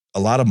 So a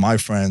lot of my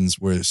friends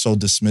were so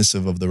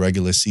dismissive of the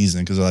regular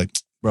season because they're like,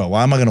 bro,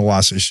 why am I going to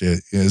watch this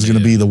shit? It's going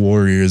to be the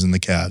Warriors and the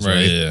Cavs,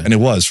 right? Yeah. And it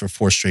was for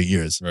 4 straight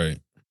years. Right.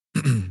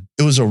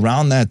 It was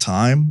around that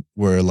time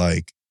where,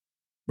 like,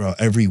 bro,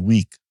 every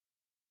week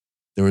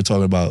they were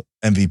talking about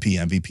MVP.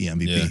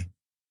 Yeah.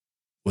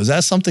 Was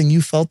that something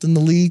you felt in the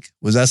league?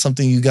 Was that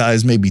something you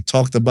guys maybe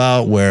talked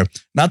about where,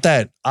 not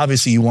that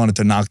obviously you wanted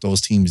to knock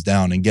those teams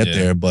down and get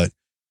there, but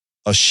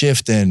a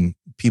shift in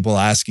people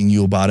asking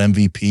you about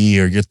MVP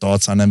or your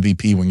thoughts on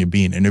MVP when you're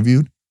being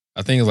interviewed?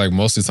 I think it's like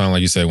most of the time,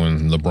 like you said,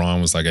 when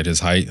LeBron was like at his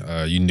height,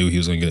 you knew he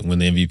was going to win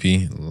the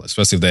MVP,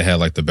 especially if they had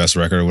like the best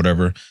record or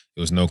whatever. It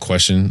was no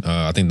question.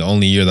 I think the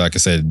only year that, like I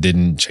said,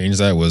 didn't change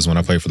that was when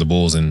I played for the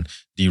Bulls and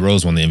D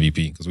Rose won the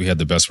MVP because we had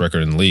the best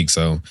record in the league.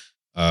 So,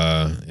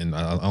 and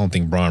I don't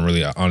think Bron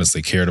really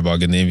honestly cared about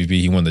getting the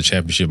MVP. He won the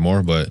championship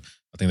more, but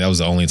I think that was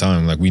the only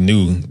time. Like we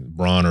knew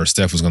Bron or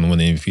Steph was going to win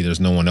the MVP.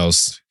 There's no one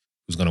else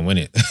who's going to win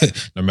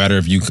it, no matter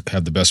if you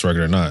have the best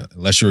record or not.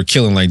 Unless you were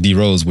killing like D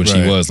Rose, which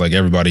he was. Like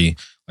everybody,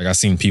 like I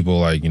seen people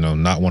like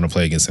not want to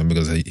play against him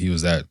because he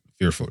was that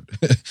fearful.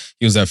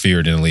 He was that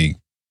feared in the league.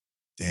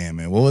 Damn,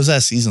 man, what was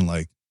that season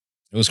like?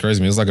 It was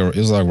crazy. Man. It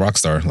was like rock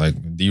star. Like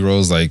D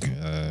Rose, like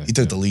he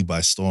took the league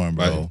by storm,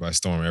 bro. By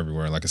storm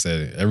everywhere. Like I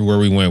said, everywhere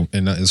we went,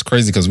 and it's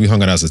crazy because we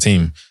hung out as a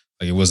team.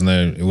 Like it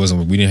wasn't.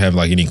 We didn't have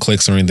like any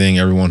cliques or anything.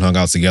 Everyone hung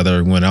out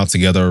together. We went out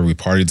together. We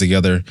partied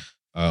together.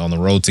 On the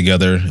road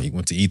together. We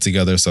went to eat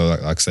together. So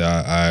like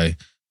I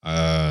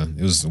said,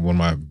 it was one of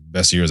my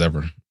best years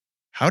ever.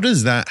 How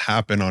does that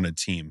happen on a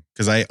team?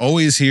 Because I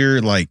always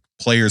hear like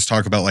players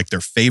talk about like their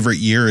favorite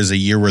year is a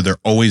year where they're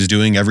always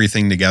doing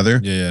everything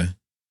together. Yeah.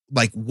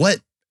 Like what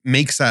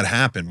makes that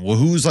happen? Well,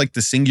 who's like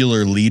the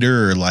singular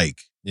leader or like?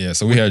 Yeah.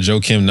 So we had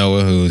Joakim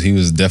Noah, he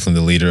was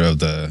definitely the leader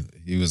of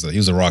he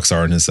was a rock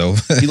star in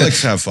himself. He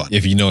likes to have fun.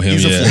 If you know him,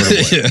 he's a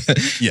Florida player.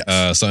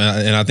 Yes. So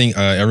and I think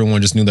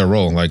everyone just knew their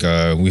role. Like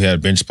we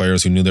had bench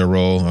players who knew their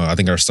role. I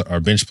think our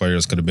bench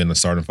players could have been the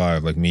starting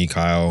 5, like me,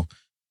 Kyle,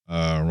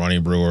 Ronnie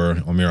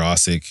Brewer, Omer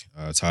Osik,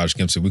 Taj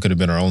Gibson. We could have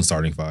been our own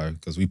starting 5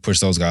 because we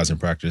pushed those guys in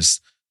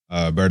practice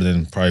better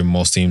than probably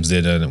most teams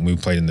did, and we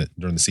played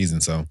during the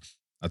season. So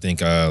I think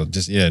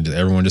just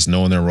everyone just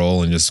knowing their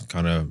role and just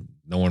kind of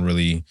no one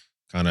really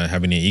kind of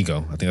having any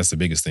ego. I think that's the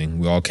biggest thing.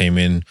 We all came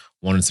in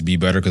wanted to be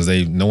better because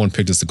no one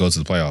picked us to go to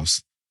the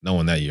playoffs. No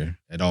one that year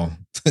at all.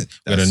 We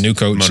had a new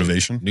coach,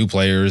 motivation, new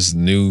players,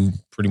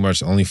 pretty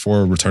much only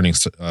 4 returning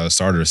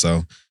starters.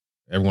 So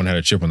everyone had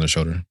a chip on their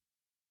shoulder.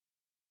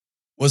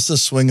 What's the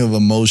swing of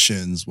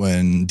emotions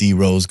when D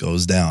Rose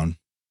goes down?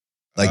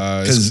 Like,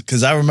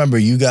 because I remember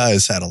you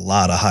guys had a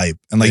lot of hype,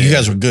 and like you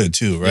guys were good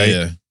too, right?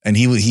 Yeah. And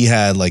he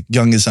had like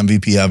youngest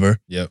MVP ever.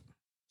 Yep.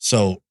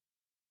 So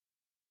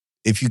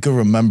if you could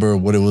remember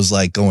what it was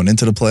like going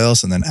into the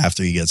playoffs and then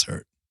after he gets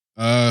hurt.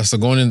 So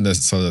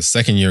the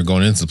second year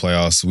going into the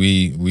playoffs,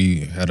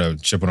 we had a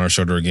chip on our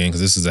shoulder again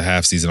because this is a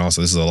half season.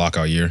 Also, this is a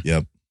lockout year.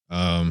 Yep.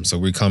 So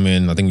we come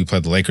in. I think we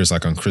played the Lakers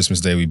like on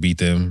Christmas Day. We beat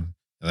them.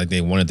 Like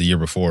they won it the year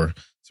before.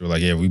 So we're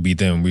like, yeah, we beat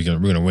them. We're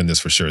gonna win this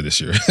for sure this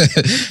year.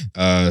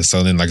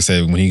 So then, like I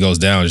said, when he goes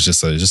down, it's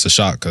just a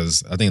shock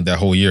because I think that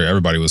whole year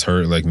everybody was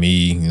hurt. Like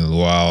me,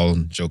 Luau,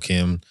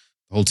 Joakim,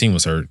 the whole team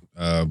was hurt.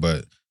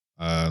 But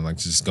like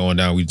just going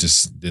down, we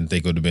just didn't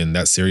think it would have been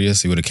that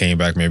serious. He would have came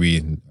back maybe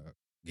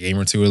a game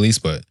or 2 at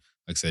least. But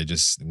like I said,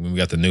 just when we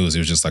got the news, it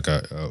was just like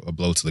a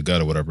blow to the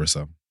gut or whatever.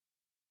 So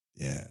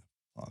yeah.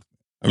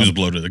 It was a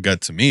blow to the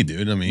gut to me,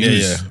 dude. I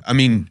mean, I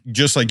mean,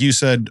 just like you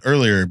said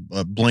earlier,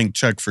 a blank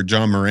check for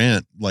John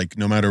Morant. Like,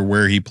 no matter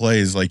where he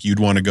plays, like you'd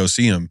want to go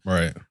see him.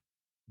 Right.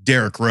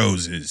 Derrick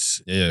Rose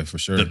is for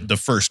sure the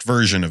first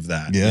version of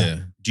that. Yeah.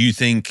 Do you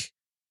think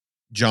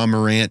John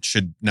Morant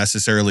should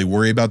necessarily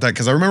worry about that?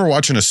 Because I remember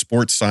watching a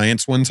Sports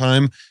Science one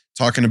time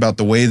talking about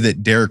the way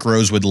that Derrick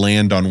Rose would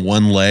land on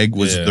one leg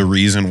was the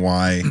reason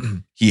why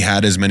he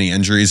had as many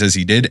injuries as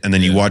he did. And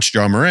then you watch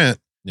John Morant.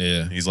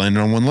 Yeah. He's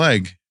landing on one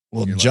leg.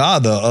 Well, Ja,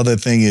 the other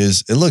thing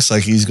is, it looks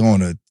like he's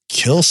going to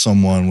kill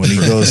someone when he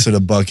goes to the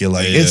bucket.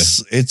 Like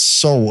it's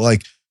so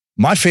like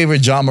my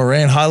favorite John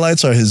Morant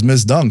highlights are his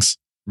missed dunks.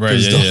 Right.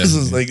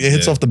 Is like it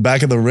hits off the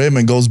back of the rim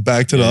and goes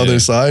back to the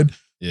other side.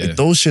 Yeah. Like,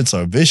 those shits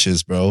are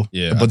vicious, bro.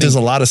 Yeah. But there's a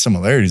lot of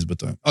similarities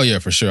between them. Oh yeah,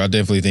 for sure. I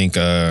definitely think.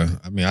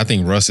 I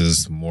think Russ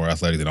is more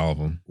athletic than all of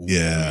them.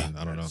 Yeah.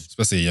 I don't know,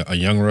 especially a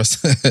young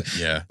Russ.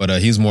 Yeah.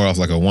 But he's more off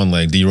like a one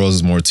leg. D Rose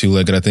is more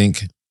 2-legged, I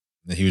think.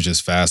 And he was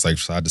just fast, like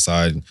side to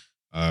side.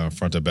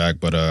 Front to back,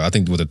 but I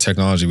think with the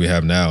technology we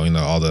have now,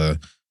 all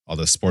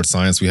the sports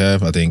science we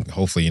have, I think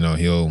hopefully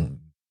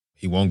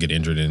he won't get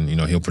injured and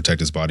he'll protect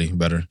his body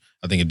better.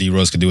 I think if D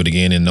Rose could do it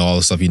again and know all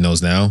the stuff he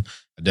knows now,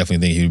 I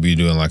definitely think he would be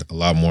doing like a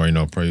lot more,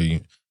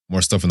 probably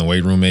more stuff in the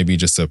weight room maybe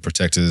just to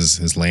protect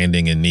his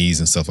landing and knees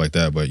and stuff like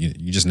that. But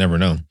you just never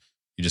know.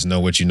 You just know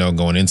what you know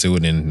going into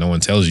it, and no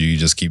one tells you. You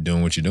just keep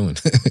doing what you're doing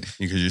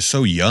because you're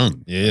so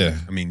young. Yeah,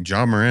 I mean,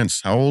 John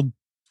Morant's how old?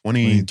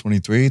 20,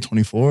 23,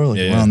 24, like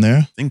around there.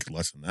 I think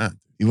less than that.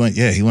 He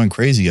went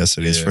crazy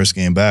yesterday, his first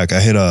game back. I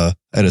had a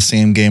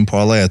same game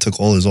parlay. I took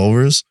all his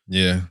overs.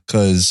 Yeah.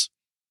 Because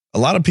a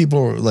lot of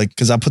people like,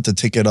 because I put the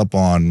ticket up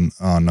on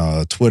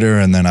Twitter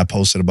and then I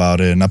posted about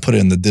it and I put it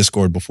in the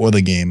Discord before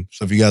the game.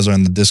 So if you guys are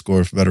in the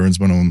Discord for Veterans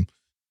Minimum,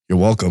 you're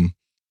welcome.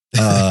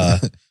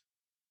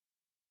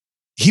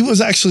 He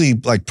was actually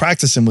like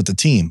practicing with the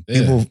team.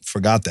 Yeah. People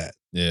forgot that.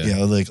 Yeah. You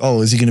know, like,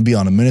 oh, is he going to be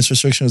on a minutes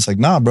restriction? It's like,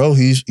 nah, bro,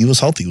 he was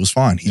healthy. He was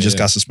fine. He just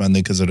got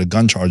suspended because of the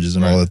gun charges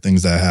and all the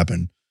things that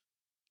happened.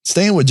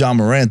 Staying with John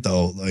Morant,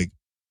 though, like,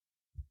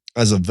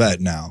 as a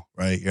vet now,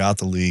 right? You're out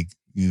the league.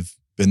 You've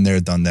been there,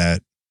 done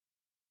that.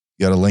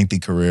 You had a lengthy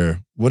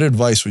career. What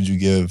advice would you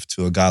give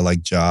to a guy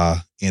like Ja,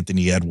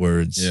 Anthony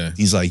Edwards,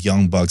 these like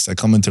young bucks that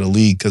come into the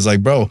league? Because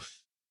like, bro,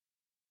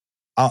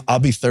 I'll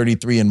be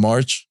 33 in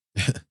March.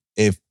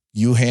 If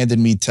you handed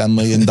me $10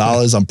 million,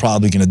 I'm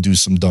probably going to do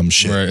some dumb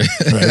shit.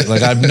 Right?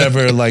 Like I've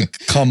never like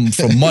come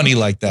from money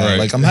like that. Right.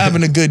 Like I'm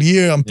having a good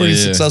year. I'm pretty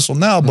successful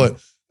now,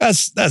 but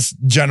that's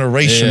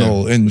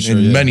generational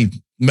in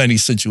many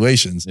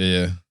situations.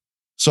 Yeah.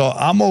 So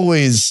I'm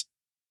always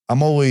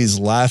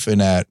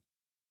laughing at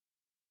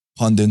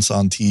pundits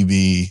on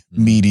TV,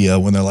 media,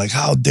 when they're like,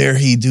 how dare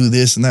he do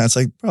this and that? It's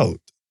like, bro,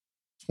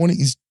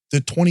 they're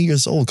 20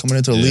 years old coming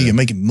into the league and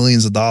making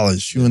millions of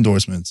dollars, shoe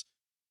endorsements.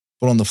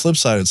 But on the flip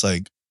side, it's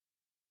like,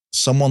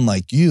 someone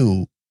like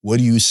you, what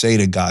do you say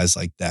to guys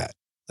like that?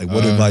 Like,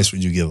 what advice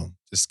would you give them?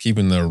 Just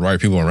keeping the right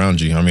people around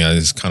you. I mean,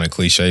 it's kind of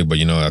cliche, but,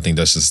 you know, I think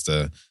that's just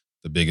the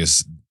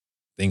biggest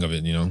thing of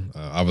it, you know.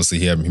 Obviously,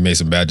 he made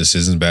some bad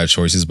decisions, bad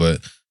choices,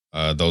 but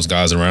those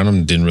guys around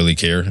him didn't really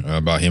care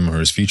about him or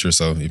his future.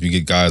 So if you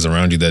get guys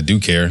around you that do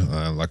care,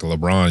 like a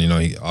LeBron, you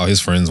know, all his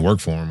friends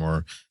work for him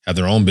or have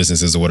their own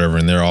businesses or whatever,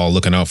 and they're all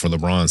looking out for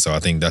LeBron. So I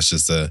think that's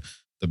just the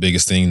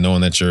biggest thing,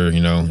 knowing that you're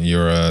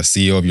a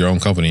CEO of your own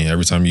company.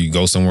 Every time you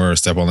go somewhere or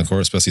step on the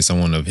court, especially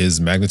someone of his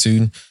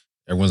magnitude,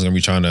 everyone's going to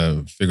be trying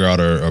to figure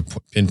out or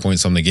pinpoint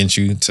something against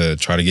you to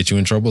try to get you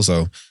in trouble. So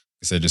like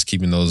I said, just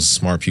keeping those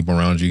smart people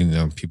around you, you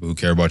know, people who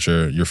care about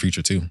your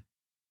future too.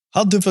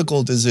 How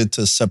difficult is it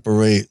to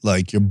separate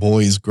like your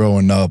boys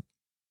growing up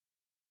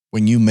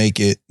when you make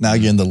it, now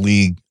you're in the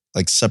league,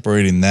 like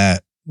separating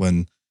that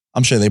when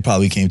I'm sure they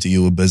probably came to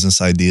you with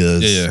business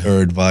ideas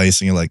or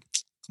advice and you're like,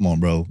 come on,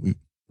 bro.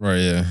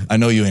 I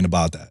know you ain't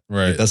about that.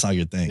 Right. Like, that's not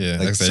your thing. Yeah.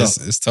 Like I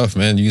said, it's tough,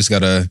 man. You just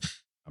gotta,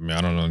 I mean,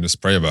 I don't know,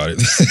 just pray about it.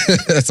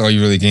 That's all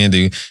you really can do.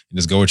 You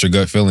just go with your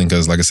gut feeling.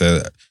 Cause like I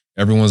said,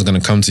 everyone's going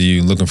to come to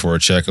you looking for a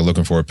check or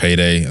looking for a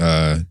payday.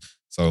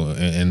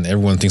 And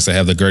everyone thinks they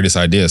have the greatest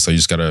idea. So you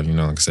just got to, you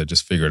know, like I said,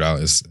 just figure it out.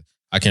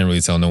 I can't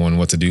really tell no one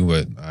what to do,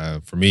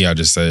 but for me, I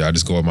just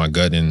go with my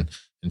gut and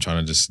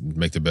trying to just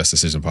make the best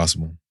decision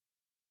possible.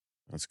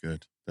 That's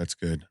good. That's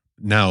good.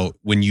 Now,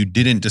 when you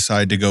didn't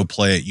decide to go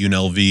play at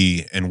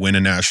UNLV and win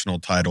a national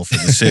title for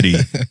the city,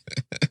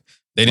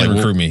 they didn't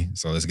recruit me.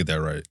 So let's get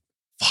that right.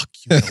 Fuck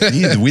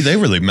UNLV. They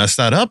really messed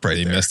that up right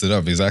there. They messed it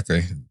up.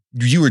 Exactly.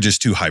 You were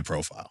just too high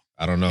profile.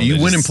 I don't know.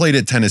 You went and played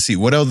at Tennessee.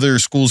 What other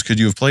schools could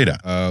you have played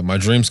at? My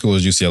dream school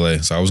is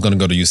UCLA. So I was going to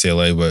go to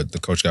UCLA, but the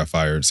coach got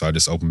fired. So I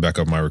just opened back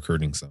up my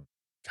recruiting. So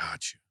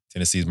got you.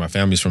 Tennessee, my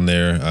family's from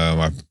there.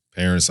 My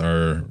parents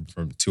are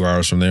from 2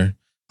 hours from there.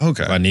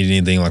 Okay. If I needed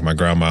anything, like my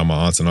grandma,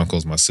 my aunts and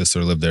uncles, my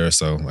sister lived there.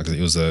 So like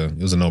it was a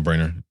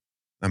no-brainer.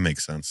 That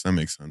makes sense.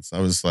 I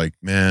was like,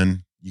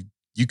 man,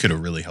 you could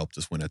have really helped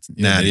us win it.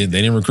 Yeah, they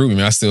didn't recruit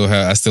me. I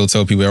still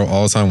tell people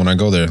all the time when I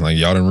go there, like,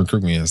 y'all didn't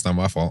recruit me. It's not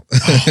my fault.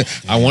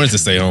 I wanted to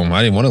stay home.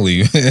 I didn't want to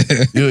leave.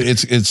 Dude,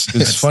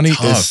 it's funny.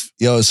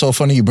 It's so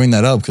funny you bring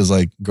that up because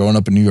like growing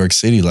up in New York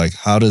City, like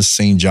how does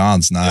St.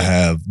 John's not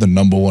have the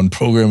 #1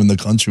 program in the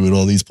country with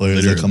all these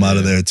players that come out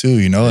of there too,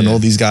 you know, and all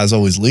these guys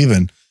always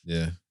leaving.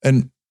 Yeah.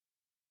 And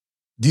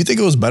do you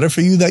think it was better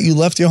for you that you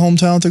left your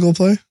hometown to go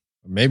play?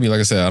 Maybe, like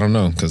I said, I don't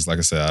know. Because like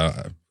I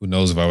said, who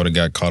knows if I would have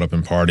got caught up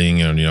in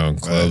partying and, you know,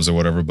 clubs or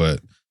whatever.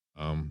 But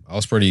I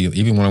was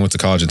even when I went to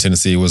college in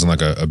Tennessee, it wasn't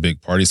like a big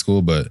party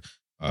school, but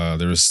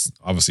there was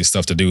obviously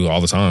stuff to do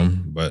all the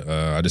time. But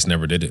I just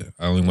never did it.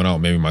 I only went out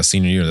maybe my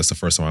senior year. That's the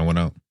first time I went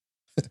out.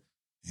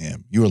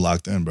 Damn, you were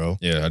locked in, bro.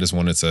 Yeah, I just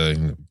wanted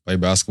to play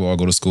basketball,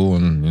 go to school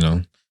and, you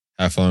know,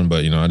 have fun.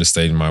 But, you know, I just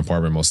stayed in my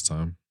apartment most of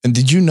the time. And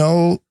did you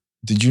know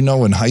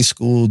in high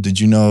school, did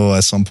you know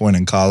at some point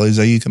in college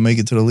that you could make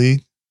it to the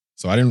league?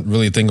 So I didn't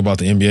really think about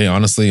the NBA,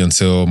 honestly,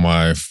 until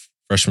my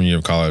freshman year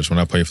of college when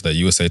I played for that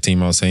USA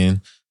team I was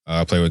saying.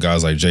 I played with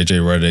guys like J.J.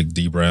 Redick,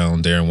 D.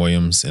 Brown, Darren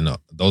Williams, and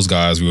those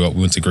guys, we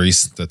went to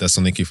Greece,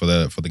 Thessaloniki for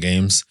the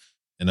games.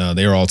 And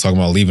they were all talking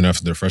about leaving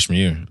after their freshman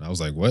year. And I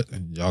was like, what?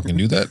 Y'all can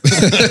do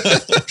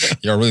that?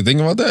 Y'all really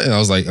thinking about that? And I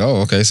was like,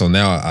 oh, okay. So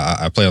now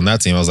I play on that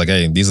team. I was like,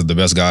 hey, these are the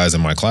best guys in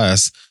my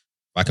class.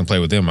 If I can play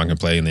with them, I can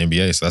play in the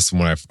NBA. So that's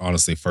when I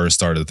honestly first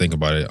started to think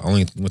about it. I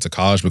only went to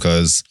college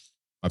because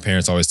my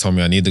parents always told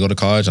me I needed to go to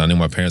college. I knew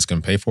my parents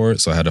couldn't pay for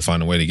it, so I had to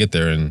find a way to get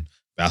there, and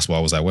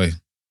basketball was that way.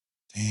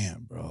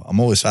 Damn, bro. I'm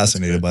always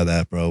fascinated by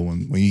that, bro.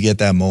 When you get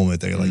that moment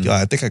that you're like, yo,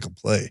 I think I could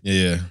play.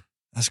 Yeah.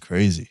 That's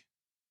crazy.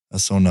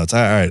 That's so nuts. All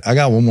right. I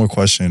got one more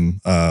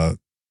question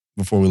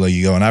before we let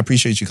you go, and I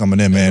appreciate you coming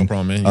in, man. No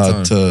problem,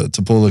 man.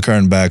 To pull the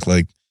curtain back,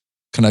 like,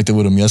 connected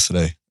with him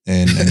yesterday.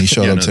 and he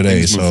showed up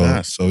today.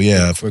 So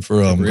yeah,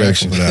 I'm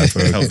grateful for that.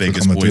 For, How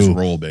Vegas coming boys through.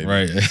 roll, baby.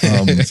 Right.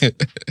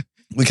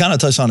 We kind of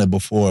touched on it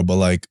before, but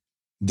like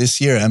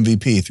this year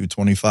MVP through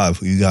 25,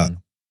 who you got?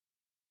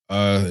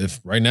 If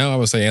right now I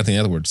would say Anthony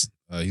Edwards.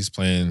 He's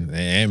playing.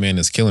 Ant-Man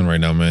is killing right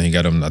now, man. He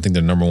got him. I think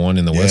they're number 1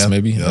 in the West,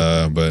 maybe.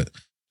 Yep. But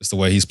just the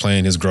way he's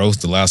playing, his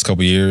growth the last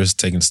couple of years,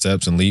 taking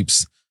steps and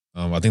leaps.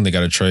 I think they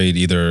got to trade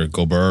either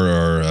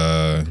Gobert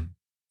or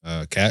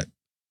Cat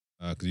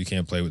because you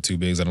can't play with 2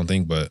 bigs, I don't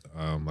think. But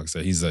like I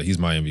said, he's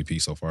my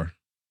MVP so far.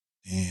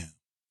 Damn.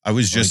 I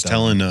was just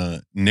telling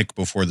Nick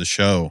before the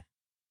show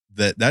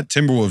that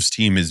Timberwolves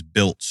team is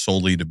built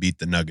solely to beat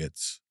the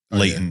Nuggets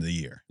late in the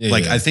year.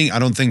 I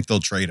don't think they'll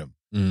trade him.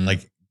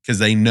 Like, because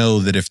they know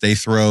that if they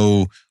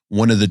throw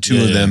one of the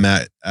two of them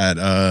at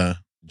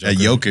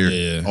Joker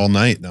all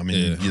night, I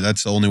mean,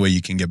 that's the only way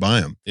you can get by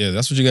him. Yeah,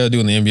 that's what you got to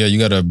do in the NBA. You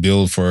got to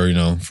build for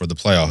the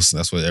playoffs.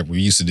 That's what we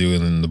used to do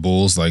in the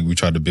Bulls. Like we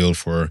tried to build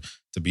to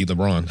beat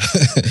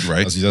LeBron.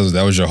 Right.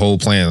 That was your whole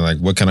plan. Like,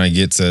 what can I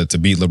get to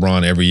beat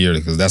LeBron every year?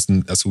 Because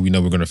that's who we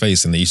know we're going to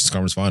face in the Eastern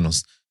Conference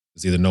Finals.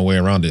 There's either no way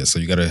around it. So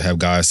you got to have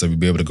guys to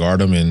be able to guard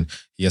him, and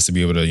he has to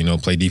be able to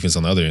play defense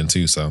on the other end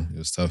too. So it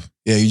was tough.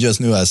 Yeah, you just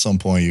knew at some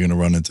point you're going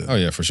to run into. Oh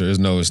yeah, for sure.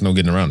 There's no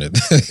getting around it.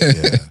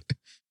 Yeah.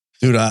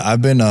 Dude,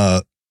 I've been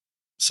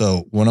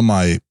so one of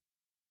my,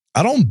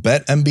 I don't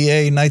bet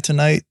NBA night to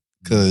night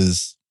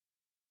because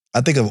I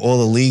think of all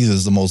the leagues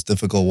is the most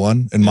difficult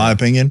one in my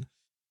opinion.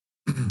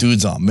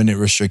 Dudes on minute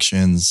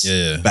restrictions,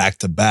 back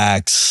to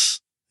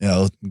backs,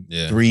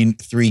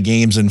 3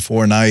 games in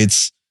 4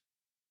 nights.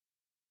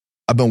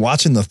 I've been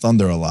watching the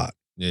Thunder a lot.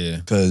 Yeah.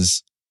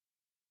 Because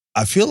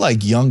I feel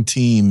like young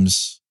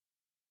teams,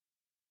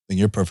 and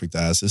you're perfect to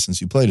ask this since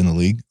you played in the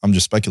league. I'm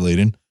just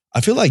speculating.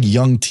 I feel like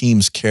young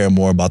teams care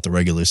more about the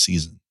regular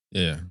season.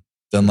 Yeah.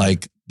 Than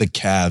like the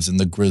Cavs and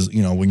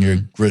the when you're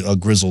a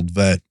grizzled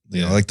vet.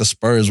 Like the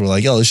Spurs were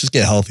like, yo, let's just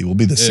get healthy. We'll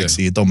be the 6th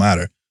seed. It don't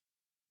matter.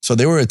 So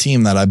they were a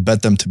team that I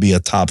bet them to be a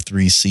top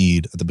 3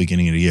 seed at the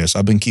beginning of the year. So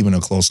I've been keeping a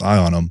close eye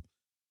on them.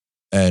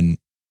 And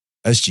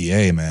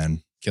SGA,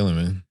 man. Killing,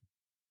 man.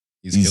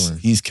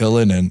 He's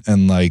killing.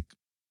 And like,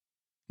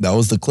 that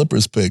was the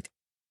Clippers pick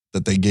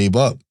that they gave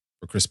up.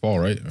 For Chris Paul,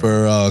 right?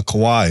 For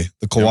Kawhi.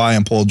 The Kawhi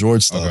and Paul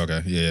George stuff.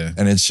 Okay, yeah.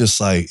 And it's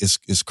just like,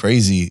 it's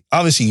crazy.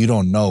 Obviously, you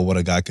don't know what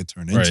a guy could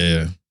turn into. Right,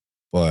 yeah.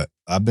 But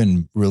I've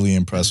been really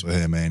impressed with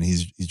him, man.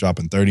 He's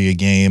dropping 30 a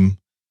game,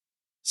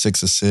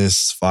 6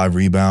 assists, 5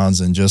 rebounds,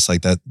 and just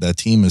like that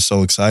team is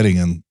so exciting.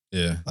 And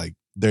like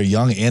they're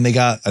young, and they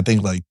got, I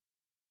think, like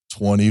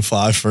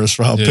 25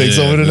 first-round picks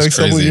over the next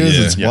couple of years.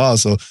 It's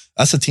wild. So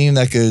that's a team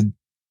that could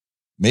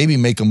maybe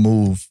make a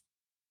move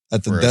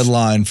at the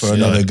deadline for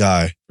another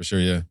guy. For sure,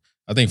 yeah.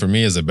 I think for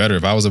me as a bettor,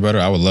 if I was a bettor,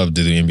 I would love to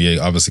do the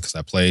NBA, obviously, because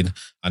I played.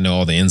 I know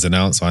all the ins and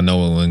outs. So I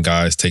know when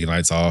guys take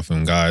nights off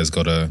and guys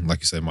go to,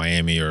 like you said,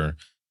 Miami or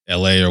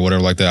LA or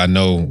whatever like that, I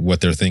know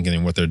what they're thinking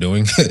and what they're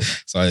doing.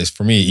 So it's,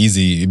 for me,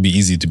 it'd be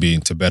easy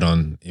to bet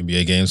on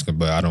NBA games,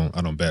 but I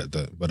don't bet.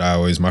 But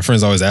my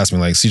friends always ask me,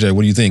 like, CJ,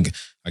 what do you think?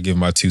 I give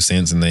them my 2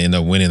 cents and they end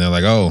up winning. They're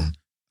like, oh,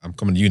 I'm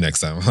coming to you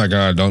next time. I'm like, all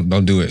right,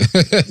 don't do it.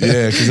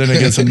 Yeah, because then it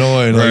gets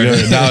annoying.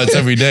 Like, now it's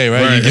every day,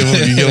 right?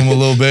 You give them a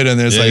little bit,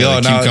 and it's like, oh,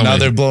 now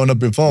they're blowing up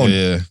your phone.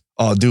 Yeah.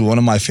 Oh, dude, one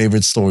of my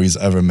favorite stories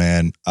ever,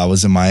 man. I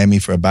was in Miami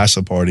for a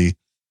bachelor party,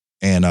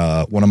 and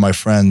one of my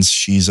friends,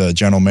 she's a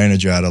general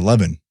manager at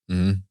 11,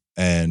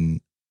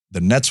 and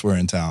the Nets were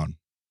in town,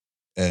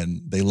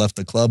 and they left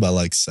the club at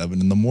like 7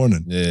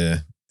 a.m. Yeah.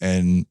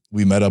 And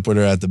we met up with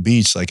her at the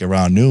beach like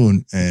around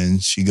noon,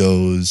 and she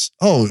goes,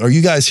 oh, are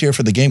you guys here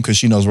for the game? Because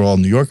she knows we're all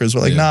New Yorkers.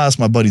 We're like, nah, it's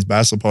my buddy's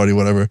bachelor party,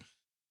 whatever.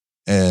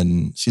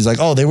 And she's like,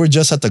 oh, they were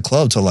just at the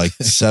club till like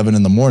 7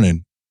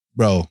 a.m.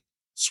 Bro,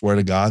 swear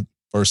to God,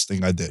 first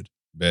thing I did.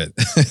 Bet.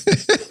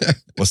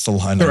 What's the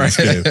line of this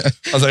game?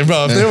 I was like,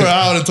 bro, if they were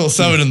out until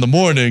 7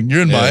 a.m,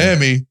 you're in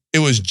Miami. It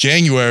was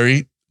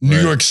January, New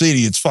York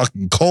City. It's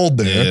fucking cold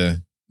there. Yeah.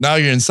 Now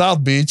you're in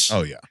South Beach.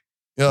 Oh, yeah.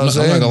 You know what I'm not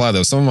saying? gonna lie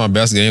though. Some of my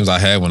best games I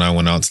had when I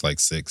went out to like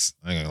 6.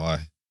 I ain't gonna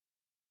lie.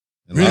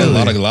 And Really?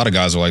 A lot of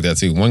guys were like that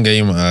too. One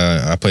game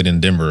I played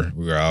in Denver.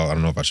 We were out. I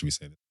don't know if I should be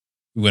saying it.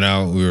 We went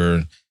out. We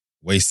were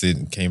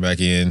wasted. Came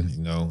back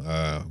in.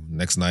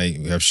 Next night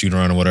we have shoot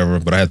around or whatever.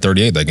 But I had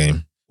 38 that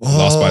game.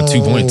 Lost by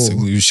 2 points.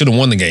 We should have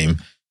won the game.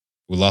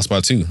 We lost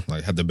by 2.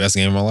 Like had the best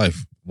game of my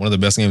life. One of the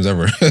best games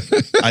ever.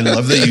 I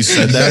love that you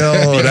said that.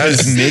 Yo, because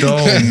that's Nick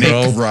dope,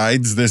 bro.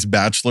 rides this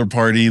bachelor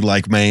party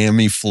like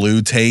Miami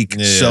flu take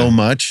so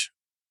much,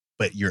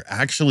 but you're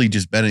actually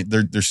just betting.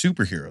 They're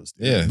superheroes.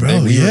 Dude. Yeah,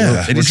 Bro,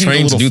 yeah. We're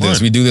trained to do this.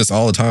 We do this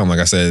all the time. Like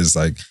I said, it's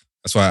like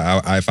that's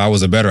why if I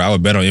was a bettor, I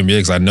would bet on NBA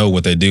because I know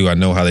what they do. I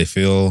know how they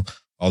feel.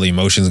 All the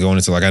emotions going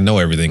into I know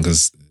everything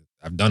because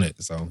I've done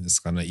it, so it's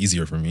kind of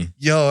easier for me.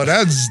 Yo,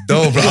 that's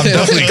dope. I'm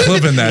definitely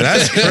clipping that.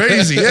 That's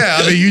crazy. Yeah,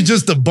 I mean, you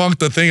just debunked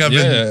the thing I've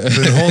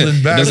been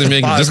holding back. It doesn't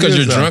make just because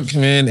you're drunk,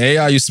 man.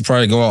 AI used to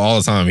probably go out all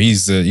the time.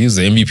 He's the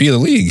MVP of the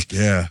league.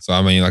 Yeah. So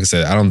I mean, like I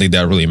said, I don't think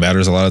that really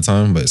matters a lot of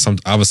time, but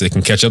obviously it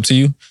can catch up to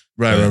you.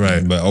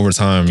 Right. But over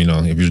time,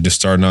 if you're just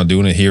starting out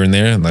doing it here and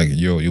there, like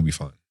you'll be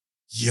fine.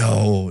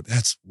 Yo,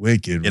 that's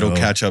wicked, bro. It'll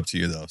catch up to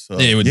you though. So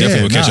Yeah, it would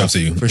definitely will catch up to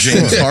you. For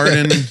James sure.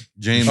 Harden,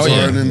 James Oh,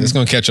 yeah. Harden. It's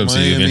going to catch up to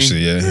you Miami.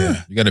 eventually.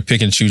 Yeah. You got to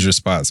pick and choose your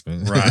spots,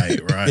 man. Right.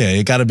 Yeah,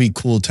 it got to be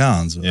cool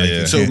towns. Yeah,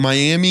 yeah. So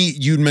Miami,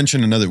 you'd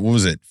mentioned another. What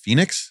was it?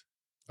 Phoenix?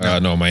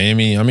 No,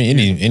 Miami. I mean,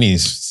 any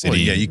city. Well,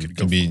 yeah, you could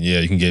can go be. for Yeah,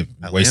 you can get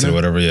Atlanta? wasted or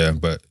whatever. Yeah,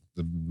 but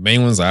the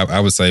main ones, I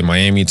would say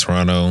Miami,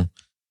 Toronto,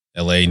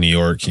 LA, New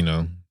York. You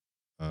know,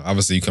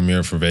 obviously you come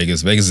here for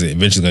Vegas. Vegas is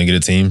eventually going to get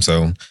a team.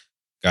 So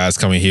guys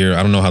coming here,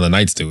 I don't know how the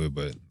Knights do it,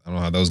 but I don't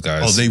know how those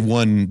guys. Oh, they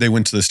won. They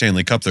went to the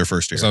Stanley Cup their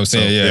first year. That's what I'm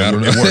saying. So, Yeah, I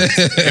don't know. it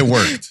worked. It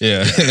worked.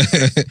 Yeah,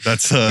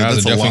 That's guys are that's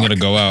a definitely lock. going to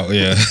go out.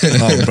 Yeah.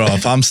 Oh, bro,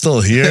 if I'm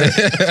still here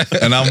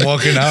and I'm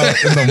walking out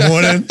in the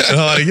morning, and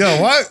I'm like,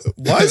 yo,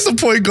 why is the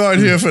point guard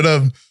here for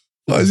them?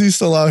 Why is he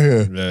still out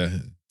here? Yeah.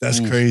 That's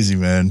crazy,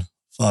 man.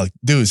 Fuck.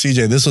 Dude,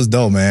 CJ, this was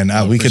dope, man.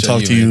 We could appreciate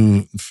talk to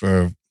you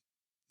for,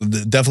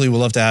 definitely would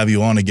love to have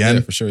you on again.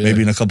 Yeah, for sure, yeah.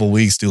 Maybe in a couple of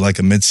weeks, do like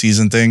a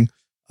mid-season thing.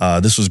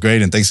 This was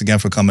great, and thanks again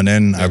for coming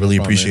in. I no really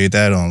problem, appreciate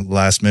that on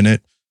last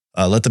minute.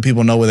 Let the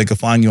people know where they can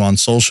find you on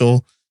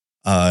social.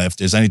 If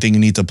there's anything you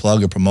need to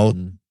plug or promote,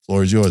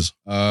 floor is yours.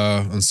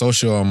 On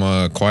social, I'm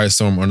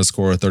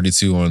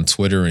QuietStorm_32 on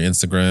Twitter and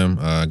Instagram.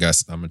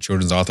 I'm a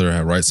children's author.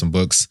 I write some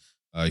books.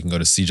 You can go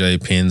to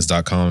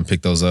cjpens.com and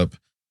pick those up.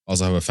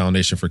 Also have a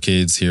foundation for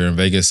kids here in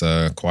Vegas,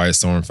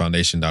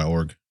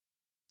 QuietStormFoundation.org.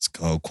 Let's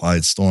go.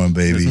 Quiet Storm,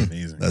 baby. That's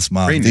amazing. That's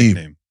Mob Great Deep.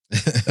 nickname.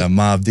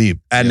 Mob Deep.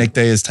 At Nick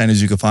Day is 10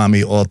 as you can find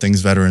me. All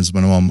things Veterans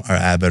Minimum are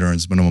at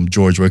Veterans Minimum.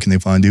 George, where can they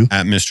find you?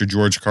 At Mr.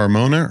 George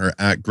Carmona or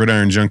at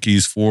Gridiron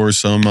Junkies for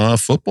some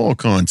football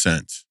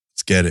content.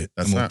 Let's get it.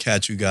 That's and we'll that.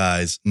 catch you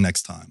guys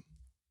next time.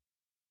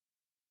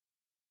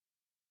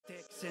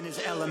 In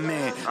his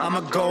element, I'm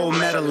a gold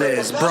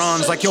medalist,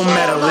 bronze like your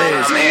medal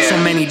is. So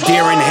many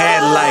deer in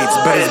headlights,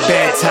 but it's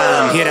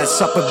bedtime. Hear that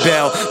supper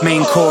bell,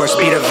 main course,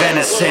 be the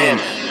venison.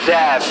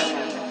 Dab.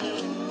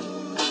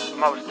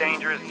 Most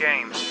dangerous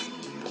game.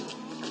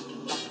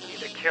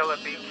 Either kill or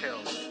be